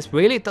include this?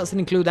 Really? It doesn't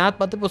include that,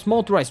 but it was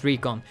motorized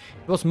recon.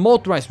 It was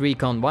motorized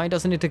recon. Why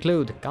doesn't it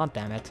include? God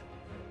damn it.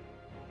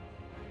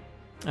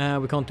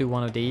 We can't do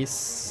one of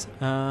these.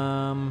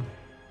 Oh,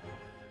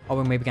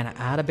 we're maybe gonna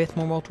add a bit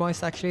more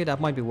motorized actually. That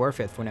might be worth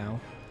it for now.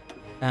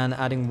 And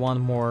adding one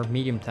more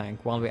medium tank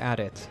while we add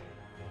it.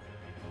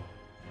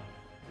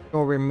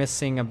 Sure, we're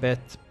missing a bit,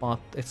 but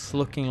it's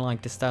looking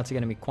like the stats are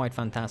gonna be quite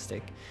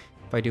fantastic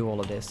if I do all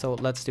of this. So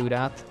let's do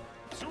that.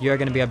 You're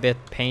gonna be a bit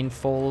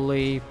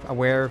painfully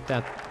aware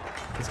that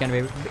it's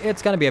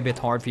gonna be a bit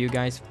hard for you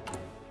guys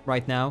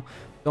right now.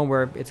 Don't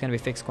worry, it's gonna be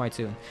fixed quite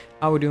soon.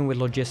 How are we doing with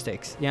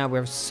logistics? Yeah, we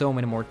have so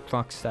many more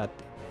trucks that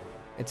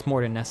it's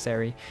more than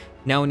necessary.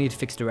 Now we need to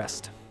fix the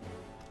rest.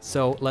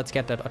 So let's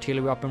get that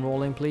artillery up and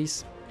rolling,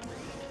 please.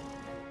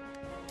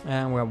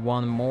 And we have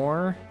one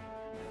more.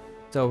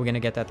 So we're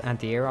gonna get that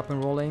anti-air up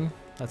and rolling.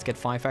 Let's get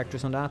 5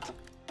 factors on that.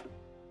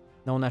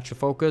 No natural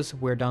focus.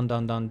 We're done.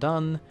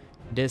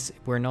 This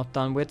we're not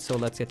done with, so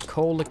let's get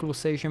coal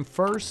liquidization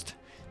first.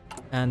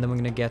 And then we're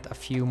gonna get a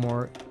few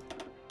more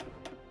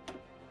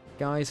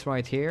guys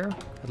right here.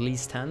 At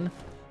least 10.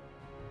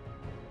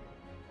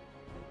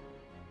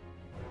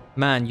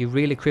 Man, you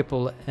really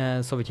cripple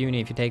Soviet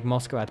Union if you take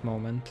Moscow at the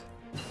moment.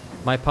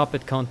 My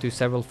puppet can't do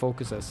several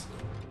focuses.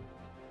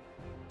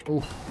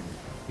 Oh,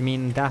 you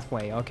mean that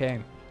way? Okay.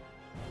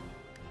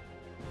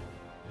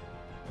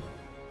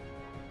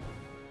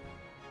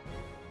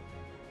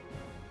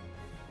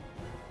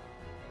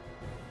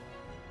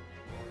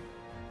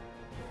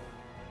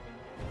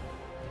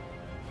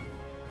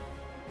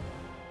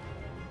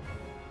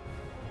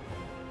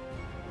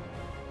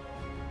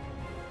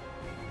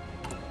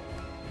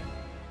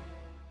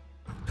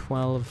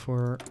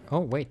 For oh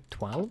wait,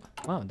 12?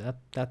 Wow,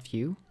 that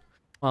few.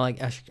 Well,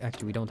 like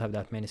actually we don't have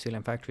that many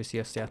civilian factories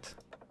just yet.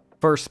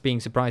 First being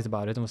surprised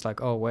about it and was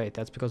like, oh wait,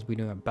 that's because we're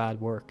doing a bad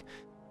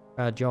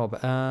job.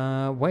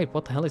 Wait,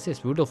 what the hell is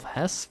this? Rudolf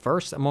Hess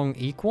first among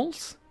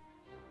equals?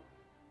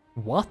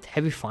 What?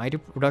 Heavy fighter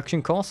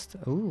production cost?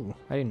 Ooh,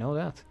 I didn't know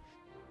that.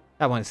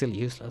 That one is still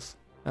useless.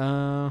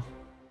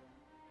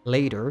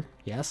 Later,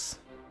 yes.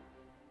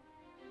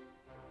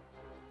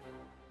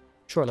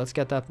 Sure, let's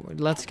get that.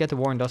 Let's get the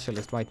war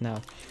industrialist right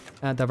now.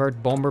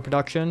 Divert bomber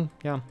production.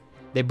 Yeah,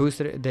 they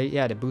boosted it.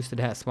 They boosted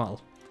it as well.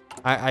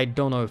 I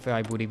don't know if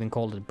I would even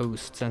call it a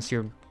boost, since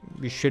you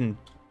shouldn't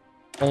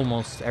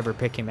almost ever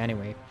pick him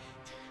anyway.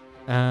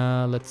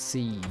 Let's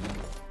see.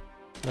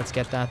 Let's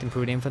get that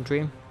improved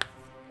infantry.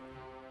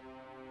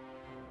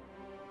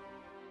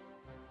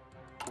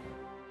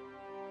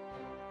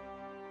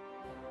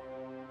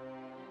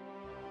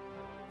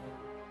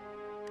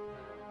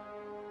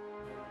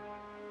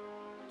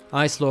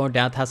 Ice Lord,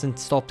 that hasn't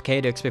stopped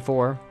Cadix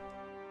before.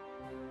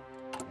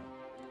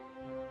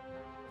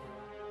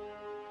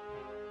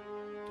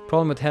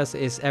 Problem with Hess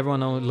is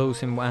everyone only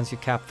losing once you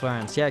cap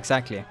France. Yeah,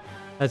 exactly.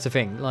 That's the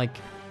thing. Like,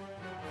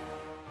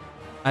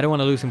 I don't want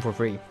to lose him for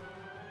free.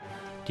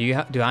 Do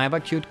I have a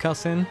cute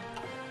cousin?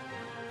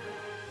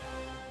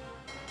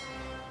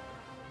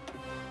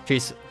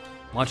 She's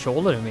much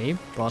older than me,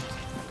 but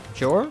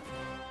sure.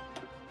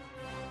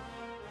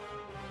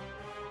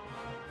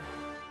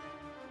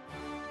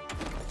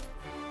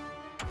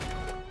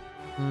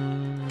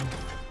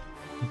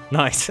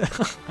 Nice.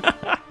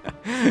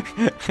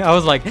 I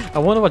was like, I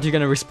wonder what you're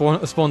gonna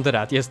respond to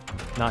that. Yes,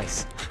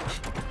 nice.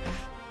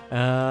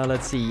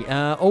 Let's see.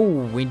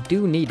 Oh, we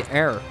do need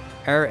air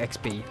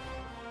XP.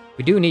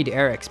 We do need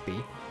air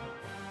XP.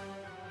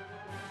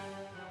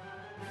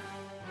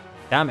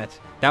 Damn it,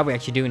 that we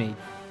actually do need.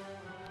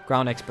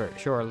 Ground expert.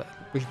 Sure,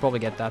 we should probably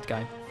get that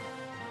guy.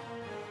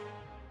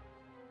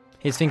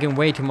 He's thinking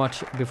way too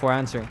much before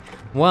answering.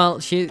 Well,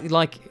 she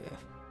like.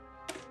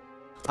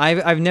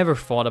 I've never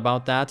thought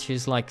about that.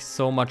 She's like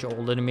so much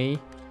older than me.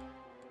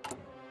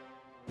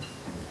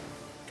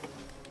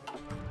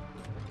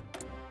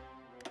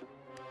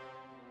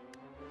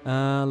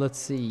 Let's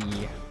see.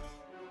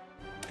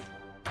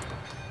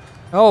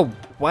 Oh,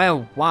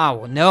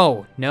 wow,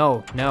 no,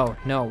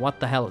 what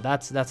the hell?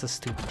 That's a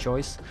stupid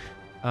choice.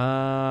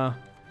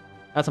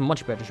 That's a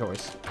much better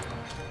choice.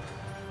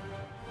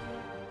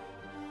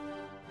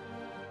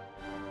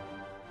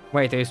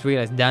 Wait, I just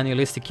realized Daniel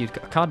is the cute.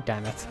 God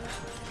damn it.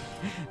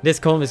 This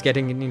column is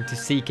getting into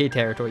CK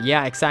territory.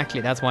 Yeah,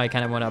 exactly. That's why I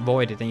kind of want to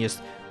avoid it and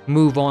just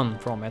move on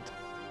from it.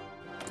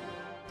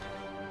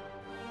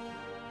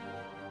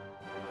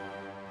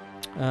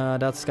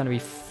 That's gonna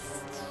be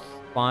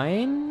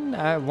fine.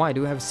 Why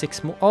do we have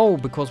 6 more? Oh,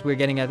 because we're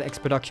getting an X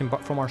production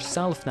from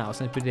ourselves now,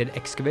 since we did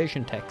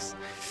excavation techs.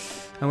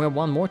 And we have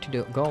 1 more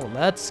to go.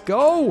 Let's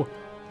go!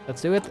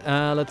 Let's do it.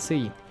 Let's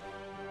see.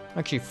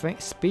 Actually,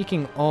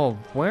 speaking of,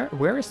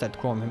 where is that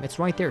chromium? It's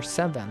right there,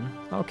 7.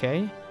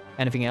 Okay.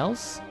 Anything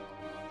else?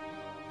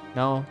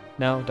 No,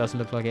 doesn't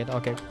look like it.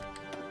 Okay.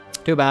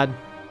 Too bad.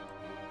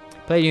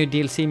 Play new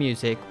DLC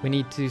music. We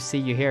need to see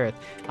you hear it.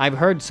 I've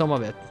heard some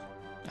of it.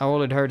 I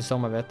already heard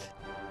some of it.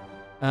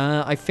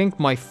 I think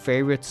my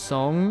favorite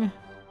song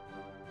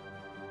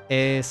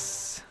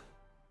is...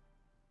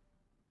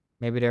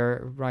 Maybe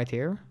they're right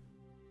here.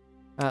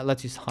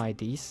 Let's just hide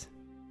these.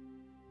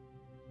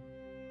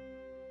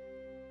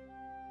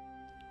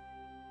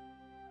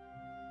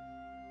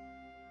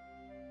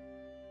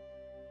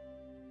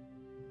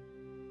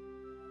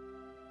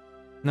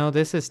 No,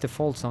 this is the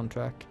full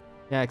soundtrack.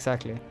 Yeah,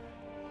 exactly.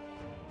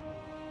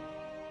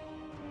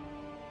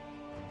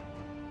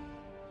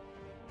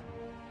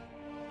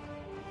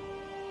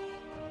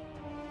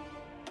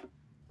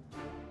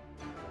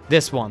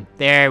 This one.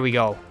 There we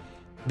go.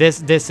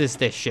 This is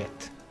the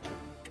shit.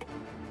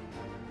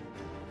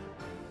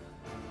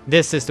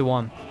 This is the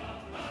one.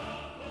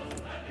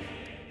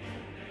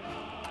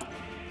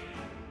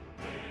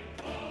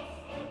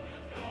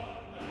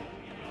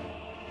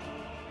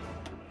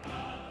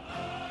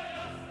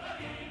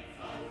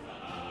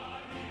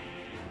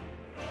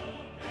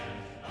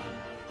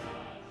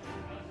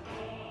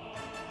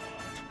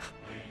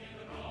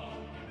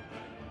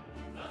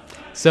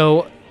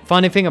 So,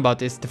 funny thing about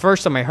this, the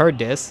first time I heard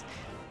this,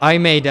 I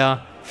made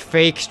a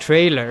fake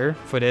trailer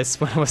for this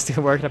when I was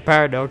still working at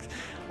Paradox.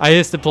 I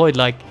just deployed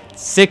like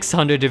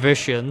 600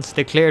 divisions,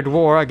 declared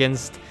war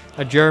against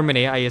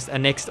Germany. I just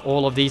annexed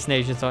all of these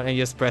nations and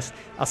just pressed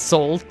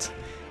assault.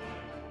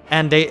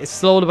 And they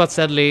slowly but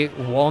steadily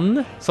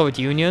won Soviet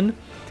Union,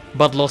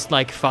 but lost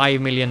like 5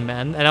 million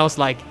men. And I was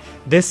like,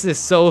 this is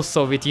so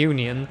Soviet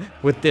Union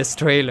with this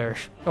trailer,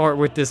 or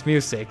with this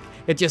music.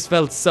 It just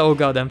felt so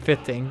goddamn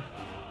fitting.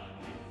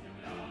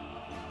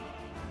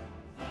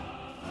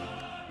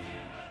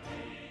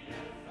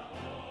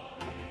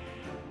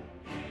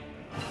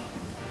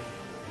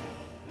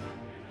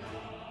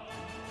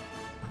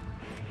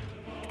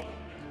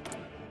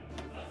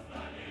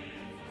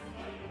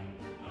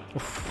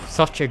 Oof,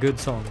 such a good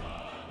song.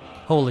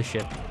 Holy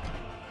shit.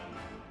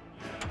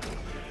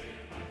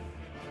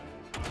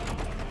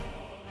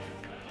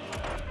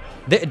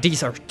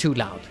 These are too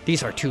loud.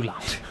 These are too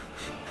loud.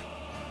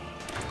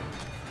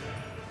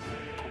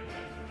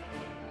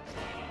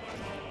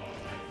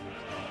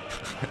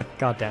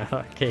 God damn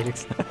it,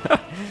 Calyx.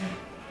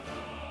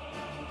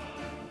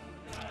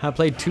 I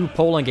played 2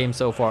 Poland games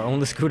so far,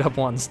 only screwed up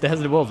once.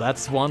 That's the Wolf,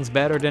 that's once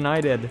better than I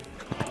did.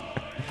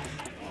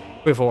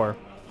 Before.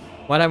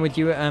 What happened with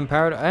you and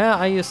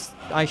Paradox?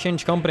 I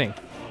changed company.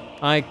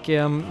 Like,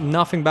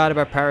 nothing bad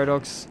about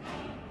Paradox.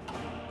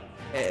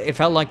 It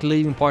felt like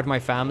leaving part of my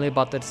family,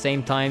 but at the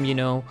same time, you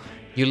know,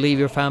 you leave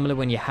your family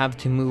when you have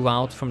to move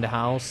out from the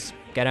house,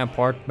 get an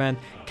apartment.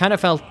 Kind of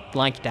felt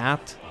like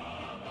that.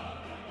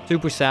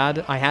 Super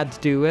sad. I had to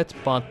do it,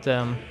 but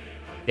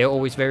they're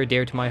always very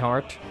dear to my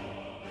heart.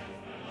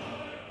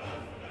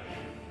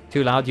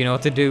 Too loud, you know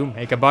what to do.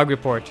 Make a bug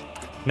report.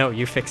 No,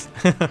 you fix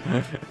it.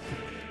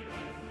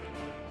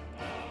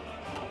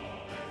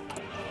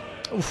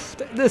 Oof,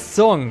 this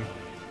song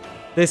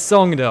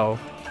though.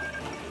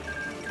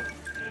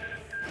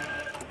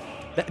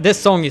 This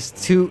song is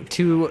too.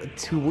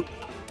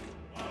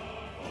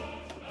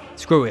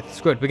 Screw it.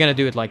 We're gonna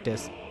do it like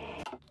this.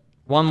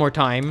 One more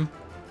time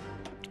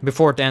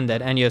before it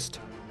ended, and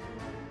just.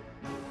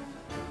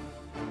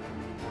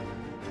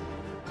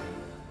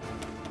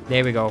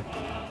 There we go.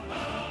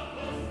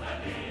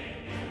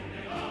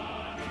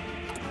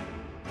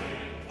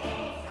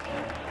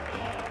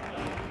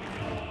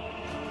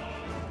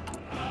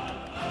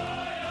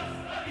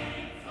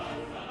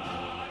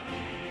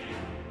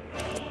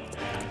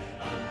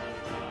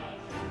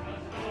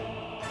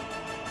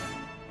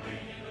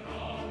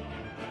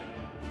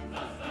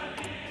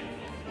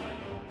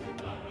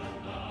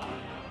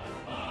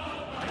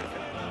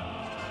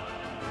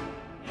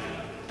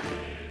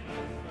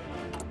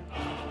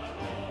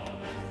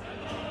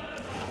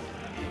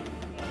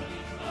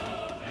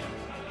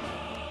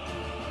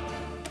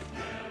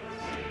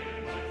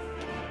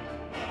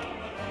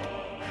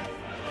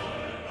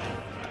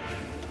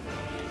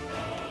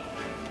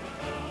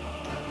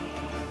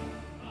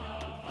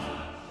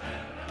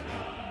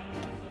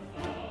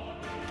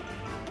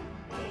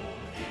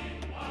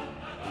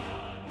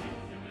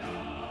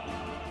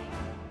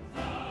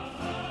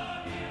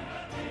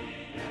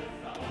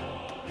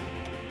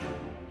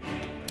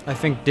 I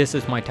think this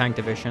is my tank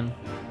division.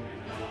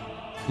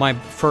 My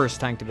first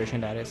tank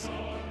division, that is.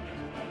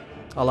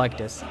 I like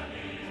this.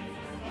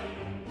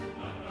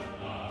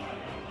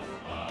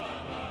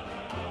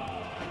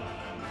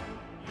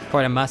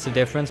 Quite a massive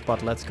difference,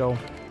 but let's go.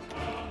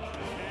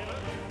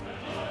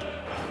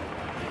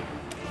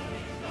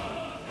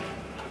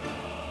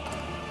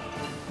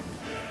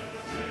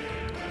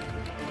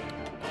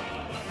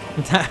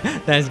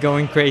 That is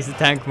going crazy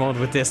tank mode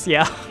with this,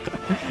 yeah.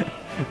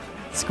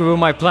 Screw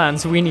my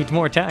plans, we need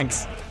more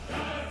tanks.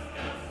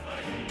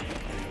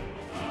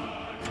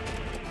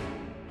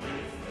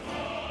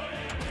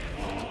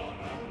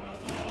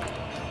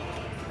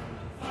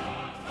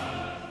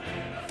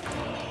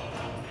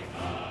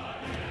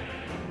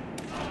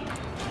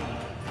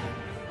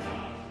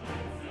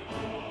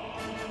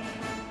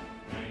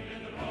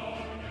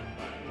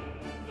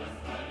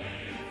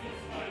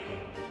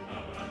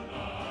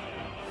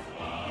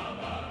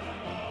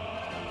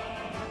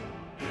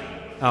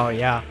 Oh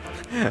yeah.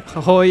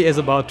 HOI is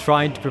about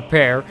trying to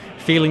prepare,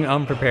 feeling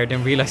unprepared,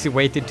 and realize you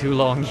waited too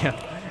long. Yeah,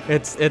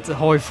 it's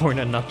HOI4 in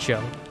a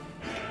nutshell.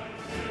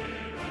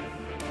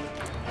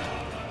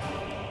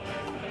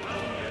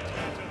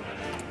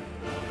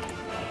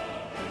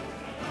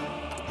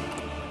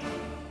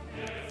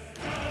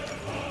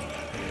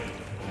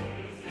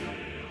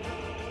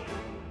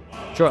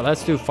 Sure,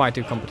 let's do fight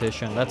to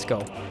competition. Let's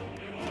go.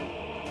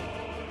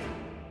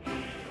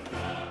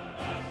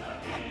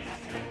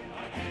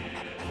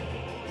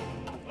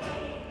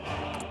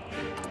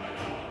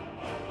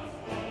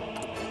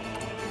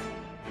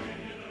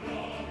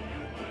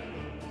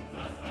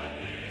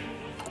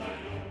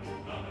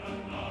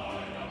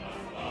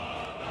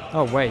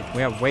 Oh wait,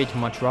 we have way too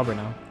much rubber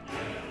now.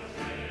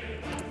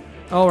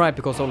 Oh right,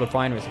 because all the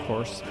refineries, of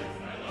course.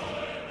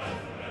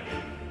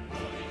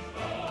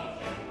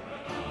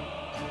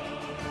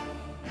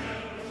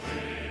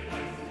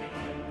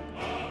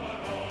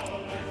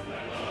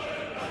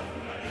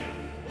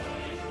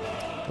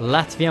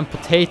 Latvian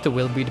potato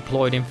will be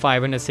deployed in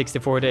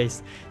 564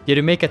 days. Did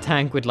you make a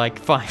tank with like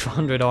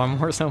 500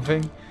 armor or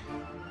something?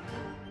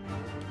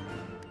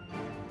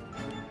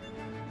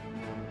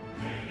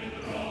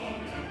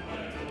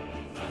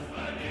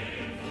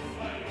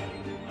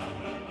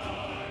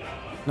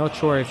 Not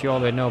sure if you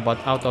already know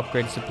about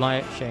auto-upgrade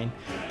supply chain.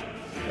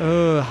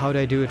 How do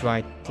I do it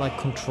right? Like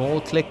control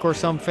click or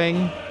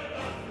something?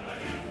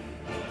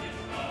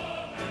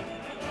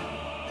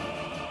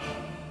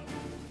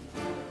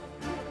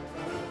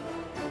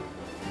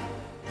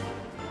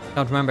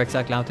 Don't remember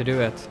exactly how to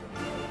do it.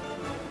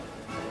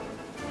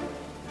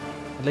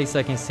 At least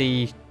I can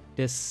see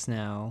this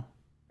now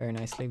very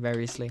nicely,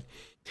 very easily.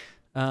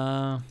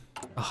 Oh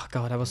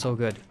god, that was so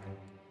good.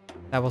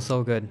 That was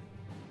so good.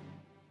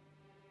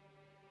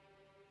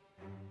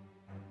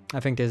 I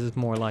think this is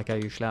more like I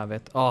usually have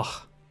it.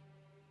 Oh,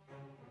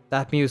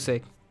 that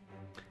music.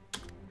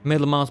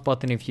 Middle mouse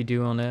button if you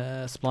do on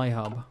a supply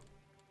hub.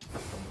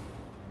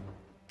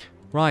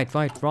 Right.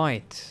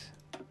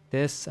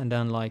 This and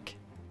then like...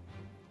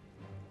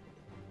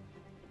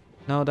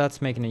 No,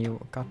 that's making a new...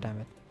 God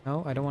damn it.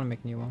 No, I don't want to make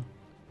a new one.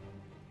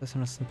 This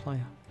one is supply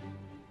hub.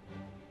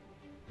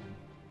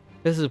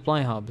 This is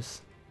supply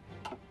hubs.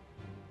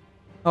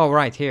 Oh,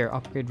 right here.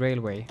 Upgrade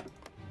railway.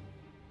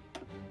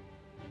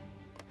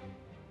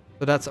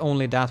 So that's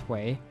only that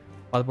way.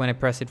 But when I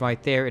press it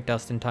right there, it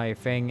does the entire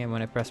thing. And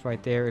when I press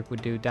right there, it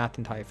would do that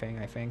entire thing,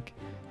 I think.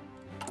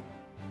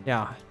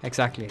 Yeah,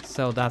 exactly.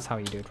 So that's how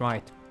you do it,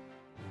 right.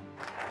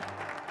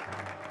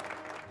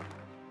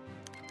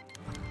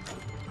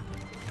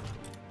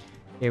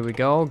 Here we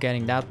go,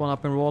 getting that one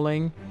up and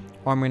rolling.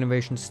 Armor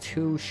innovations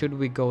 2, should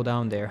we go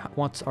down there?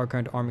 What's our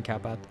current armor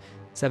cap at?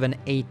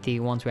 780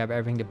 once we have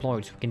everything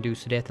deployed, so we can do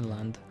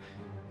Sudetenland.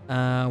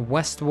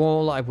 West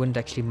Wall, I wouldn't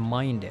actually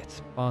mind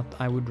it, but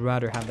I would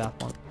rather have that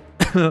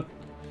one.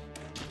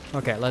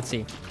 Okay, let's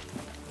see.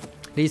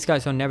 These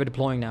guys are never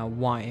deploying now,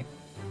 why?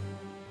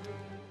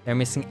 They're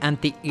missing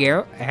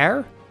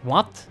anti-air?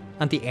 What?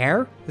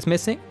 Anti-air is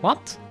missing?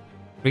 What?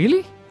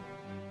 Really?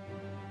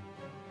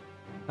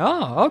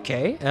 Oh,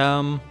 okay.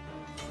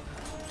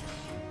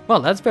 Well,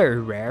 that's very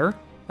rare.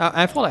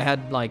 I thought I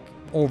had, like,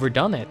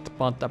 overdone it,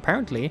 but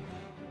apparently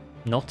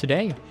not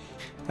today.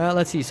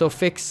 Let's see. So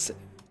fix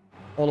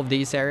all of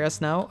these areas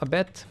now a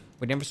bit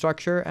with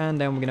infrastructure, and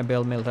then we're gonna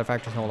build military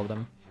factories in all of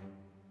them.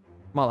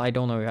 Well, I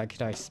don't know if I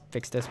could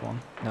fix this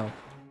one. No.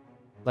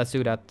 Let's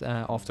do that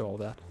after all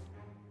that.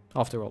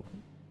 After all.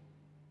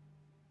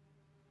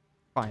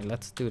 Fine,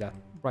 let's do that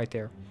right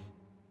there.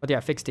 But yeah,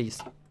 fix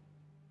these.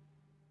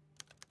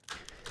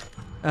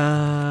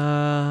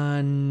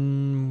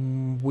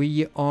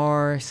 We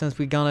are, since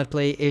we're gonna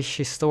play ish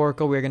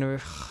historical, we're gonna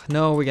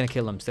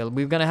kill them still.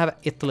 We're gonna have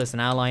Italy as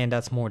an ally, and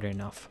that's more than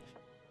enough.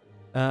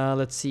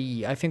 Let's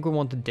see, I think we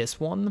wanted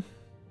this one.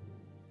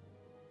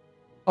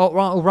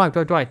 Oh,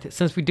 right.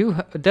 Since we do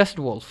Desert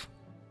Wolf,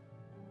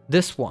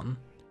 this one,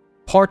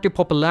 party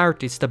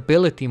popularity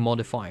stability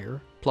modifier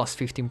plus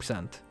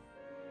 15%.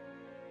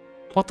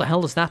 What the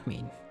hell does that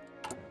mean?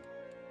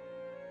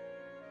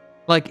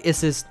 Like,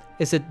 is it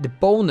the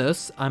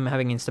bonus I'm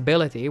having in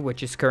stability,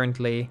 which is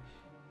currently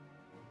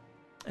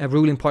a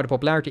ruling party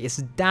popularity?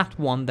 Is that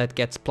one that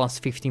gets plus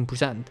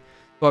 15%?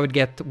 So I would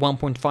get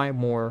 1.5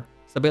 more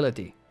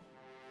stability.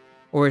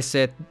 Or is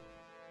it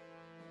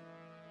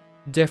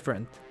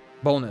different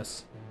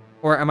bonus?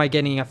 Or am I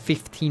getting a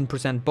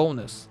 15%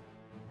 bonus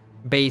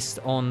based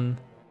on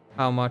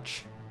how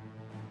much?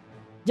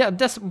 Yeah,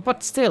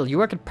 but still, you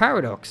work at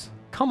Paradox.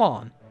 Come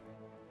on.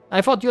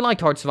 I thought you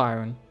liked Hearts of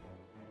Iron.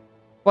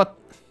 What?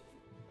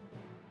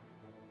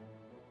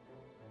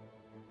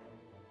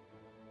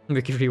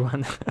 Victory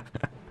 1.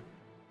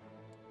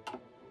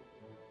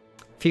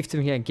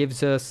 15, yeah,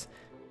 gives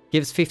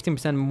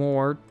 15%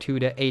 more to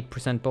the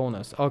 8%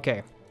 bonus.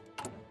 Okay.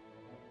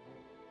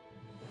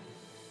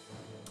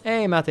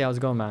 Hey, Matty, how's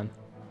it going, man?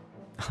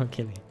 I'm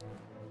kidding.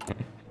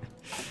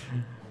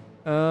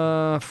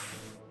 I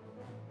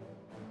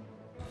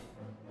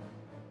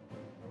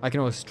can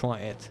always try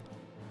it.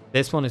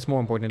 This one is more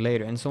important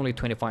later, and it's only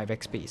 25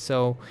 XP.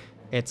 So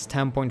it's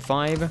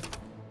 10.5.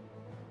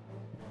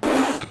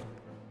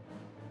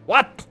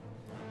 What?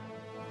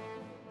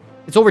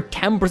 It's over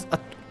 10%.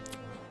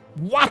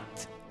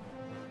 What?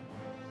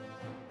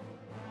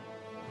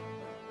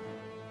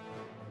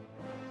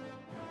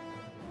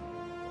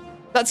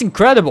 That's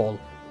incredible.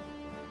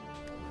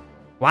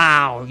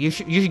 Wow, you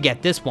should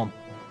get this one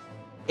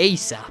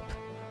ASAP.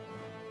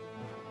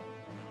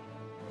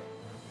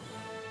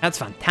 That's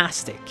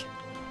fantastic.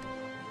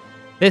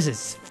 This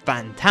is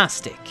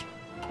fantastic.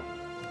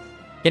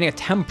 Getting a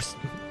 10%.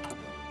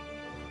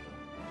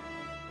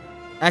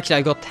 Actually,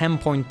 I got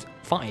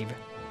 10.5.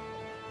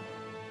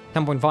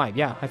 10.5,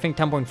 yeah. I think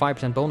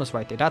 10.5% bonus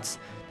right there. That's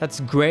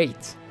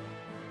great.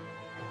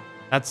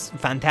 That's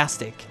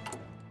fantastic.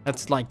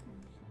 That's like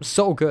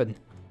so good.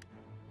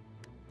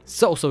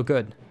 So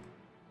good.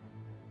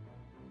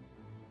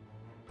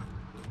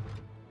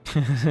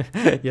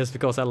 Just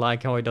because I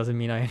like how it doesn't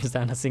mean I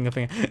understand a single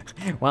thing.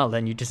 Well,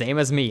 then you just aim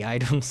as me. I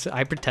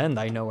pretend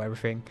I know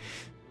everything,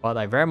 but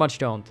I very much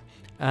don't.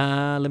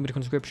 Limited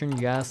conscription,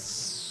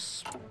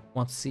 yes.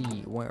 Let's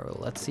see.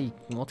 Let's see.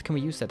 What can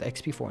we use that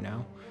XP for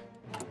now?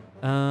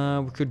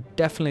 We could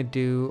definitely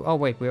do. Oh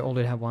wait, we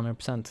already have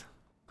 100%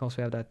 because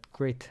we have that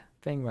great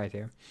thing right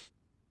here.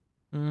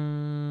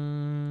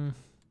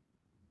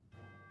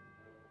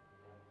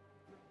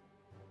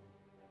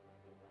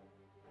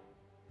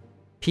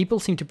 People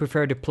seem to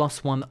prefer the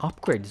 +1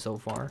 upgrade so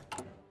far.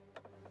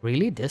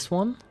 Really? This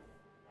one?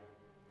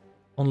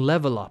 On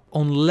level up.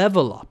 On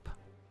level up.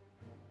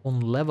 On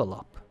level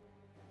up.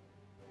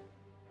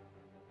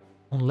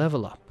 On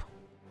level up.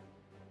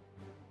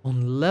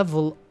 On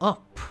level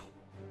up.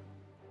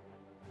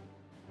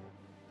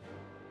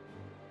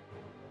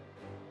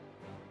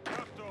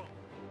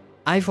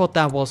 I thought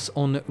that was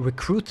on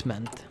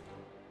recruitment,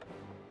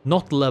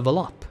 not level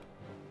up.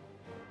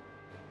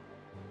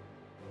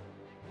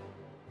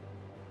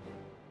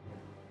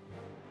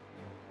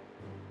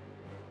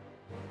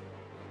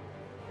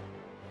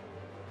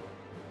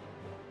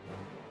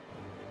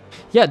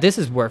 Yeah, this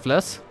is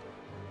worthless.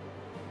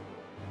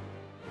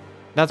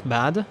 That's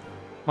bad.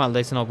 Well,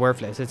 it's not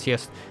worthless. It's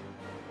just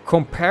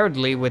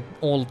comparatively with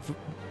all.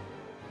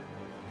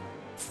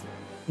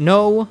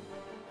 No.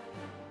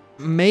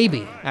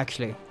 Maybe,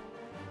 actually.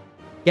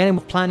 Getting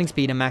planning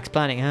speed and max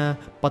planning,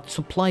 but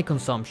supply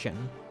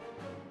consumption.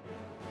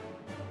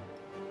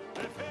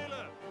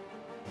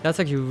 That's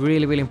actually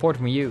really, really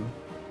important for you.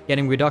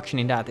 Getting reduction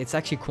in that. It's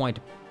actually quite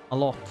a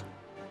lot.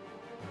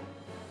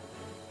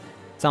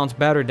 Sounds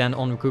better than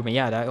on recruitment.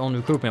 Yeah, that on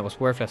recruitment was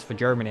worthless for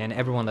Germany and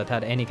everyone that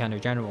had any kind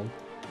of general.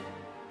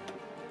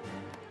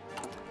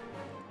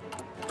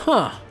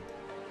 Huh.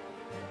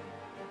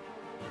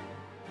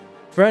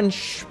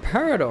 French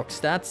paradox,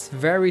 that's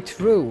very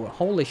true.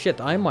 Holy shit,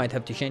 I might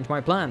have to change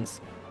my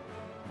plans.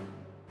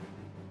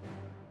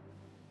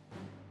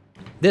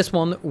 This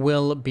one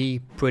will be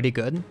pretty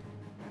good.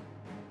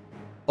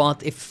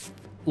 But if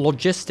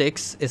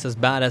logistics is as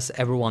bad as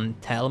everyone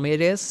tell me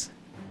it is,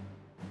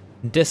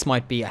 this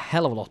might be a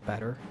hell of a lot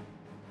better.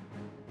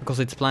 Because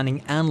it's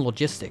planning and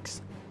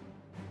logistics.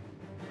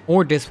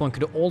 Or this one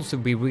could also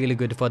be really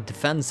good for a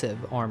defensive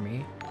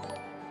army.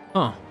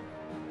 Huh.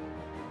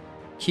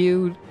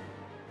 Q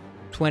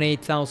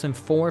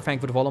 28,004, thank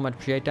you for the follow, I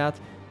appreciate that.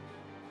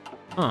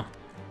 Huh.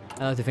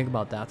 I'll have to think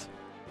about that.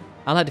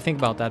 I'll have to think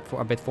about that for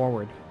a bit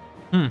forward.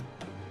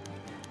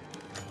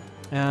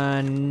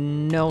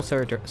 No,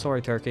 sorry,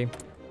 Turkey.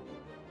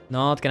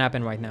 Not gonna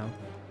happen right now.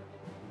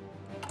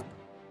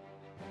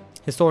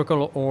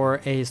 Historical or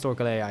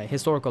ahistorical AI?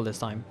 Historical this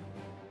time.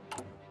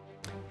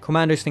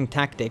 Commanders think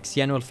tactics,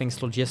 general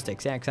thinks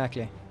logistics. Yeah,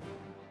 exactly.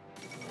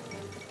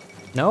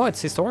 No,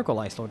 it's historical,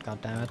 I thought,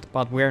 goddammit.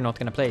 But we're not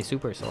gonna play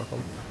super historical.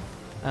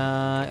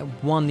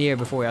 1 year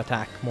before we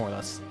attack, more or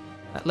less.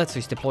 Let's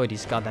just deploy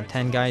these goddamn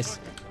 10 guys.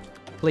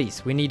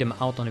 Please, we need them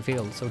out on the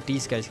field so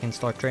these guys can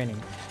start training.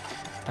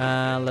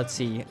 Let's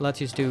see. Let's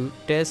just do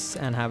this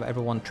and have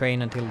everyone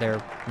train until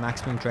they're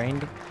maximum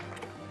trained.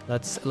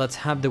 Let's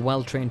have the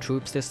well-trained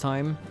troops this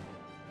time.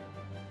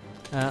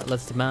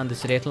 Let's demand the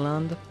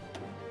Sudetenland.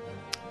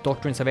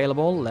 Doctrines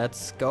available.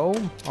 Let's go.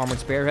 Armored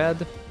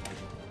Spearhead.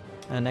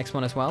 And next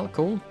one as well.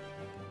 Cool.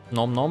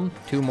 Nom nom.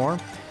 2 more.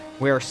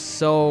 We are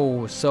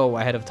so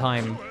ahead of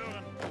time.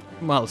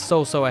 Well,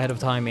 so ahead of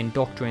time in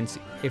doctrines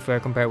if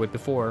we're compared with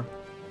before.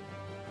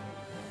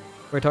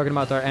 We're talking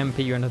about our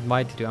MP you're not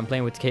invited to. I'm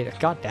playing with Kate.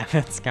 God damn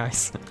it,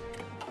 guys.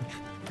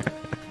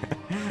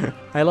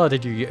 I love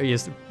that you're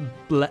just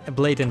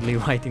blatantly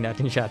writing that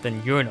in chat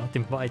and you're not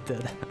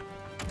invited.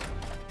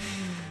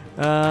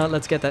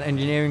 Let's get that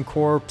engineering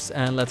corps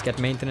and let's get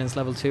maintenance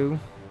level 2.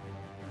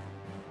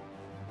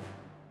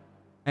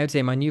 I would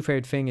say my new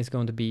favorite thing is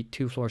going to be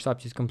 2 floors up.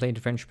 Just complain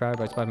to French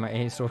paragraphs about my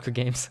ahistorical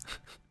games.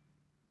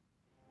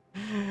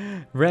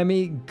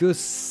 Remy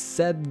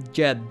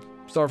Gussedjed.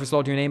 Sorry for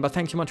slaughtering your name, but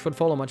thanks so much for the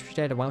follow. Much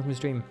appreciated. Welcome to the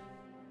stream.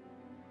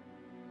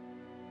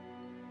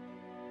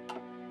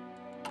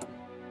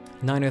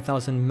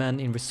 900,000 men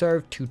in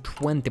reserve,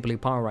 220 blue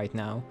power right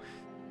now.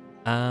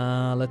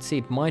 Let's see,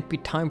 it might be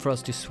time for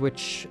us to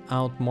switch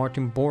out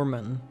Martin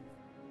Bormann.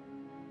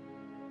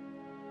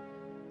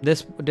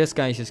 This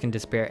guy just can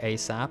disappear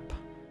ASAP.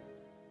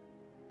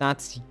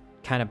 That's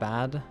kind of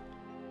bad.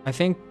 I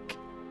think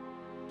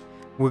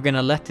we're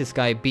gonna let this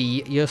guy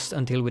be just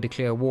until we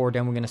declare war,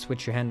 then we're gonna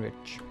switch to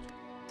Henrich.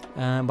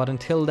 But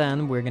until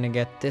then, we're gonna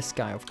get this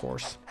guy, of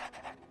course.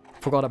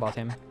 Forgot about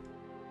him.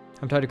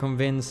 I'm trying to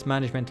convince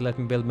management to let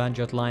me build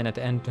Manjot line at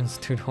the entrance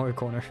to the HOI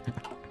corner.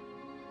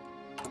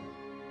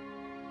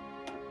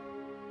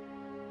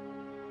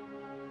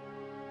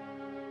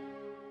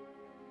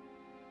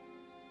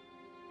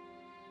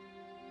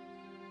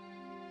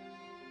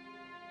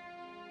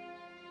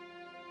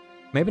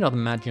 Maybe not a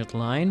Manjot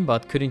line,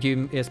 but couldn't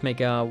you just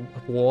make a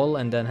wall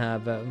and then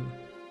have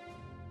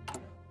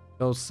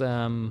those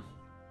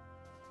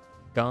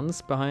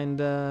guns behind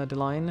the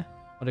line?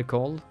 What are they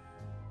called?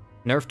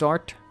 Nerf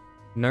dart?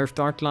 Nerf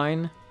dart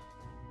line?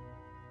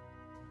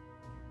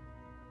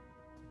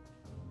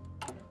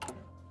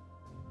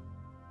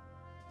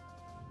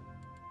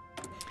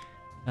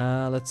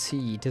 Let's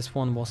see, this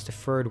one was the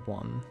third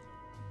one.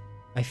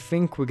 I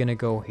think we're gonna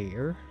go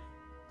here.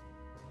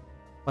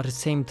 But at the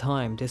same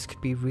time, this could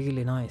be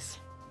really nice.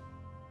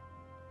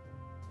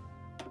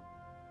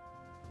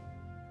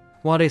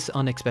 What is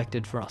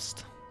unexpected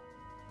thrust?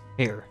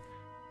 Here.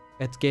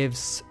 It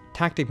gives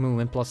tactic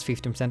movement plus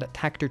 15%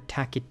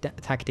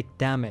 tactic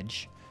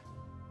damage.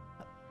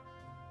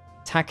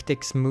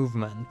 Tactics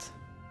movement.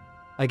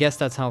 I guess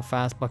that's how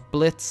fast, but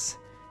blitz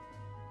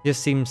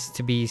just seems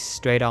to be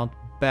straight out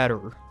better.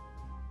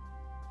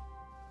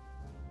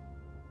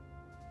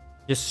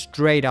 Just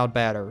straight out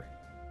better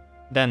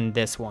than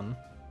this one.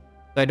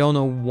 So I don't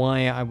know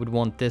why I would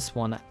want this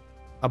one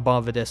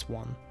above this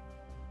one.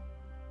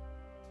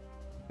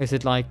 Is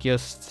it like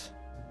just...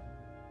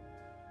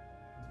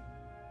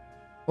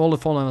 all the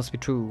following must be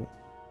true.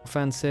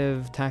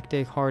 Offensive,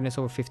 tactic, hardness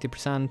over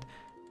 50%.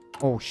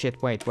 Oh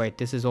shit, wait,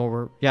 this is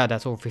over... yeah,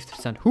 that's over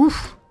 50%.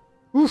 Oof!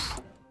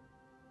 Oof!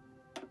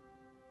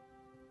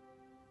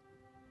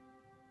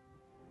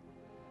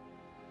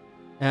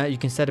 You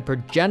can set it per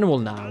general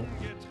now.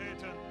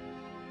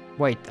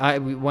 Wait,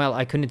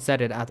 I couldn't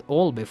set it at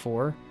all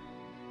before.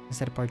 I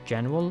set it per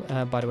general.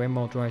 By the way,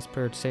 motorized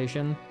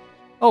prioritization.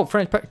 Oh,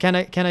 French. Can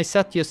I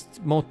set just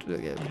well,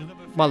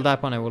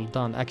 that one I will have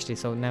done actually.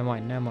 So never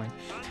mind.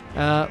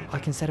 I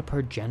can set it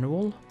per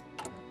general.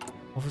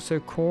 Officer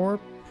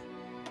Corp.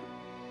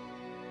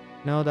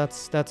 No,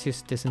 that's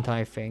just this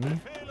entire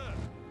thing.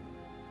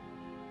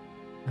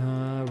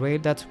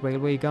 That's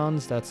railway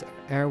guns. That's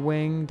air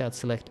wing. That's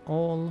select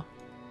all.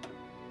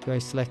 Do I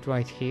select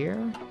right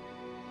here?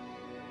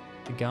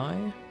 The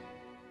guy?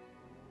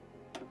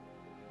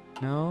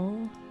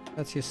 No,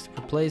 that's just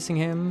replacing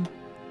him.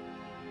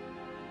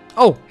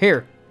 Oh,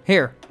 here.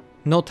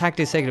 No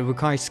tactics segment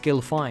requires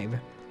skill 5.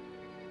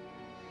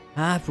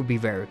 That would be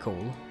very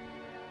cool.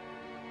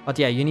 But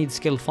yeah, you need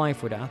skill 5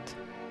 for that.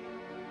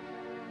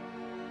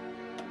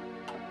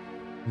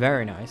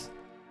 Very nice.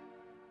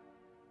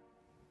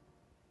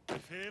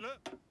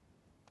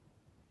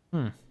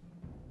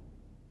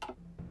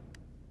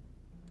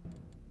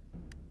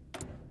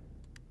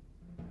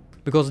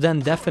 Because then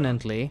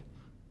definitely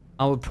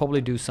I would probably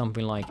do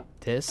something like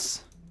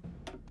this.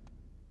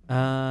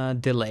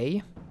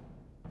 Delay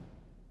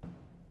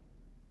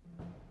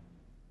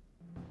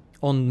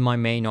on my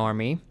main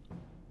army.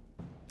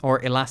 Or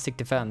elastic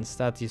defense.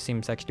 That just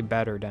seems actually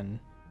better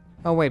than...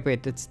 oh wait,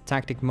 it's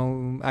tactic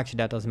mode. Actually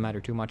that doesn't matter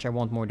too much. I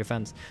want more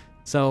defense.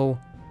 So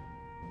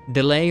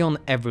delay on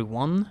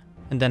everyone.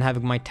 And then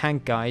having my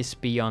tank guys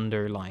be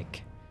under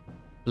like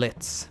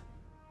blitz.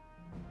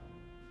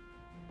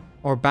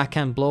 Or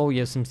backhand blow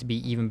just seems to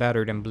be even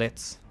better than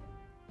blitz.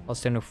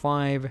 Plus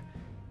 1005,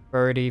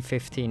 30,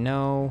 50,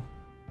 no.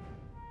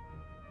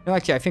 No,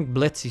 actually, I think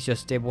blitz is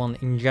just the one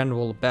in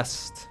general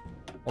best.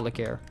 All I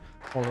care.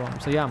 All around.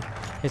 So yeah,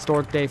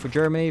 historic day for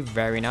Germany,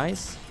 very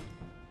nice.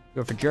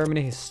 Go for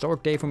Germany,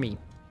 historic day for me.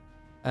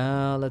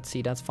 Let's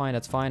see, that's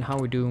fine. How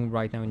are we doing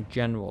right now in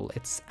general?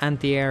 It's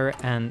anti-air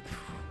and...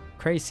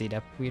 crazy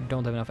that we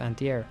don't have enough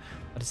anti-air.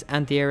 But it's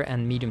anti-air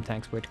and medium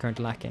tanks we're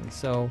currently lacking.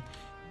 So...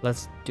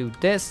 let's do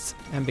this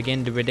and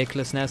begin the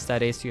ridiculousness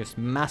that is just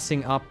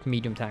massing up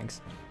medium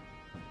tanks.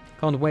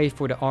 Can't wait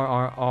for the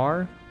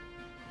RRR.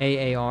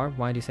 AAR,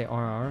 why do you say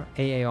RR?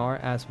 AAR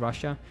as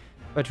Russia.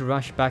 But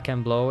rush back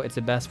and blow, it's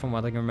the best from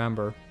what I can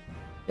remember.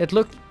 It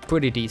looked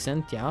pretty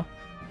decent, yeah.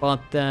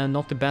 But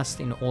not the best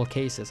in all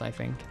cases, I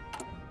think.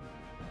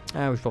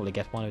 I would probably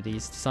get one of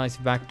these.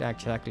 Decisive back,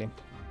 exactly.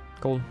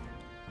 Cool.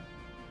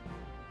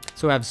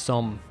 So I have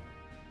some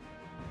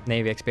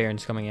Navy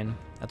experience coming in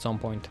at some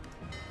point.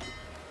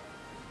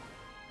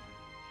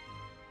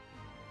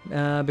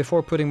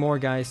 Before putting more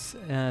guys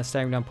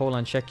staring down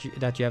Poland, check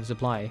that you have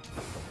supply.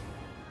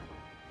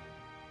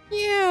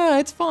 Yeah,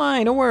 it's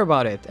fine. Don't worry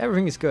about it.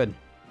 Everything is good.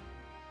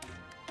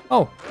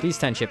 Oh, these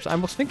 10 ships. I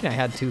was thinking I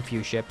had too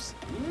few ships.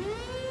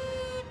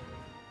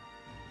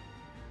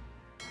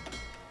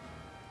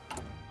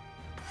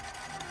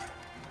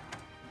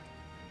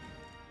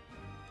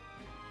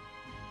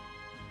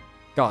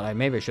 God,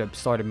 maybe I should have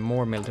started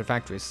more military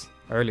factories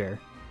earlier.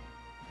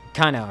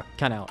 Kinda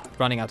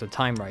running out of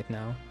time right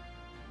now.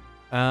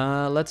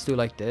 Let's do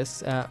like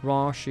this.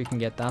 Rosh, you can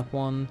get that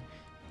one.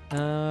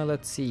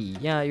 Let's see.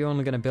 Yeah, you're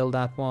only gonna build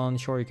that one.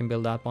 Sure, you can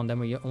build that one. Then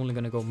we're only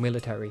gonna go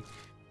military.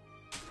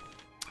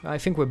 I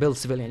think we build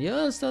civilian.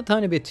 Just a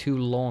tiny bit too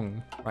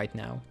long right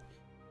now.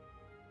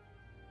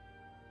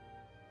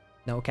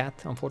 No cat,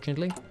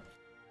 unfortunately.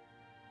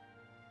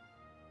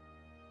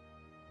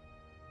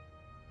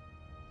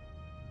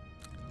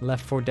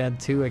 Left 4 Dead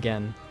 2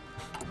 again.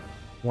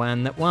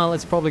 When, well,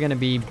 it's probably gonna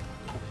be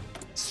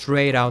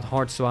straight out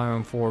Hearts of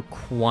Iron for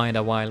quite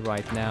a while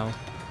right now.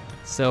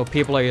 So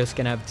people are just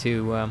gonna have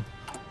to,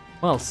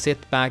 well,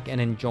 sit back and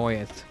enjoy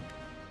it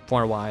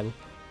for a while.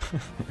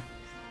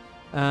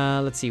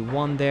 Let's see,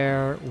 one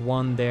there,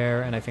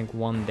 and I think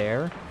one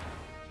there.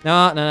 No,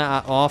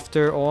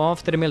 after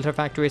the military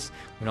factories,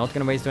 we're not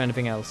gonna waste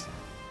anything else.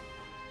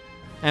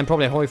 And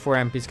probably HOI4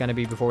 MP is gonna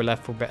be before we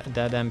left for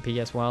Dead MP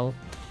as well.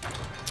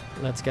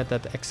 Let's get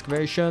that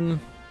excavation.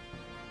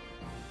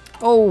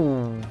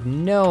 Oh,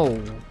 no.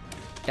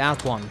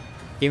 That one.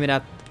 Give me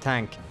that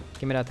tank.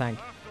 Give me that tank.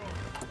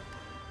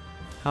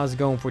 How's it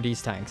going for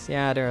these tanks?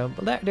 Yeah,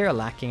 they're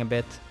lacking a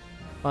bit.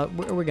 But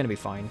we're gonna be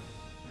fine.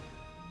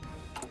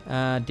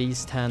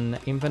 These 10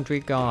 infantry.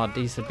 God,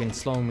 these have been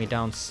slowing me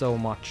down so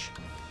much.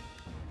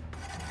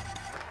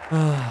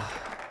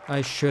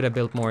 I should have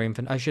built more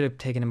infantry. I should have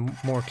taken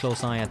a more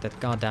close eye at that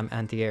goddamn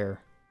anti-air.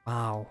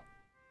 Wow.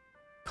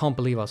 Can't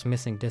believe I was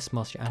missing this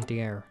much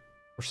anti-air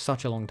for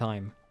such a long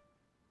time.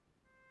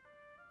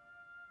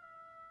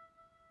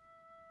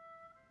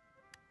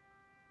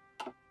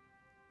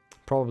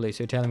 Probably,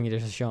 so you're telling me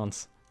there's a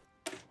chance.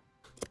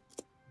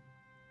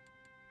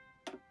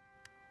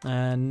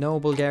 No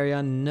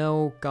Bulgaria,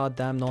 no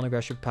goddamn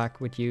non-aggressive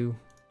pact with you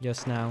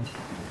just now.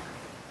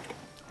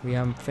 We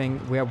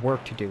have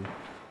work to do.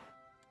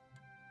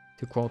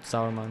 To quote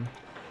Sauerman.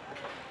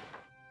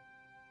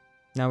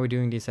 Now we're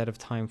doing this out of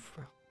time.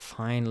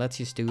 Fine, let's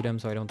just do them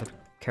so I don't have to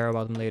care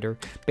about them later.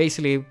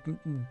 Basically,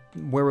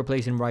 where we're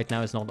placing right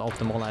now is not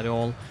optimal at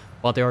all,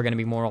 but they are going to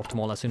be more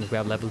optimal as soon as we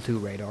have level 2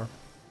 radar.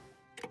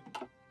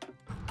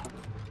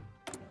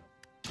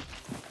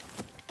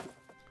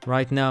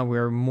 Right now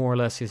we're more or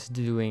less just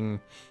doing...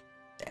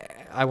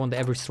 I want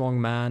every strong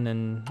man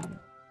and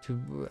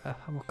to...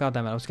 God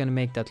damn it, I was going to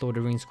make that Lord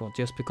of the Rings squad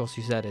just because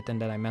you said it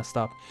and then I messed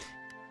up.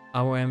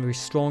 I want every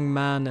strong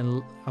man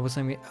and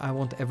I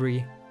want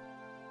every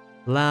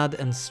lad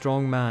and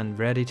strong man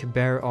ready to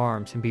bear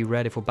arms and be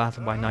ready for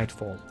battle by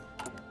nightfall.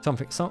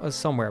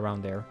 Somewhere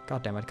around there.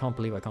 God damn it, I can't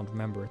believe I can't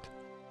remember it.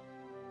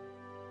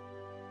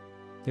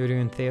 You're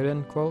doing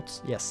Theoden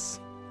quotes? Yes.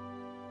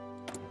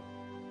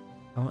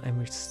 I want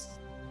every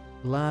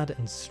lad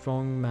and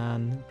strong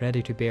man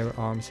ready to bear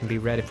arms and be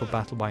ready for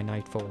battle by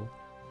nightfall.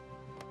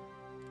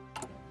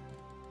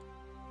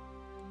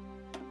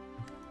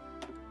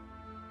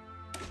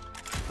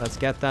 Let's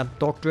get that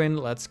doctrine,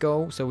 let's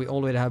go. So we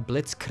already have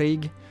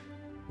Blitzkrieg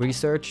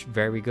research,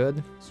 very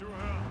good.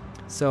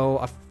 So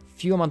a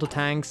few amount of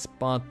tanks,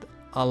 but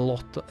a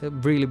lot,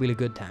 really, really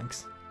good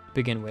tanks to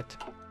begin with.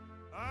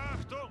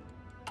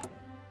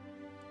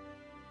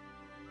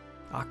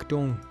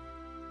 Achtung.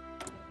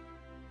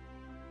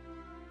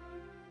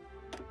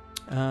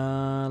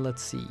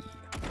 Let's see.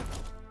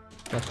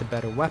 Get the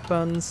better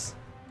weapons.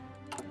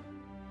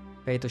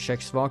 Fate of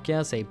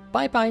Czechoslovakia, say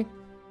bye-bye.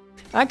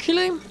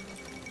 Actually,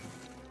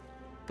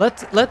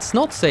 let's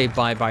not say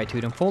bye-bye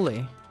to them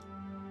fully.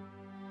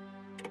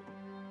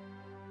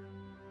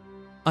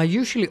 I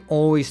usually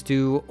always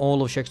do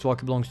all of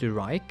Czechoslovakia belongs to the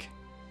Reich.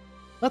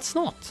 Let's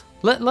not.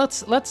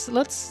 Let's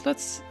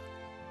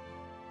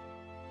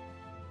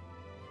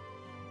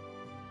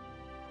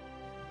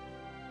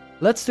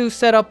do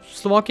set up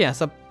Slovakia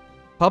as a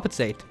puppet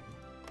state.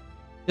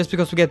 Just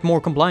because we get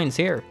more compliance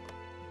here.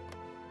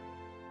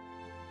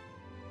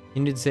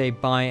 You need to say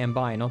bye and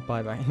bye, not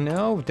bye bye.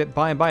 No,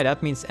 bye and bye,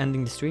 that means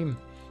ending the stream.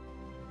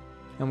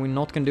 And we're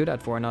not gonna do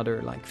that for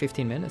another like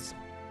 15 minutes.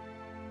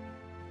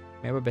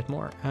 Maybe a bit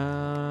more.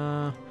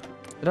 But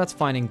that's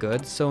fine and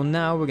good. So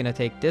now we're gonna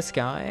take this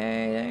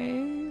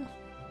guy.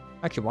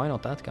 Actually, why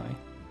not that guy?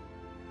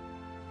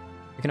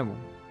 You're kind of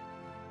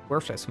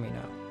worthless for me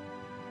now.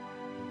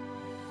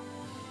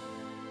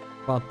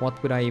 But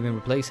what would I even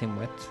replace him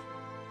with?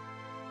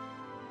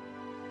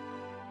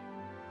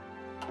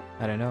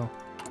 I don't know.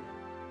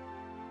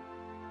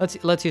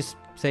 Let's just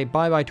say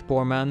bye-bye to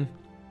poor man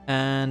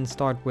and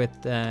start with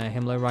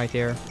Himmler right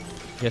here.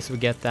 Just so we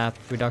get that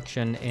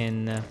reduction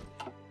in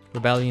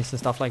rebellions and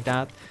stuff like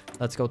that.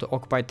 Let's go to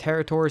occupied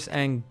territories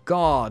and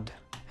God.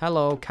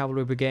 Hello,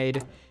 cavalry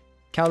brigade.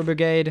 Cavalry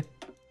brigade.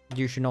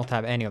 You should not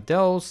have any of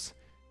those.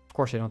 Of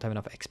course, I don't have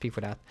enough XP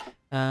for that.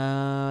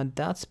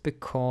 That's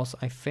because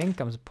I think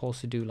I'm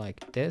supposed to do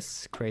like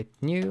this. Create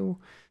new.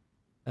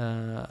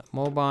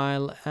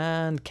 Mobile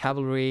and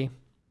cavalry.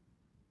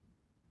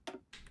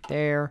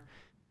 There.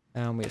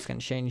 And we're just gonna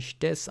change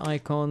this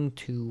icon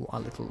to a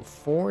little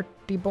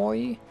forty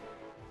boy.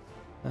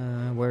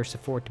 Where's the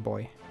 40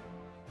 boy?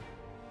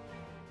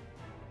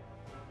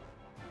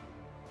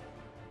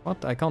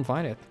 What? I can't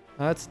find it.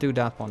 Let's do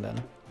that one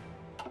then.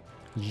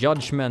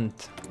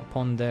 Judgment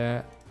upon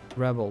the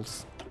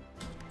rebels.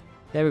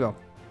 There we go.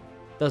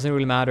 Doesn't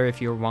really matter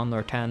if you're 1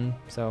 or 10,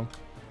 so...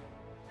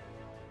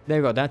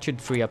 There we go, that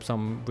should free up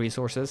some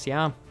resources,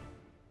 yeah.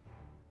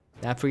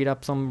 That freed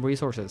up some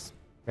resources.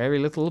 Very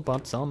little,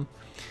 but some.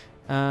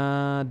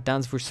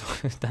 Dance for...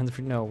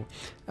 no.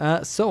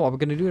 So, are we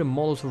gonna do the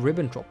Molotov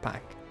Ribbentrop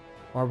pack?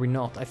 Or are we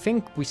not? I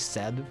think we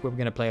said we were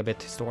gonna play a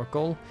bit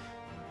historical.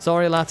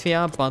 Sorry,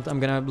 Latvia, but I'm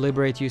gonna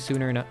liberate you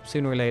sooner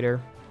or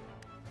later.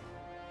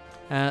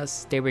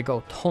 There we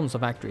go, tons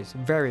of factories.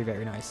 Very,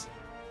 very nice.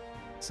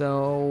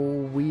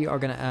 So we are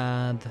gonna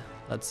add,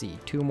 let's see,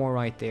 2 more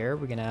right there.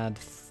 We're gonna add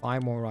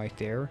 5 more right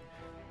there.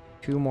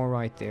 2 more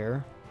right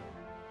there.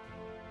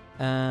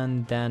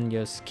 And then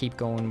just keep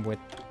going with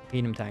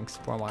medium tanks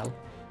for a while.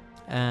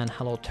 And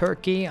hello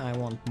Turkey, I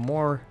want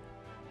more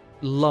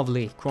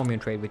lovely chromium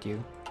trade with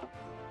you.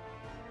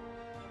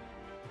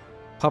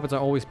 Puppets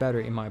are always better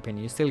in my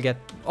opinion. You still get...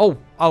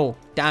 Oh,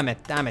 damn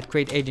it,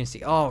 create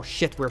agency. Oh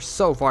shit, we're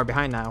so far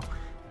behind now.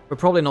 We're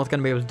probably not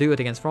gonna be able to do it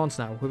against France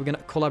now. We were gonna...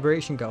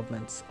 Collaboration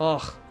governments.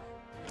 Ugh.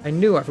 I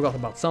knew I forgot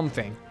about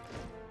something.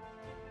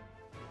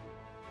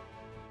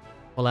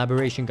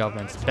 Collaboration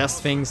governments.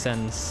 Best thing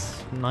since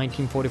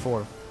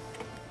 1944.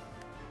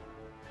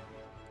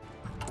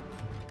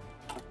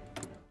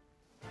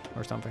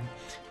 Or something.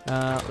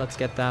 Let's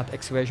get that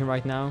excavation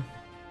right now.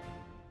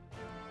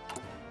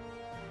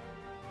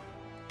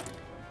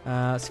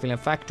 Civilian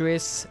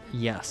factories.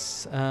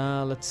 Yes.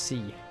 Let's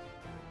see.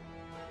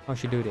 How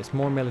should do this?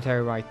 More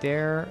military right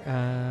there.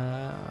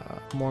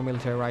 More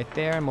military right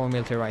there. More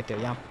military right there.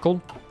 Yeah,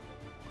 cool.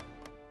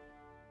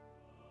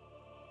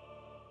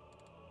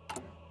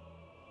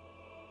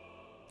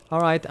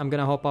 Alright, I'm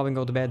gonna hop up and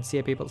go to bed. See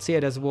ya, people. See ya,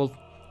 there's a wolf.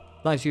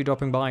 Nice you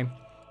dropping by.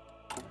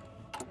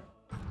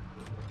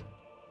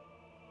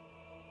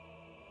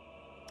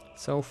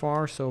 So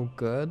far, so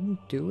good.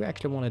 Do we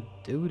actually want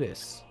to do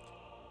this?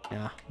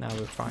 Yeah, now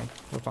we're fine.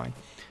 We're fine.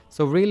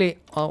 So really,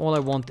 all I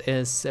want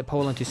is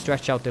Poland to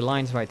stretch out the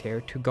lines right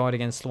here to guard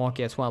against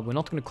Slovakia as well. We're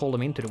not going to call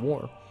them into the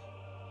war.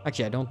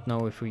 Actually, I don't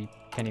know if we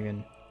can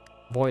even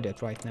avoid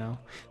it right now.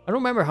 I don't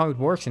remember how it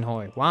works in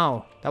HOI.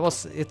 Wow,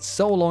 it's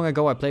so long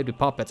ago I played with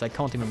puppets. I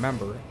can't even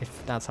remember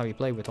if that's how you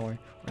play with HOI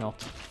or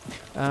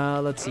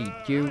not. Let's see.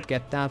 You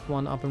get that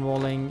one up and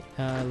rolling.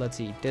 Let's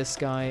see. This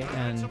guy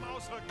and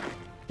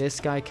this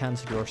guy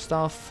cancel your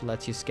stuff.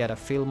 Let's just get a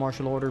field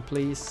marshal order,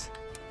 please.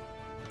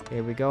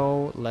 Here we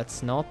go.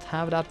 Let's not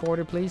have that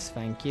border, please.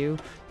 Thank you.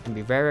 You can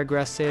be very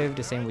aggressive.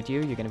 The same with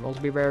you. You're going to also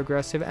be very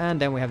aggressive. And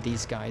then we have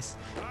these guys,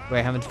 who I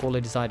haven't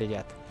fully decided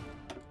yet.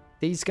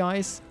 These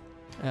guys,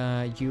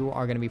 you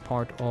are going to be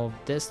part of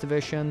this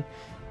division.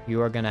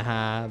 You are going to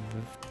have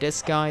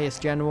this guy as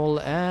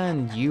general.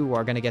 And you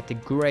are going to get the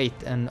great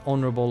and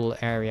honorable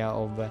area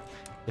of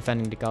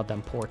defending the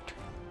goddamn port.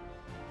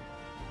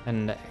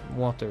 And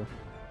water.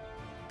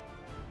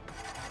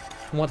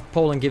 What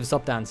Poland gives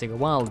up Danzig?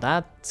 Well,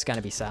 that's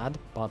gonna be sad,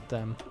 but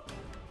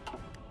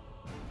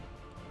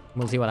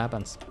we'll see what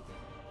happens.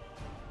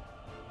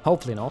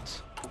 Hopefully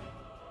not.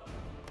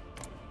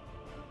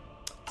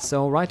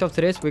 So right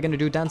after this, we're gonna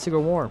do Danzig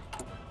War.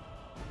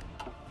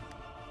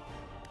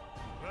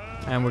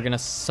 And we're gonna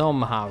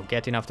somehow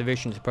get enough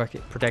division to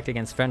protect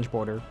against French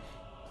border.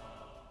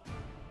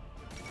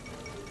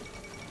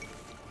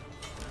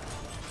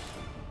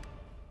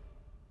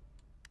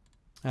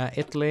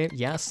 Italy,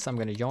 yes, I'm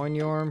gonna join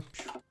your...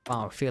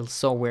 Wow, it feels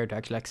so weird to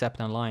actually accept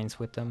an alliance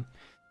with them.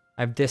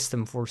 I've dissed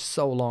them for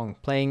so long.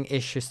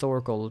 Playing-ish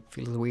historical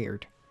feels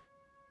weird.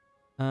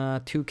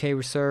 2k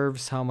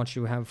reserves, how much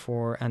do we have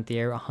for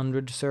anti-air?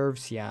 100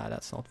 reserves? Yeah,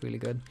 that's not really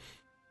good.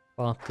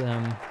 But,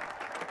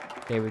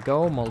 there we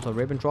go, Molotov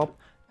Ribbentrop.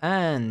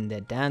 And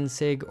the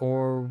Danzig,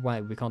 or...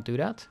 Why, we can't do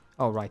that?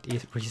 Oh, right,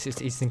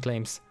 resist Eastern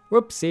claims.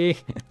 Whoopsie!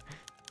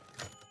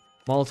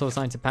 Molotov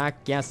signs a pack,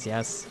 yes,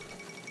 yes.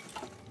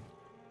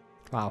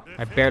 Wow,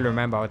 I barely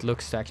remember how it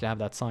looks to actually have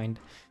that signed.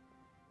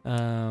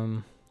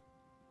 I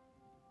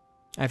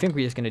think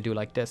we're just gonna do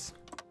like this.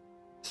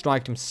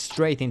 Strike them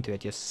straight into it,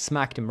 just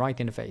smack them right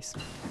in the face.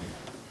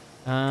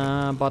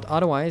 But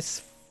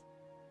otherwise,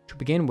 to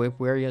begin with,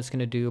 we're just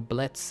gonna do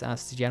Blitz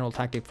as the general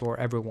tactic for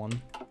everyone.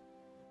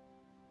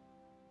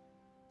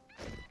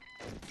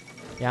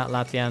 Yeah,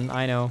 Latvian,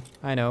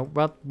 I know,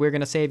 but we're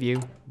gonna save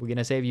you. We're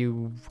gonna save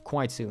you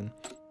quite soon.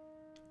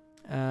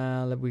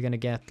 We're gonna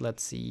get,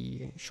 let's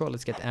see, sure,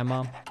 let's get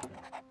Emma.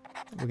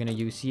 We're gonna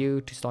use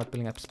you to start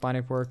building up spy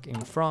network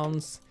in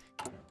France.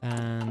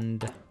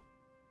 And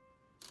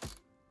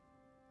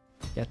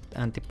get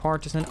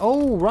anti-partisan.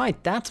 Oh,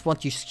 right, that's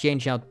what you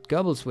exchange out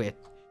Goebbels with.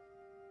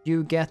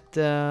 You get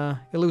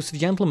elusive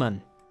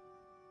gentleman.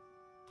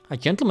 A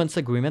gentleman's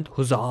agreement,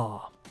 huzzah.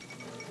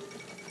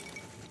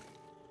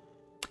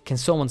 Can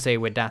someone say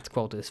where that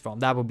quote is from?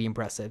 That would be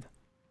impressive.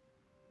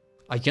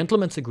 A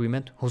gentleman's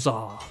agreement,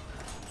 huzzah.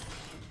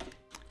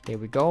 There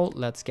we go.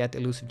 Let's get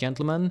elusive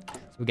gentleman.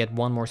 So we get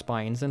one more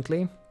spy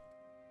instantly.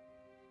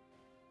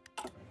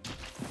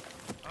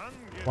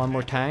 One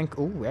more tank.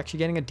 Oh, we're actually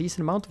getting a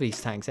decent amount of these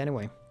tanks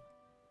anyway.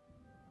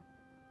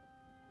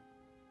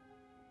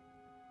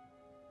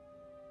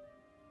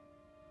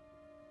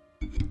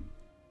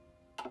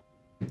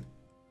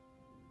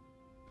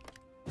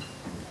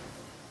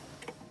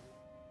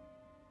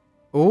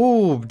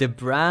 Oh, the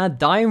Brad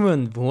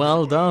Diamond.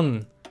 Well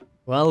done.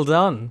 Well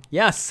done.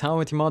 Yes, How I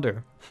Met Your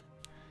Mother.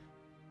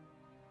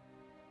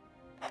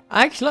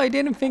 Actually, I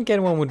didn't think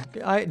anyone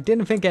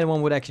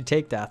would actually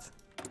take that.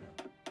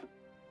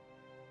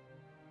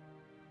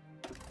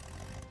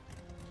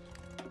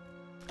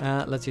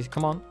 Let's just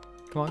come on,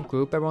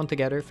 group everyone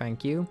together.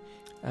 Thank you.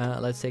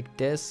 Let's take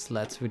this.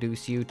 Let's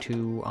reduce you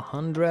to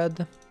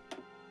 100.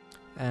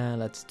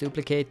 Let's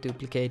duplicate.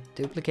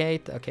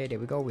 Okay, there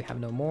we go. We have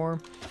no more.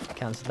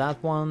 Cancel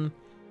that one.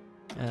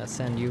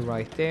 Send you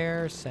right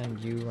there. Send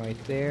you right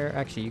there.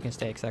 Actually, you can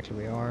stay exactly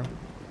where you are.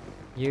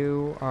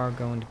 You are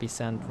going to be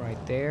sent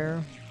right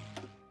there.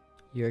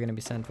 You're going to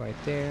be sent right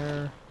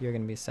there. You're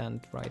going to be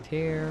sent right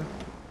here.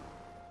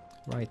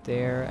 Right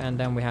there. And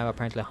then we have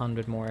apparently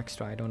 100 more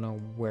extra. I don't know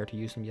where to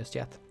use them just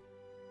yet.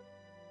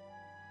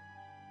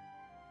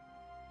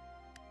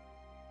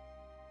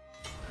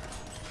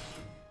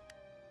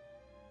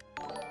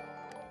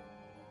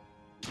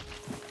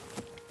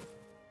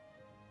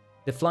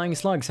 The Flying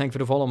Slugs, thank you for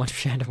the follow, much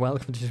appreciated.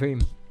 Welcome to the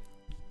stream.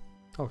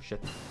 Oh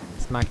shit.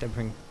 Smacked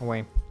everything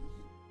away.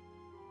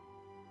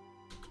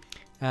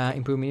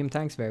 Improve medium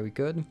tanks, very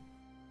good.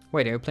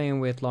 Wait, are you playing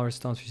with Lars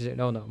Stone's?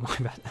 Oh no, my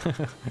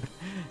bad.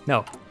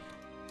 No.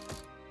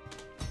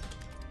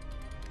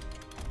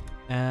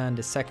 And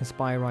the second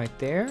spy right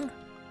there.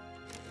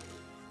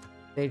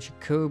 Stage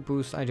coup,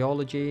 boost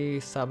ideology,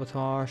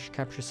 sabotage,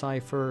 capture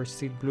cipher,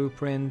 steal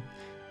blueprint,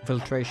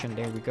 infiltration.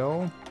 There we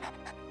go.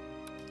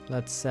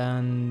 Let's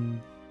send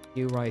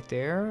you right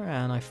there.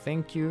 And I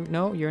think you...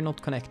 No, you're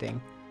not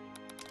connecting.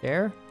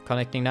 There.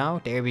 Connecting now.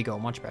 There we go.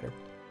 Much better.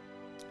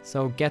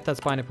 So get that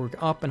spy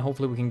network up, and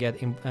hopefully we can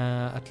get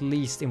at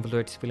least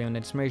infiltrate civilian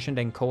administration,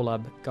 then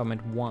collab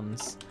government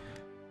once.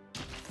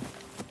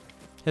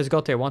 Just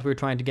got there, what we're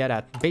trying to get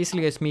at.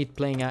 Basically it's me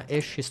playing a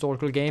ish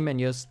historical game and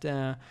just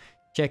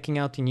checking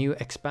out the new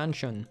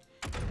expansion.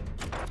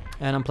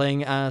 And I'm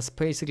playing as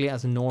basically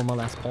as normal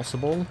as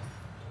possible,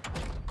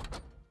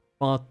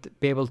 but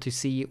be able to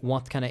see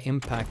what kind of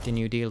impact the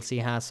new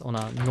DLC has on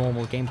a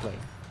normal gameplay,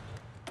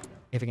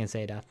 if I can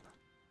say that.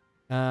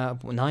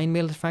 9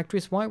 military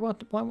factories? Why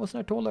wasn't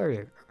I told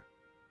earlier?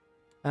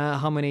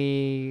 How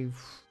many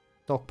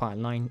stockpile?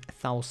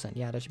 9,000.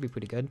 Yeah, that should be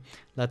pretty good.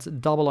 Let's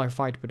double our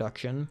fight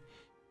production.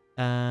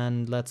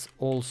 And let's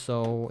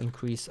also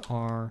increase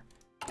our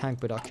tank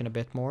production a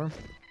bit more.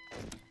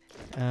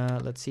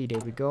 Let's see, there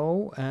we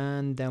go.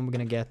 And then we're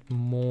gonna get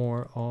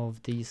more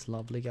of these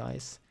lovely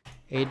guys.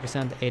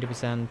 80%,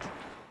 80%.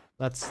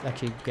 Let's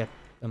actually get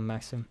the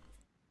maximum.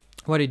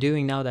 What are you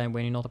doing now then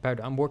when you're not a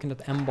paradox? I'm working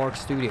at Embark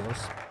Studios.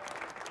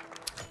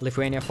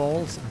 Lithuania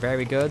Falls,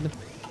 very good.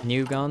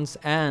 New guns,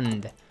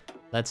 and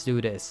let's do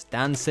this.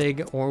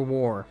 Danzig or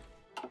war.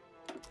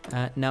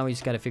 Now we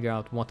just gotta figure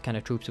out what kind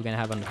of troops we're gonna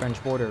have on the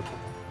French border.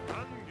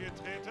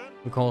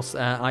 Because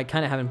I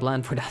kind of haven't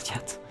planned for that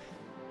yet.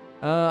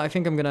 I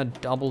think I'm gonna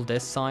double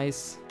this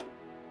size.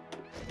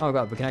 Oh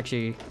god, we can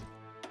actually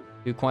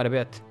do quite a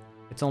bit.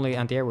 It's only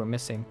anti-air we're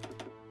missing.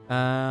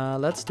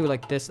 Let's do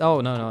like this. Oh,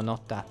 no,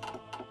 not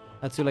that.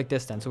 Let's do like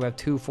this then. So we have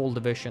 2 full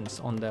divisions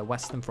on the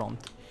western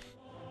front.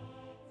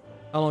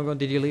 How long ago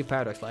did you leave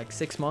Paradox? Like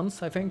 6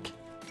 months, I think?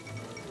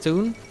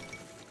 Soon?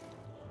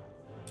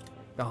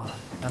 God,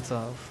 that's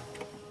a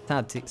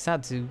sad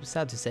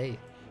to say.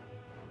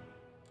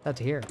 Sad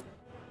to hear.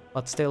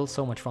 But still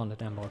so much fun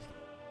at Embark.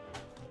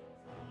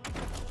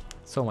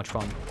 So much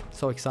fun.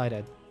 So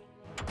excited.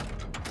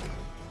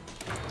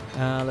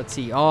 Let's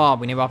see. Oh,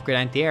 we need to upgrade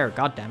anti-air.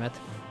 God damn it.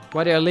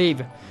 Why did I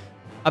leave?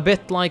 A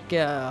bit like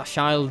a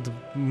child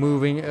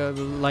moving.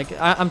 Like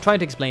I'm trying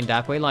to explain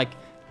that way. Like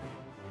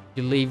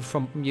you leave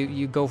from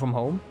you go from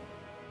home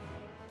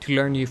to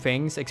learn new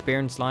things,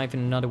 experience life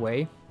in another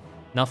way.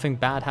 Nothing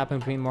bad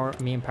happened between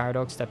me and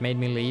Paradox that made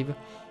me leave.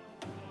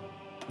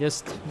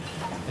 Just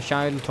a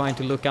child trying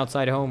to look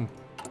outside home,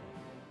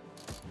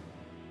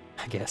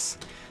 I guess.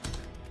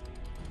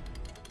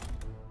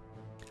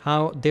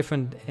 How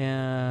different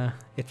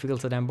it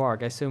feels at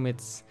Embark. I assume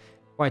it's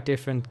quite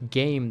different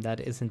game that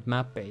isn't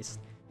map based.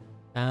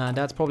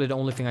 That's probably the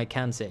only thing I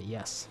can say,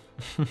 yes.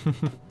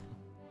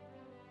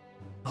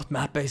 Not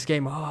map based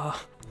game,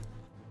 ah.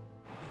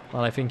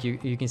 Well, I think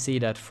you can see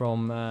that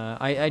from...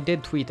 I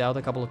did tweet out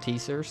a couple of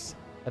teasers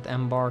that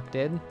Embark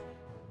did.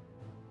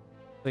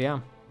 So yeah.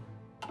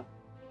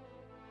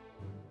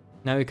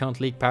 Now you can't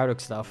leak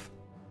Paradox stuff.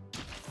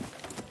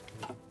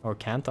 Or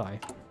can't I?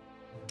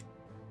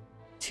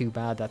 Too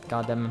bad that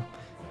goddamn...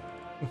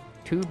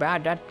 Too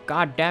bad that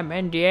goddamn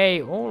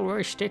NDA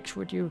always sticks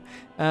with you.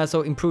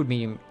 So improved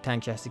medium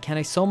tank chassis. Can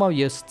I somehow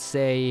just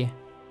say...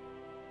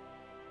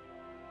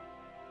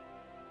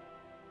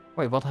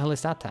 Wait, what the hell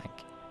is that tank?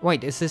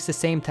 Wait, is this the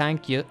same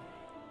tank you...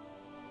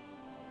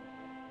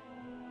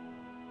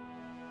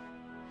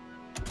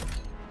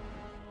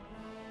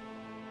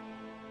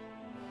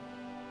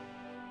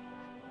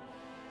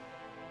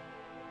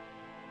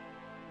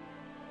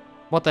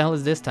 What the hell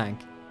is this tank?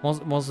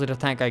 Was it a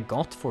tank I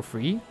got for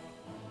free?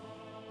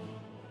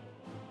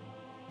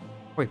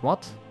 Wait,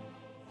 what?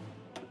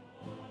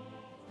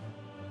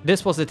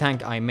 This was the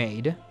tank I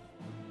made.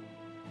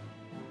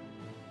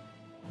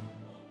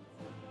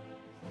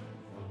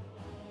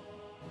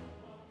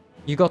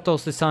 You got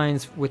those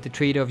designs with the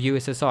Treaty of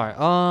USSR.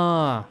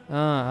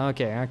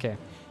 Okay.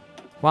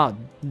 Wow,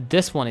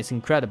 this one is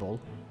incredible.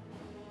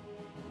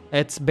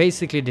 It's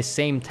basically the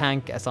same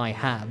tank as I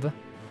have.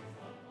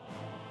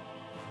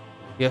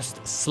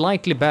 Just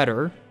slightly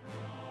better.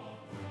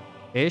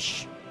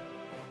 Ish.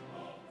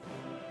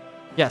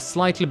 Yeah,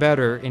 slightly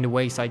better in the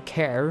ways I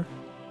care.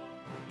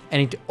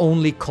 And it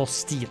only costs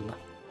steel.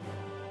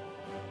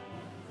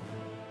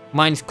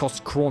 Mine costs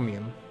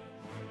chromium.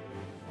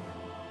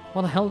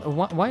 What the hell?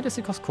 Why does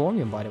it cost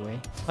chromium, by the way?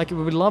 Like, it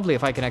would be lovely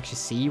if I could actually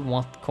see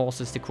what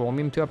causes the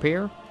chromium to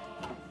appear.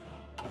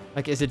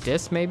 Like, is it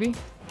this, maybe?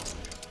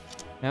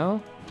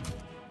 No?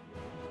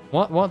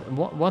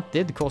 What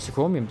did cause the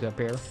chromium to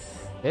appear?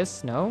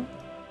 This? No?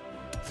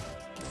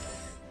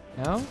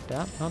 No?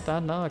 That? Not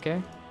that? No?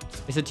 Okay.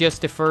 Is it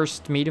just the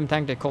first medium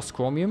tank that costs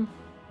chromium?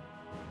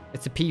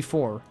 It's a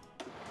P4.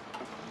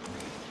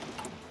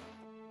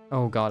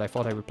 Oh god, I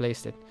thought I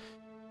replaced it.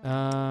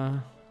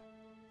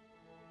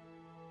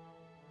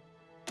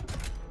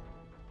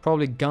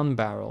 Probably gun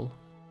barrel.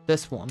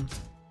 This one.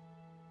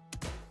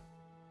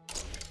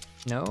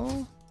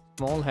 No?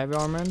 Small heavy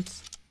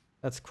armaments.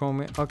 That's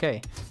chromium.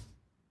 Okay.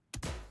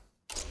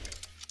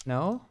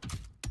 No?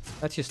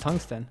 That's just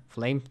tungsten.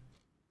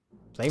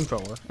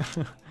 Flamethrower.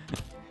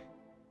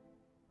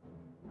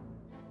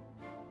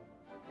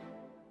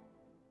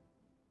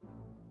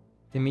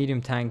 The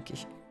medium tank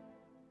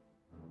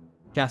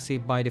chassis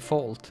by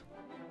default.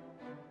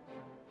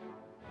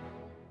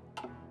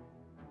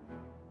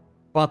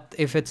 But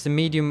if it's a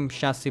medium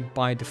chassis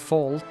by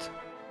default...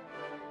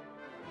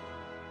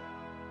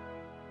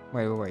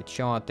 Wait,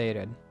 show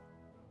outdated.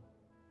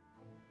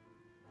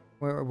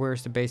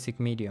 Where's the basic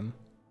medium?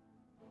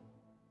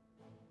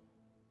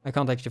 I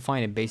can't actually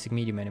find a basic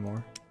medium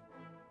anymore.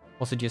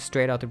 Was it just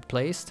straight out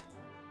replaced?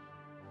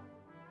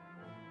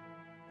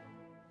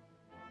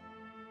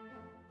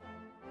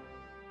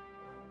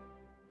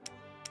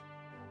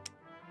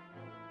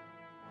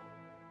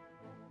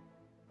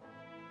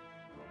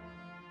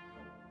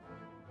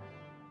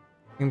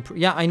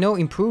 Yeah, I know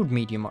improved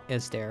medium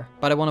is there,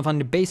 but I want to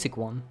find the basic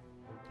one.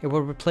 It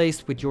will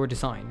replace with your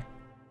design.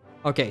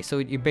 Okay, so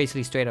you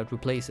basically straight out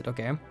replace it,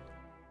 okay.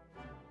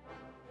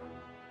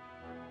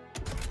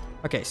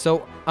 Okay,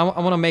 so I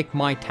want to make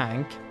my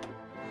tank.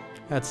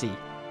 Let's see.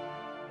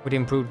 With the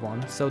improved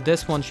one. So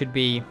this one should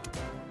be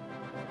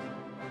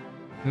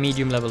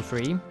medium level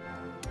 3.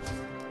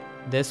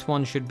 This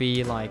one should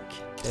be like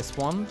this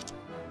one.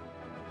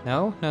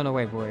 No,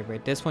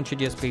 wait. This one should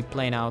just be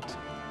plain out.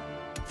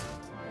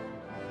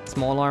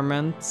 Small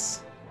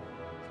armaments.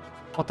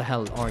 What the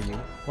hell are you?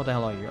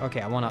 Okay,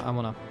 I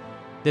wanna.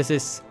 This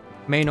is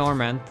main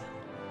armament.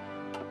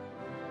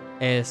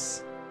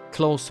 Is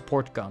close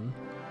support gun.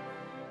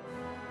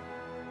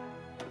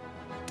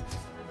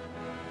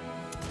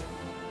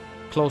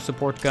 Close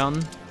support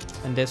gun,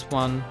 and this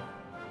one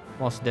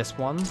was this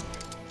one.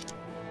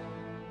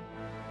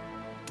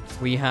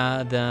 We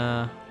had,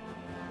 I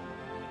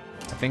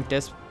think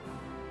this.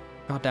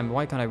 God damn!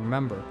 Why can't I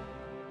remember?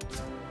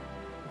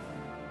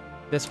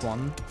 This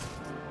one.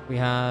 We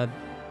had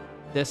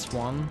this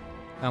one,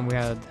 and we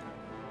had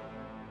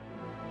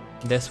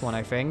this one,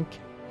 I think.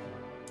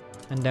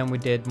 And then we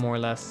did more or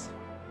less.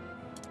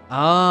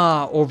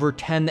 Ah, over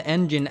 10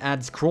 engine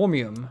adds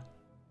chromium.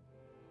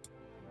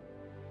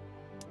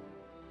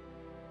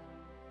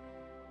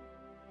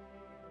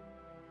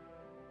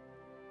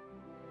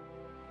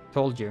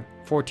 Told you,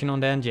 14 on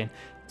the engine.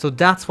 So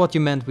that's what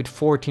you meant with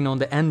 14 on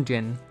the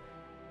engine.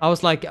 I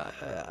was like,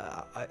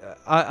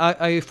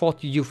 I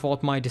thought you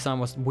thought my design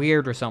was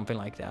weird or something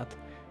like that.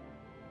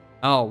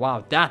 Oh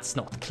wow, that's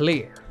not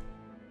clear.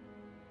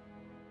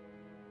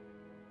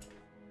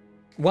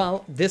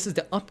 Well, this is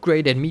the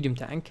upgraded medium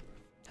tank.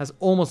 Has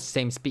almost the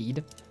same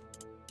speed.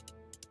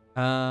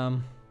 But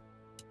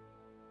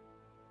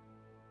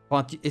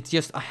it's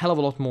just a hell of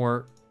a lot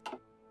more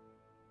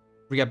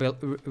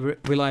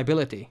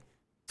reliability.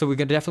 So we're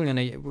definitely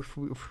gonna...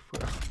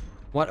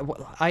 What?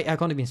 I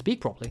can't even speak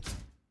properly.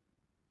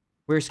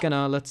 We're just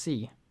gonna... Let's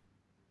see.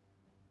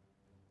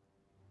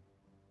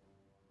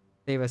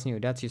 Save as new.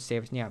 That's just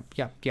save. Yeah.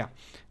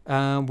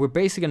 We're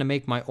basically gonna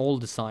make my old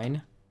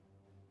design.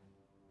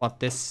 But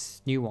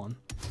this new one.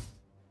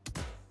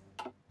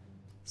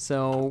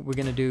 So we're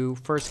gonna do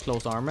first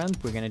close armament.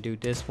 We're gonna do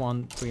this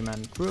one,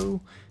 3-man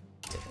crew.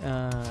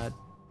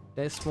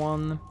 This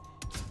one.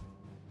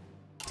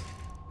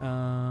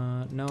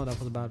 No, that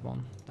was a bad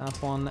one. That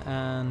one,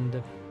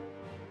 and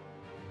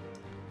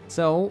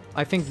so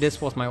I think this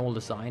was my old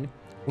design.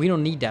 We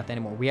don't need that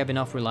anymore. We have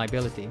enough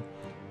reliability.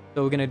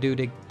 So we're gonna do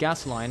the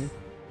gas line.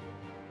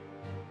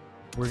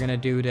 We're gonna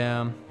do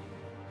the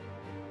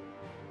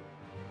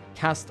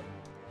cast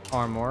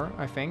armor,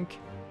 I think.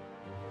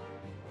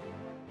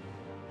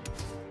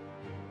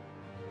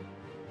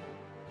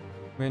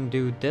 We're gonna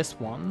do this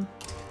one.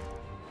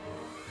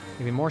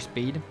 Maybe more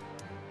speed.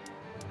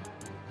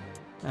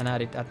 And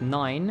add it at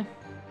 9.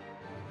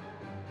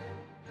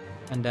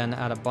 And then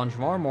add a bunch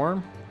of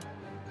armor.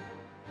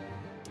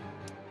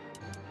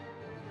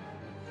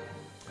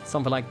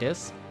 Something like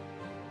this.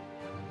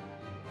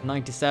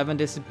 97,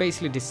 this is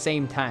basically the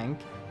same tank.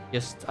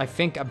 Just, I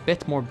think, a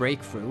bit more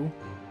breakthrough.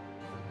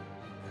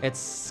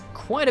 It's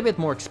quite a bit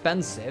more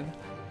expensive.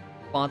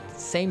 But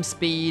same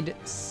speed,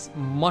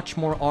 much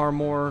more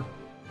armor.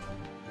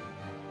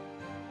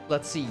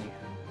 Let's see.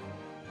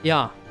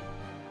 Yeah.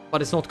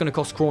 But it's not gonna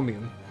cost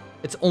chromium.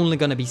 It's only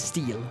gonna be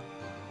steel.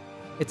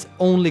 It's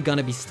only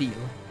gonna be steel.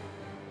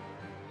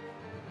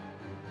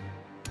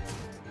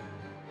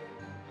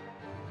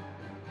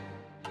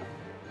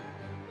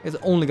 It's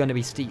only gonna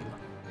be steel.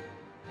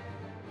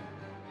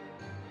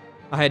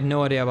 I had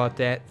no idea about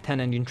that 10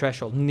 engine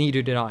threshold.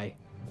 Neither did I.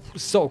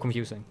 So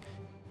confusing.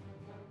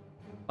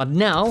 But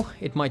now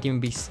it might even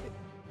be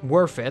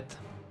worth it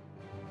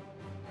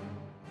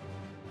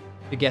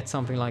to get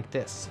something like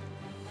this.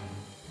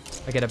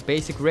 I get a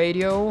basic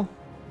radio.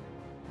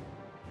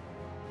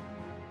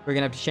 We're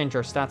gonna have to change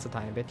our stats a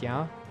tiny bit,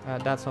 yeah.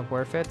 That's not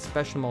worth it.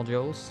 Special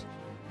modules.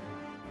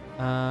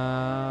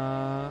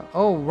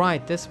 Oh,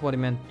 right, this is what he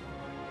meant.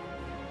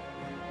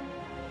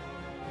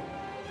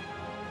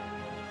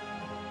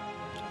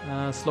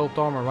 Sloped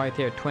armor right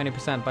here,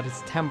 20%, but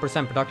it's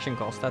 10% production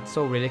cost. That's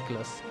so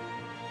ridiculous.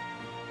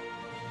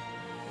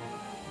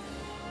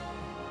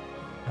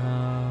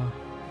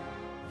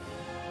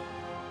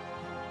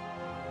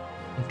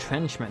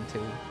 Entrenchment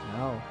too.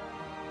 No.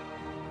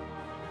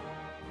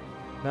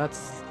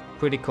 That's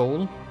pretty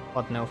cool,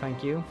 but no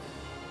thank you.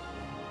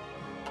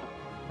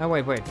 Oh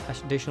wait,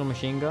 additional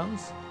machine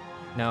guns?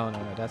 No,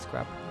 that's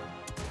crap.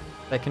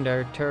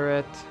 Secondary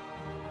turret.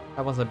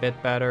 That one's a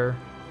bit better,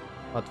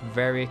 but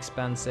very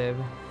expensive.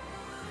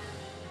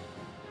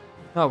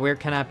 No, we're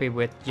kind of happy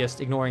with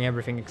just ignoring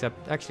everything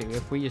except... Actually,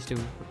 if we used to...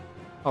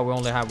 Oh, we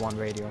only have one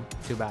radio.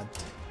 Too bad.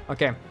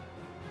 Okay.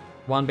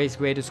 One basic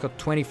radio's got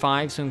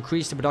 25, so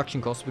increase the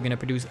production cost. We're going to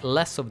produce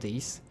less of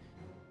these.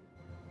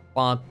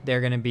 But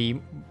they're going to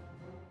be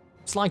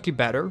slightly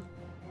better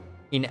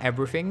in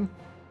everything.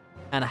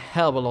 And a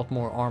hell of a lot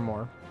more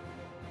armor.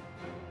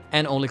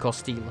 And only cost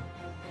steel.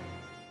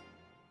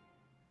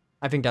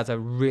 I think that's a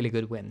really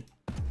good win.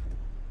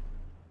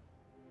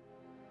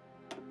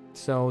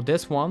 So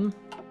this one,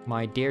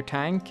 my dear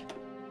tank,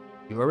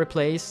 you were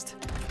replaced.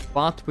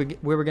 But we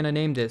were gonna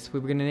name this. We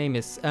were gonna name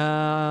this.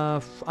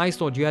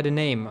 Ice Lord, you had a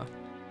name.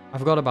 I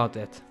forgot about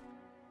it.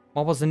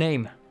 What was the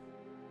name?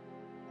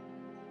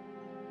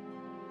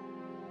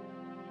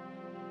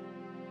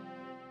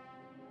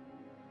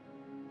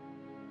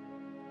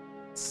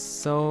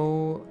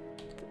 So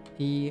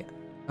the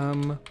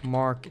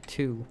Mark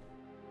II.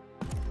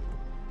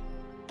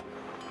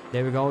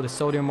 There we go, the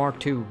Sodium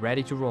Mark II,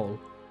 ready to roll.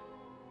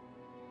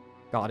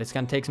 God, it's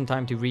gonna take some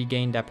time to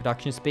regain that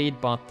production speed,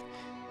 but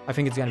I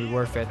think it's gonna be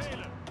worth it.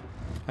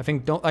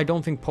 I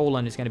don't think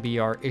Poland is gonna be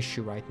our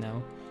issue right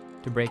now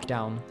to break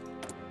down.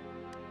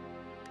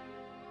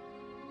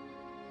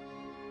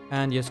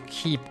 And just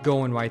keep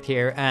going right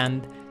here.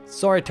 And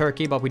sorry,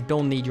 Turkey, but we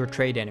don't need your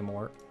trade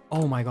anymore.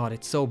 Oh my god,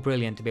 it's so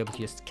brilliant to be able to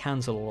just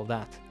cancel all of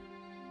that.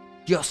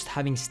 Just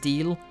having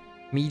steel,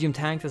 medium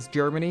tanks as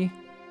Germany.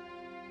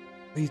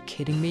 Are you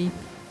kidding me?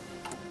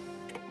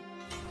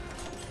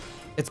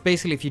 It's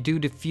basically if you do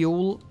the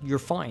fuel, you're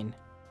fine.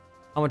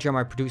 How much am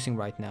I producing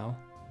right now?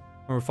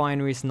 My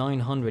refinery is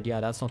 900. Yeah,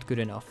 that's not good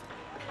enough.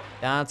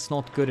 That's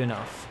not good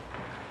enough.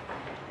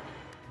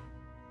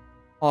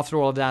 After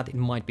all of that, it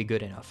might be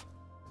good enough.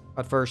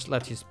 But first,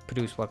 let's just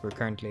produce what we're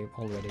currently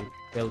already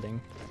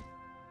building.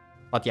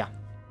 But yeah.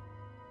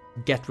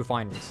 Get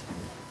refineries.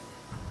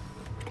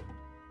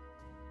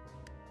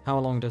 How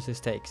long does this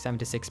take?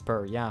 76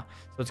 per, yeah.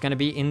 So it's gonna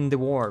be in the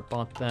war,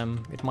 but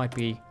it might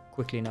be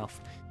quickly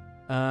enough.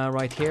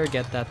 Right here,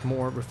 get that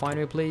more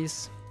refinery,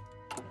 please.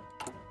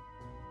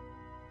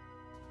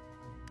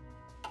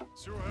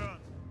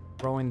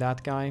 Throw in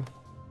that guy.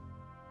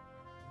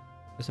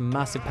 There's a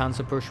massive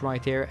panzer push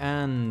right here.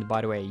 And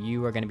by the way,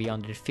 you are going to be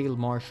under the Field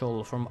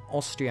Marshal from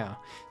Austria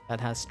that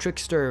has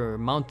Trickster,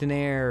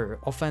 Mountaineer,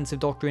 Offensive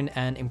Doctrine,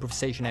 and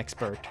Improvisation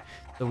Expert.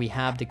 So we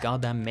have the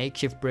goddamn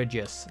makeshift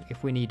bridges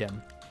if we need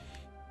them.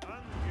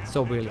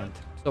 So brilliant.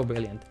 So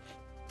brilliant.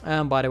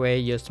 And by the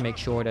way, just to make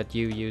sure that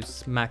you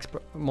use max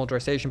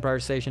motorization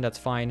prioritization, that's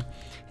fine.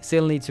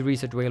 Still needs to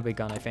reset railway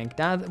gun, I think.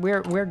 That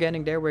we're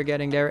getting there, we're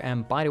getting there.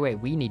 And by the way,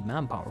 we need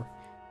manpower.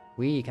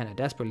 We kind of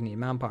desperately need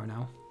manpower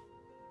now.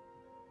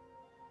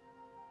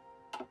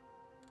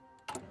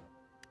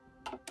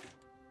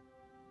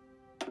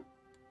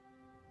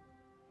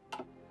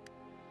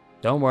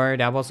 Don't worry,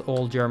 that was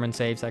all German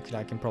saves. Actually,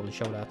 I can probably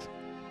show that.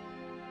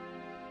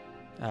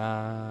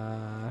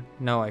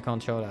 No, I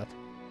can't show that.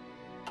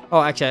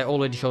 Oh, actually, I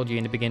already showed you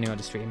in the beginning of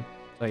the stream.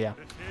 So, yeah.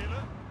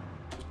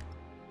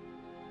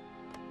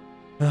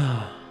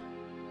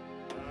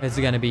 It's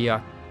gonna be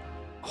a...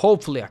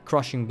 hopefully a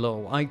crushing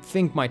blow. I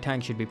think my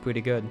tank should be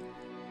pretty good.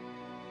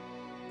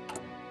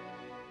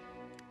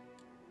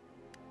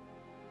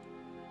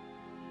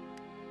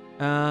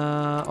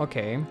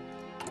 Okay.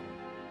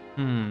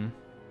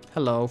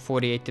 Hello,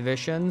 48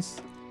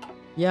 divisions.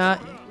 Yeah.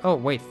 Oh,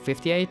 wait,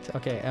 58?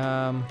 Okay,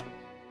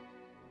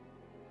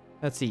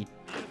 let's see.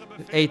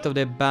 8 of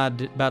the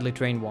badly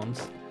trained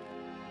ones.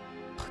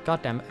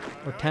 God damn it.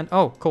 Or 10.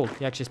 Oh, cool.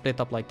 You actually split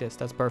up like this.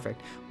 That's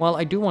perfect. Well,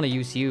 I do want to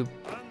use you.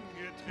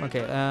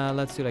 Okay,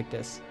 let's do like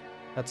this.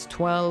 That's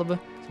 12. So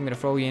I'm gonna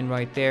throw you in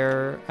right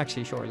there.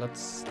 Actually, sure.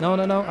 Let's... No.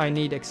 I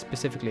need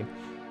specifically.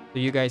 So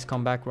you guys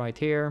come back right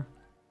here.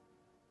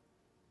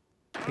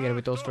 Together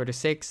with those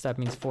 36. That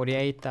means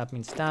 48. That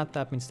means that.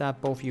 That means that.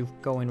 Both you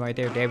go in right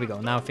there. There we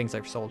go. Now things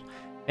are sold.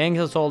 Things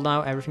are sold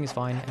now. Everything is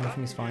fine.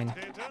 Everything is fine.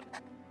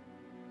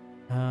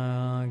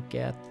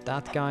 Get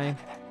that guy.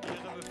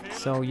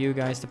 So you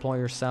guys deploy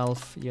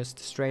yourself just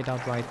straight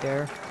out right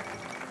there.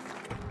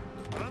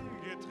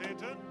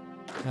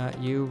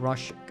 You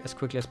rush as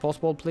quickly as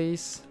possible,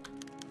 please.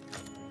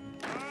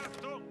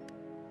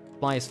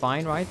 Fly is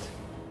fine, right?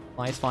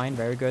 Fly is fine,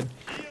 very good.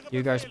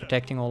 You guys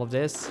protecting all of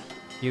this.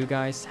 You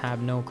guys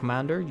have no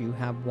commander. You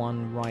have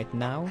one right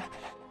now.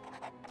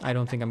 I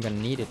don't think I'm gonna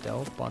need it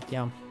though, but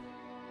yeah.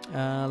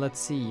 Let's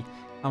see.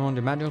 I'm on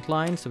the management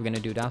line, so we're gonna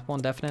do that one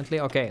definitely.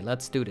 Okay,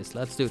 let's do this.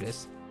 Let's do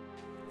this.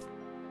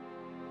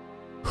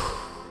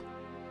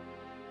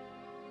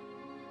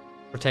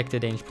 Protect the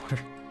Danish border.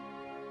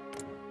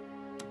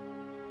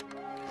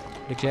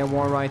 Declare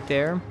war right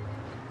there.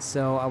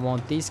 So I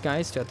want these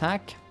guys to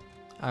attack.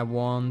 I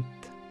want...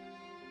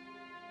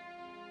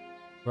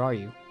 Where are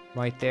you?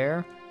 Right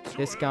there.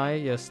 This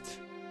guy,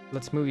 just...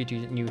 Let's move you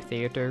to new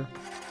theater,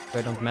 so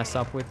I don't mess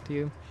up with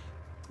you.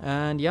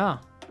 And yeah.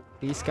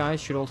 These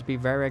guys should also be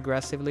very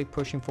aggressively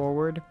pushing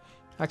forward.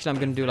 Actually, I'm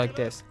gonna do like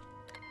this.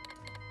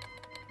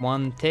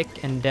 One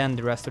tick, and then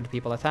the rest of the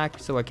people attack,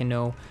 so I can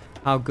know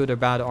how good or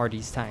bad are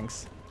these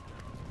tanks.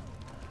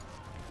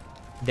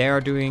 They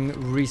are doing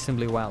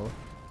reasonably well.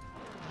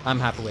 I'm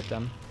happy with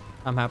them.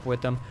 I'm happy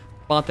with them.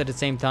 But at the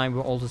same time,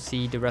 we'll also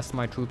see the rest of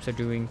my troops are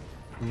doing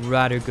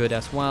rather good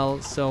as well.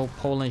 So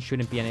Poland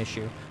shouldn't be an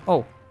issue.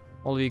 Oh,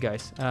 all of you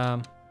guys.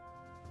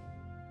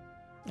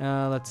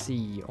 Let's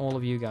see. All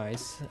of you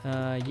guys.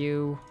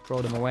 You,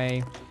 throw them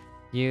away.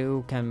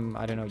 You can,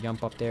 I don't know,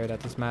 jump up there.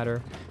 That doesn't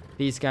matter.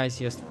 These guys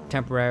just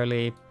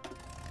temporarily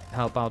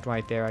help out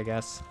right there, I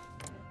guess.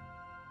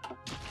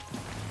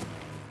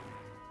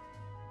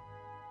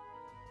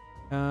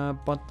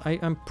 But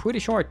I'm pretty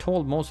sure I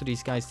told most of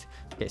these guys...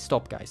 Okay,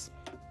 stop, guys.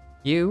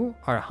 You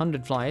are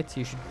 100 flights.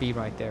 You should be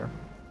right there.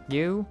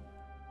 You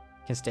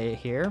can stay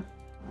here.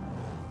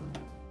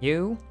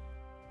 You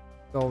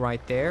go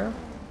right there.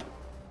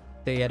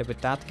 Together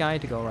with that guy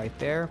to go right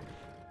there.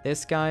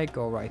 This guy,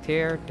 go right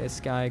here.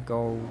 This guy,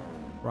 go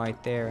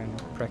right there and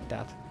protect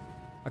that.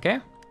 Okay?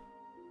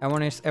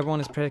 Everyone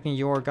is protecting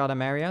your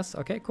goddamn areas.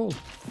 Okay, cool.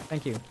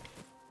 Thank you.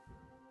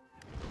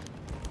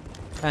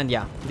 And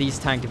yeah, these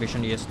tank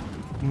division is just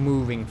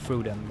moving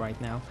through them right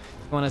now.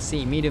 You wanna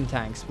see medium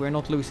tanks. We're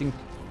not losing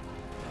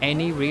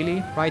any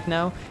really right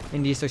now,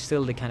 and these are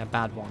still the kind of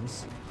bad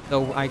ones.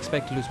 So I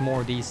expect to lose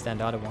more of these than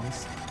the other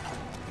ones.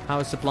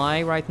 Power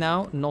supply right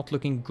now, not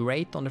looking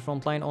great on the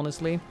front line,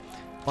 honestly.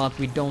 But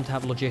we don't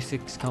have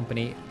logistics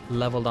company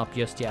leveled up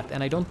just yet.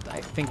 And I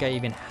think I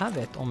even have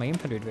it on my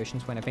infantry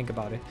divisions when I think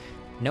about it.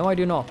 No, I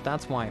do not.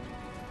 That's why.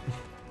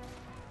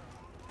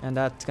 And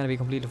that's gonna be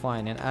completely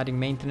fine. And adding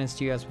maintenance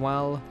to you as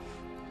well.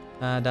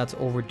 That's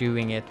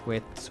overdoing it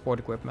with support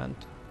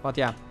equipment. But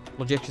yeah,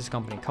 logistics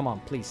company, come on,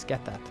 please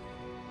get that.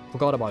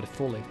 Forgot about it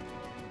fully.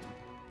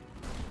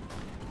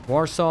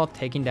 Warsaw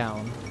taken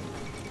down.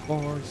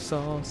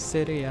 Warsaw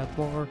City at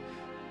war.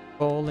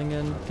 Falling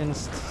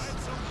against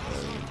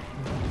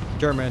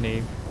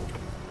Germany.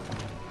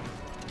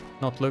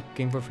 Not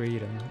looking for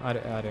freedom. I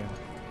don't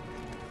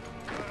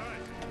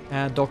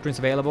know. Doctrines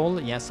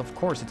available? Yes, of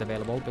course it's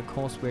available,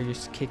 because we're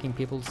just kicking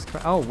people's...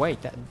 Oh,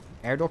 wait, that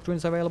air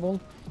doctrines available?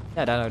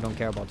 Yeah, that I don't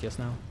care about just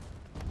now.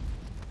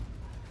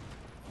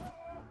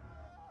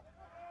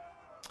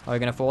 Are you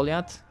gonna fall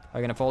yet? Are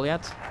you gonna fall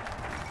yet?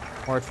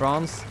 Or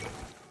France?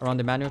 Around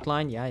the management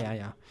line?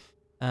 Yeah.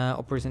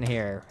 Operation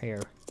here.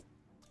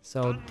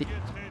 So,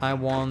 I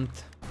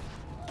want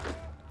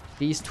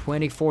these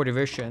 24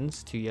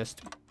 divisions to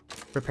just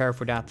prepare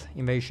for that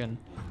invasion.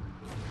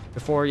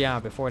 Before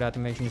that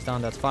invasion is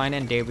done, that's fine.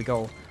 And there we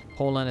go.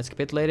 Poland is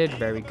capitulated.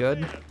 Very good.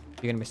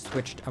 You're gonna be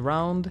switched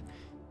around.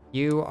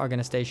 You are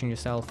gonna station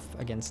yourself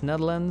against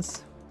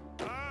Netherlands.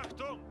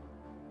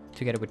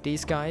 Together with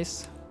these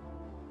guys.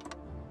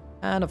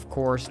 And of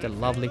course, the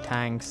lovely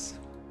tanks.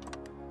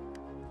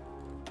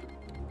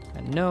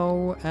 And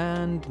no,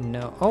 and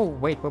no. Oh,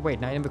 wait.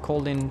 Now you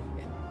called in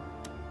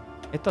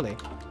Italy.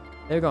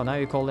 There you go, now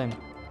you called in.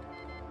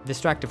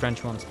 Distract the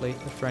French ones, please.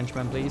 The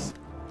Frenchmen, please.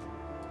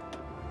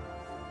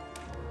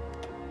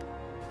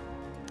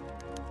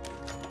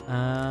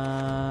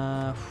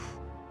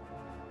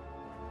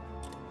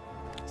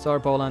 Sorry,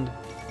 Poland.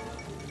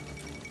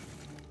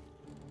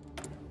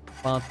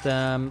 But,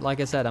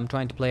 like I said, I'm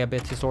trying to play a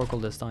bit historical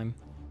this time.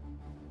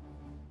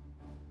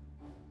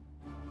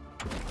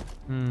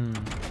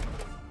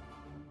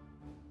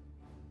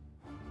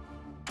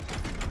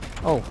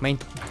 Oh,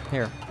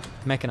 here.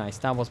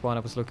 Mechanized. That was what I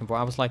was looking for.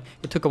 I was like,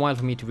 it took a while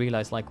for me to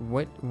realize, like,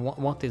 what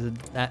is it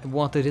that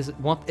what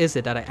is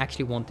it that I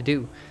actually want to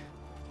do.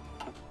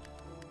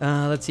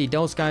 Let's see,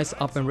 those guys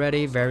up and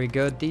ready, very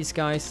good. These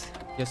guys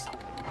just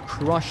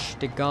crush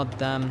the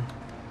goddamn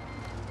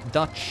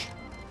Dutch.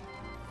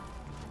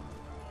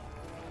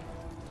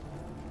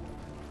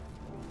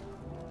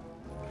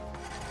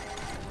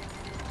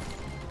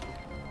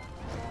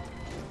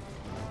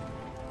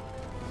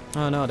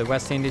 Oh no, the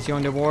West Indies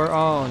joined the war.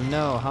 Oh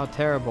no, how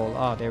terrible.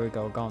 Oh, there we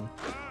go, gone.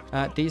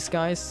 These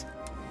guys.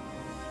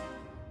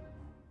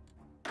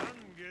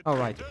 Oh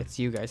right, it's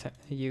you guys.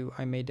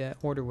 I made an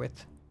order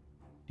with.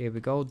 There we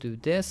go, do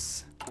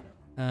this.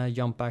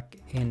 Jump back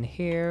in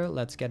here.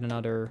 Let's get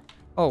another...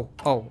 Oh,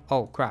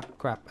 crap.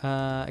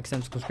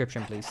 Extend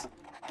subscription, please.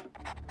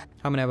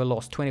 How many have I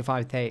lost?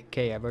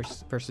 25k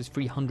versus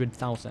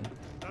 300,000.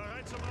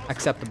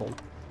 Acceptable.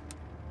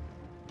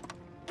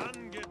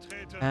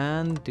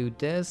 And do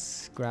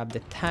this. Grab the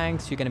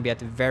tanks. You're gonna be at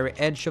the very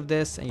edge of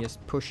this and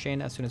just push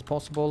in as soon as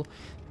possible.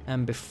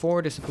 And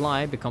before the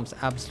supply becomes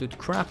absolute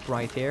crap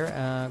right here.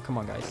 Come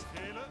on, guys.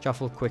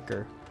 Shuffle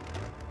quicker.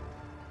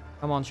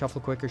 Come on, shuffle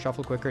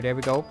quicker. There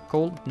we go.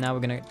 Cool. Now we're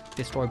gonna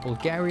destroy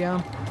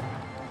Bulgaria.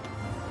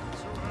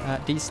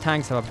 These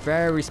tanks have a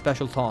very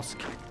special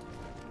task.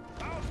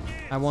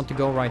 I want to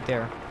go right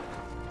there.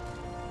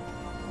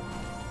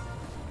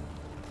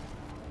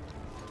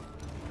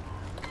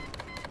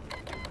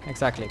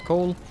 Exactly,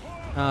 cool.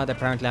 They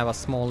apparently have a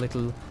small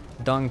little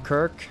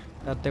Dunkirk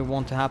that they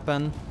want to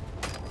happen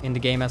in the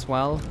game as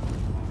well.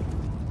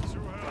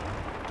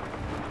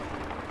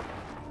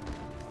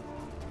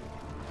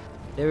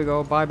 There we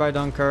go, bye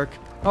Dunkirk.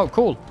 Oh,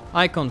 cool.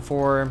 Icon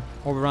for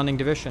overrunning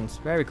divisions.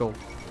 Very cool.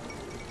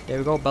 There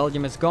we go,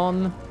 Belgium is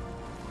gone.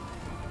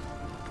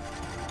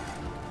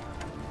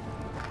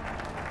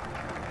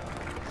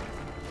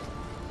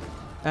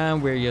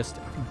 And we're just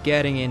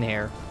getting in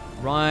here.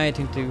 Right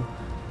into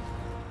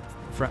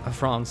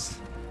France.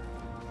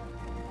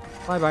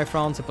 Bye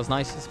France, it was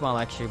nice as well.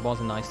 Actually, it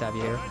wasn't nice to have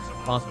you here.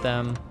 But,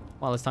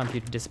 well, it's time for you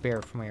to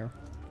disappear from here.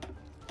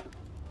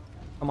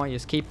 Come on,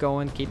 just keep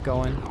going.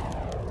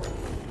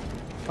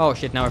 Oh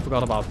shit, now I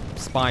forgot about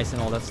spies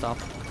and all that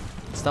stuff.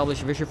 Establish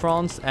Vichy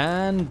France,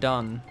 and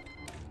done.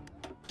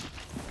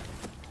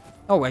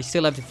 Oh, I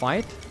still have to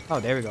fight? Oh,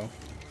 there we go.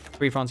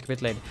 Free France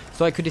capitulated.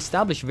 So I could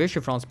establish Vichy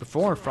France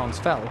before France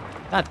fell.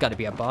 That gotta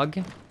be a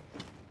bug.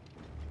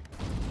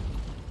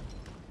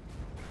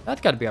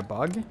 That gotta be a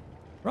bug.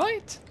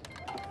 Right?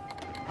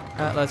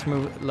 Let's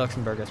move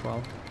Luxembourg as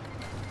well.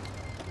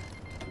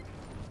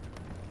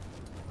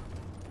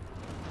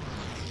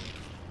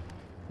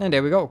 And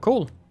there we go,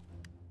 cool.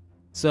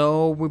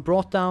 So we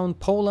brought down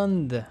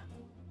Poland,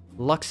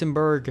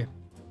 Luxembourg,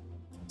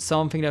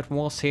 something that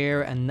was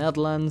here, and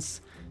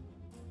Netherlands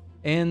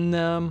in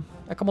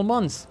a couple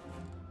months.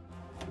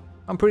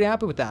 I'm pretty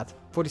happy with that.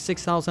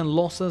 46,000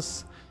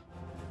 losses.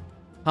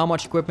 How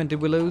much equipment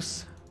did we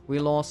lose? We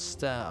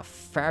lost a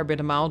fair bit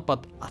amount,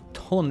 but a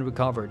ton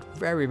recovered.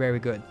 Very, very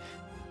good.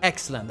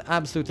 Excellent,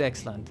 absolutely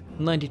excellent.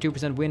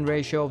 92% win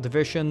ratio of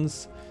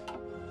divisions.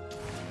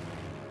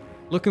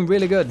 Looking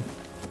really good.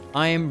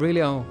 I am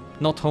really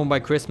not home by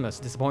Christmas.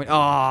 Disappointed.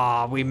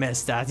 Ah, we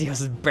missed that.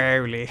 Just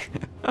barely.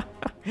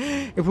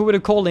 If we would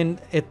have called in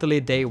Italy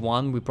day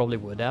one, we probably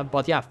would have.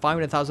 But yeah,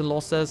 500,000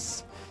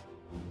 losses.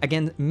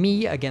 Again,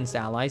 me against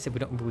allies. If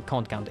we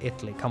can't count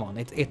Italy. Come on,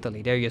 it's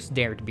Italy. They're just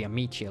there to be a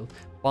meat shield.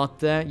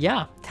 But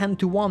yeah,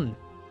 10-1.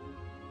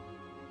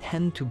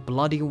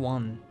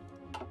 10-1.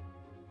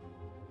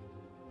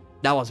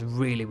 That was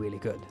really, really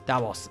good.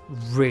 That was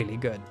really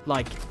good.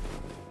 Like,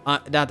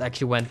 that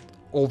actually went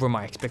over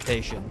my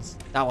expectations.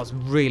 That was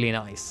really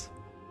nice.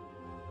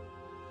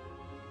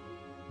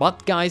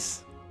 But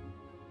guys,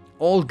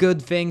 all good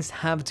things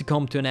have to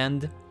come to an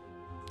end.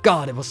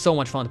 God, it was so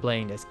much fun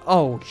playing this.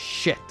 Oh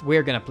shit,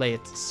 we're gonna play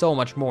it so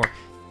much more.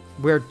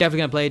 We're definitely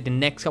gonna play it the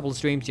next couple of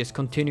streams, just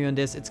continuing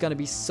this. It's gonna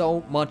be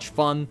so much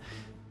fun.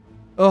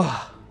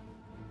 Oh,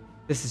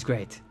 this is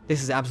great.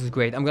 This is absolutely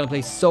great. I'm gonna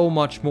play so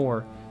much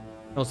more.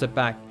 No step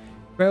back.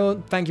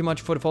 Bro, thank you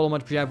much for the follow,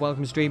 much appreciated.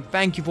 Welcome to stream.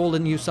 Thank you for all the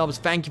new subs.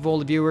 Thank you for all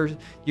the viewers.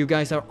 You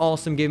guys are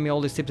awesome, giving me all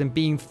these tips and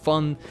being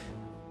fun.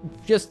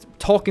 Just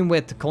talking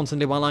with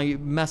constantly while I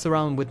mess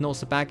around with No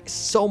Step Back. It's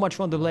so much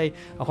fun to play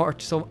a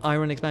Hearts of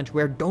Iron expansion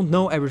where I don't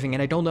know everything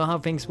and I don't know how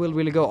things will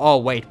really go. Oh,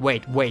 wait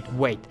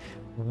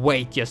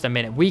just a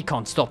minute. We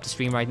can't stop the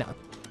stream right now.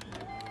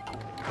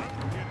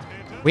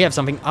 We have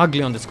something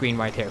ugly on the screen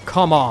right here.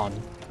 Come on.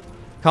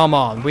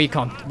 We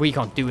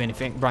can't do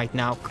anything right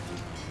now.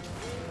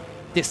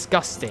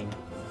 Disgusting.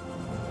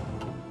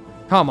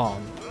 Come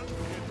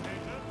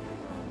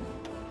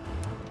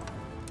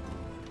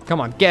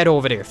on, get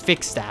over there.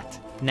 Fix that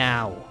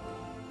now.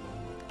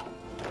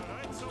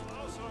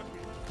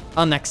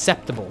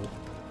 Unacceptable.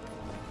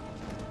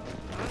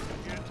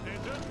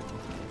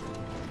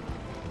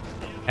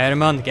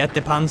 Herman, get the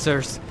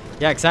panzers.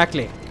 Yeah,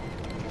 exactly.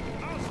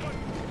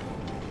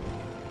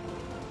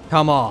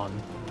 Come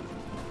on.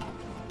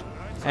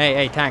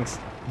 Hey, tanks.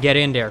 Get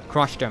in there.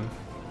 Crush them.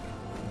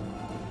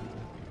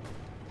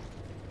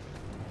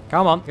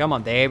 Come on, come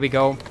on. There we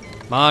go.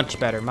 Much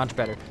better, much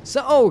better.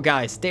 So,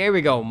 guys, there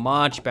we go.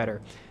 Much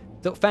better.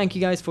 So, thank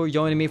you guys for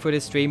joining me for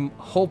this stream.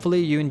 Hopefully,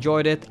 you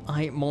enjoyed it.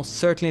 I most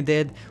certainly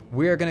did.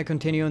 We're gonna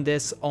continue on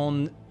this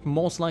on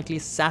most likely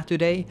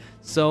Saturday.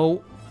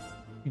 So,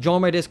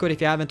 join my Discord if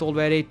you haven't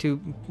already to,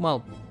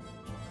 well,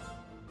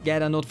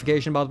 get a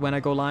notification about when I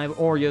go live,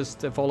 or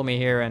just follow me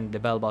here and the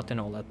bell button,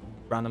 all that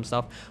random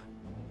stuff.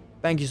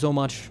 Thank you so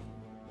much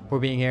for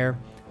being here,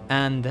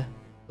 and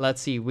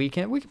let's see, we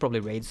can probably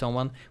raid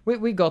someone.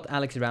 We got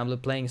Alex the Rambler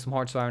playing some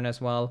Hearts of Iron as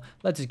well.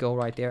 Let's just go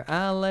right there.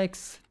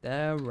 Alex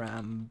the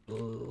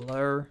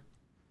Rambler.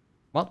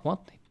 What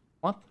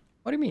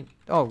do you mean?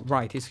 Oh,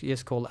 right,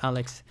 he's called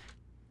Alex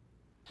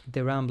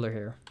the Rambler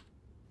here.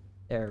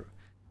 There.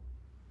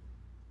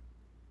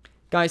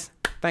 Guys,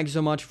 thank you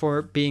so much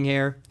for being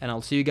here, and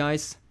I'll see you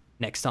guys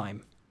next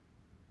time.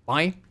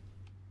 Bye.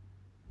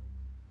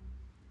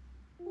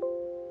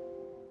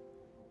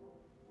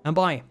 And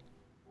bye.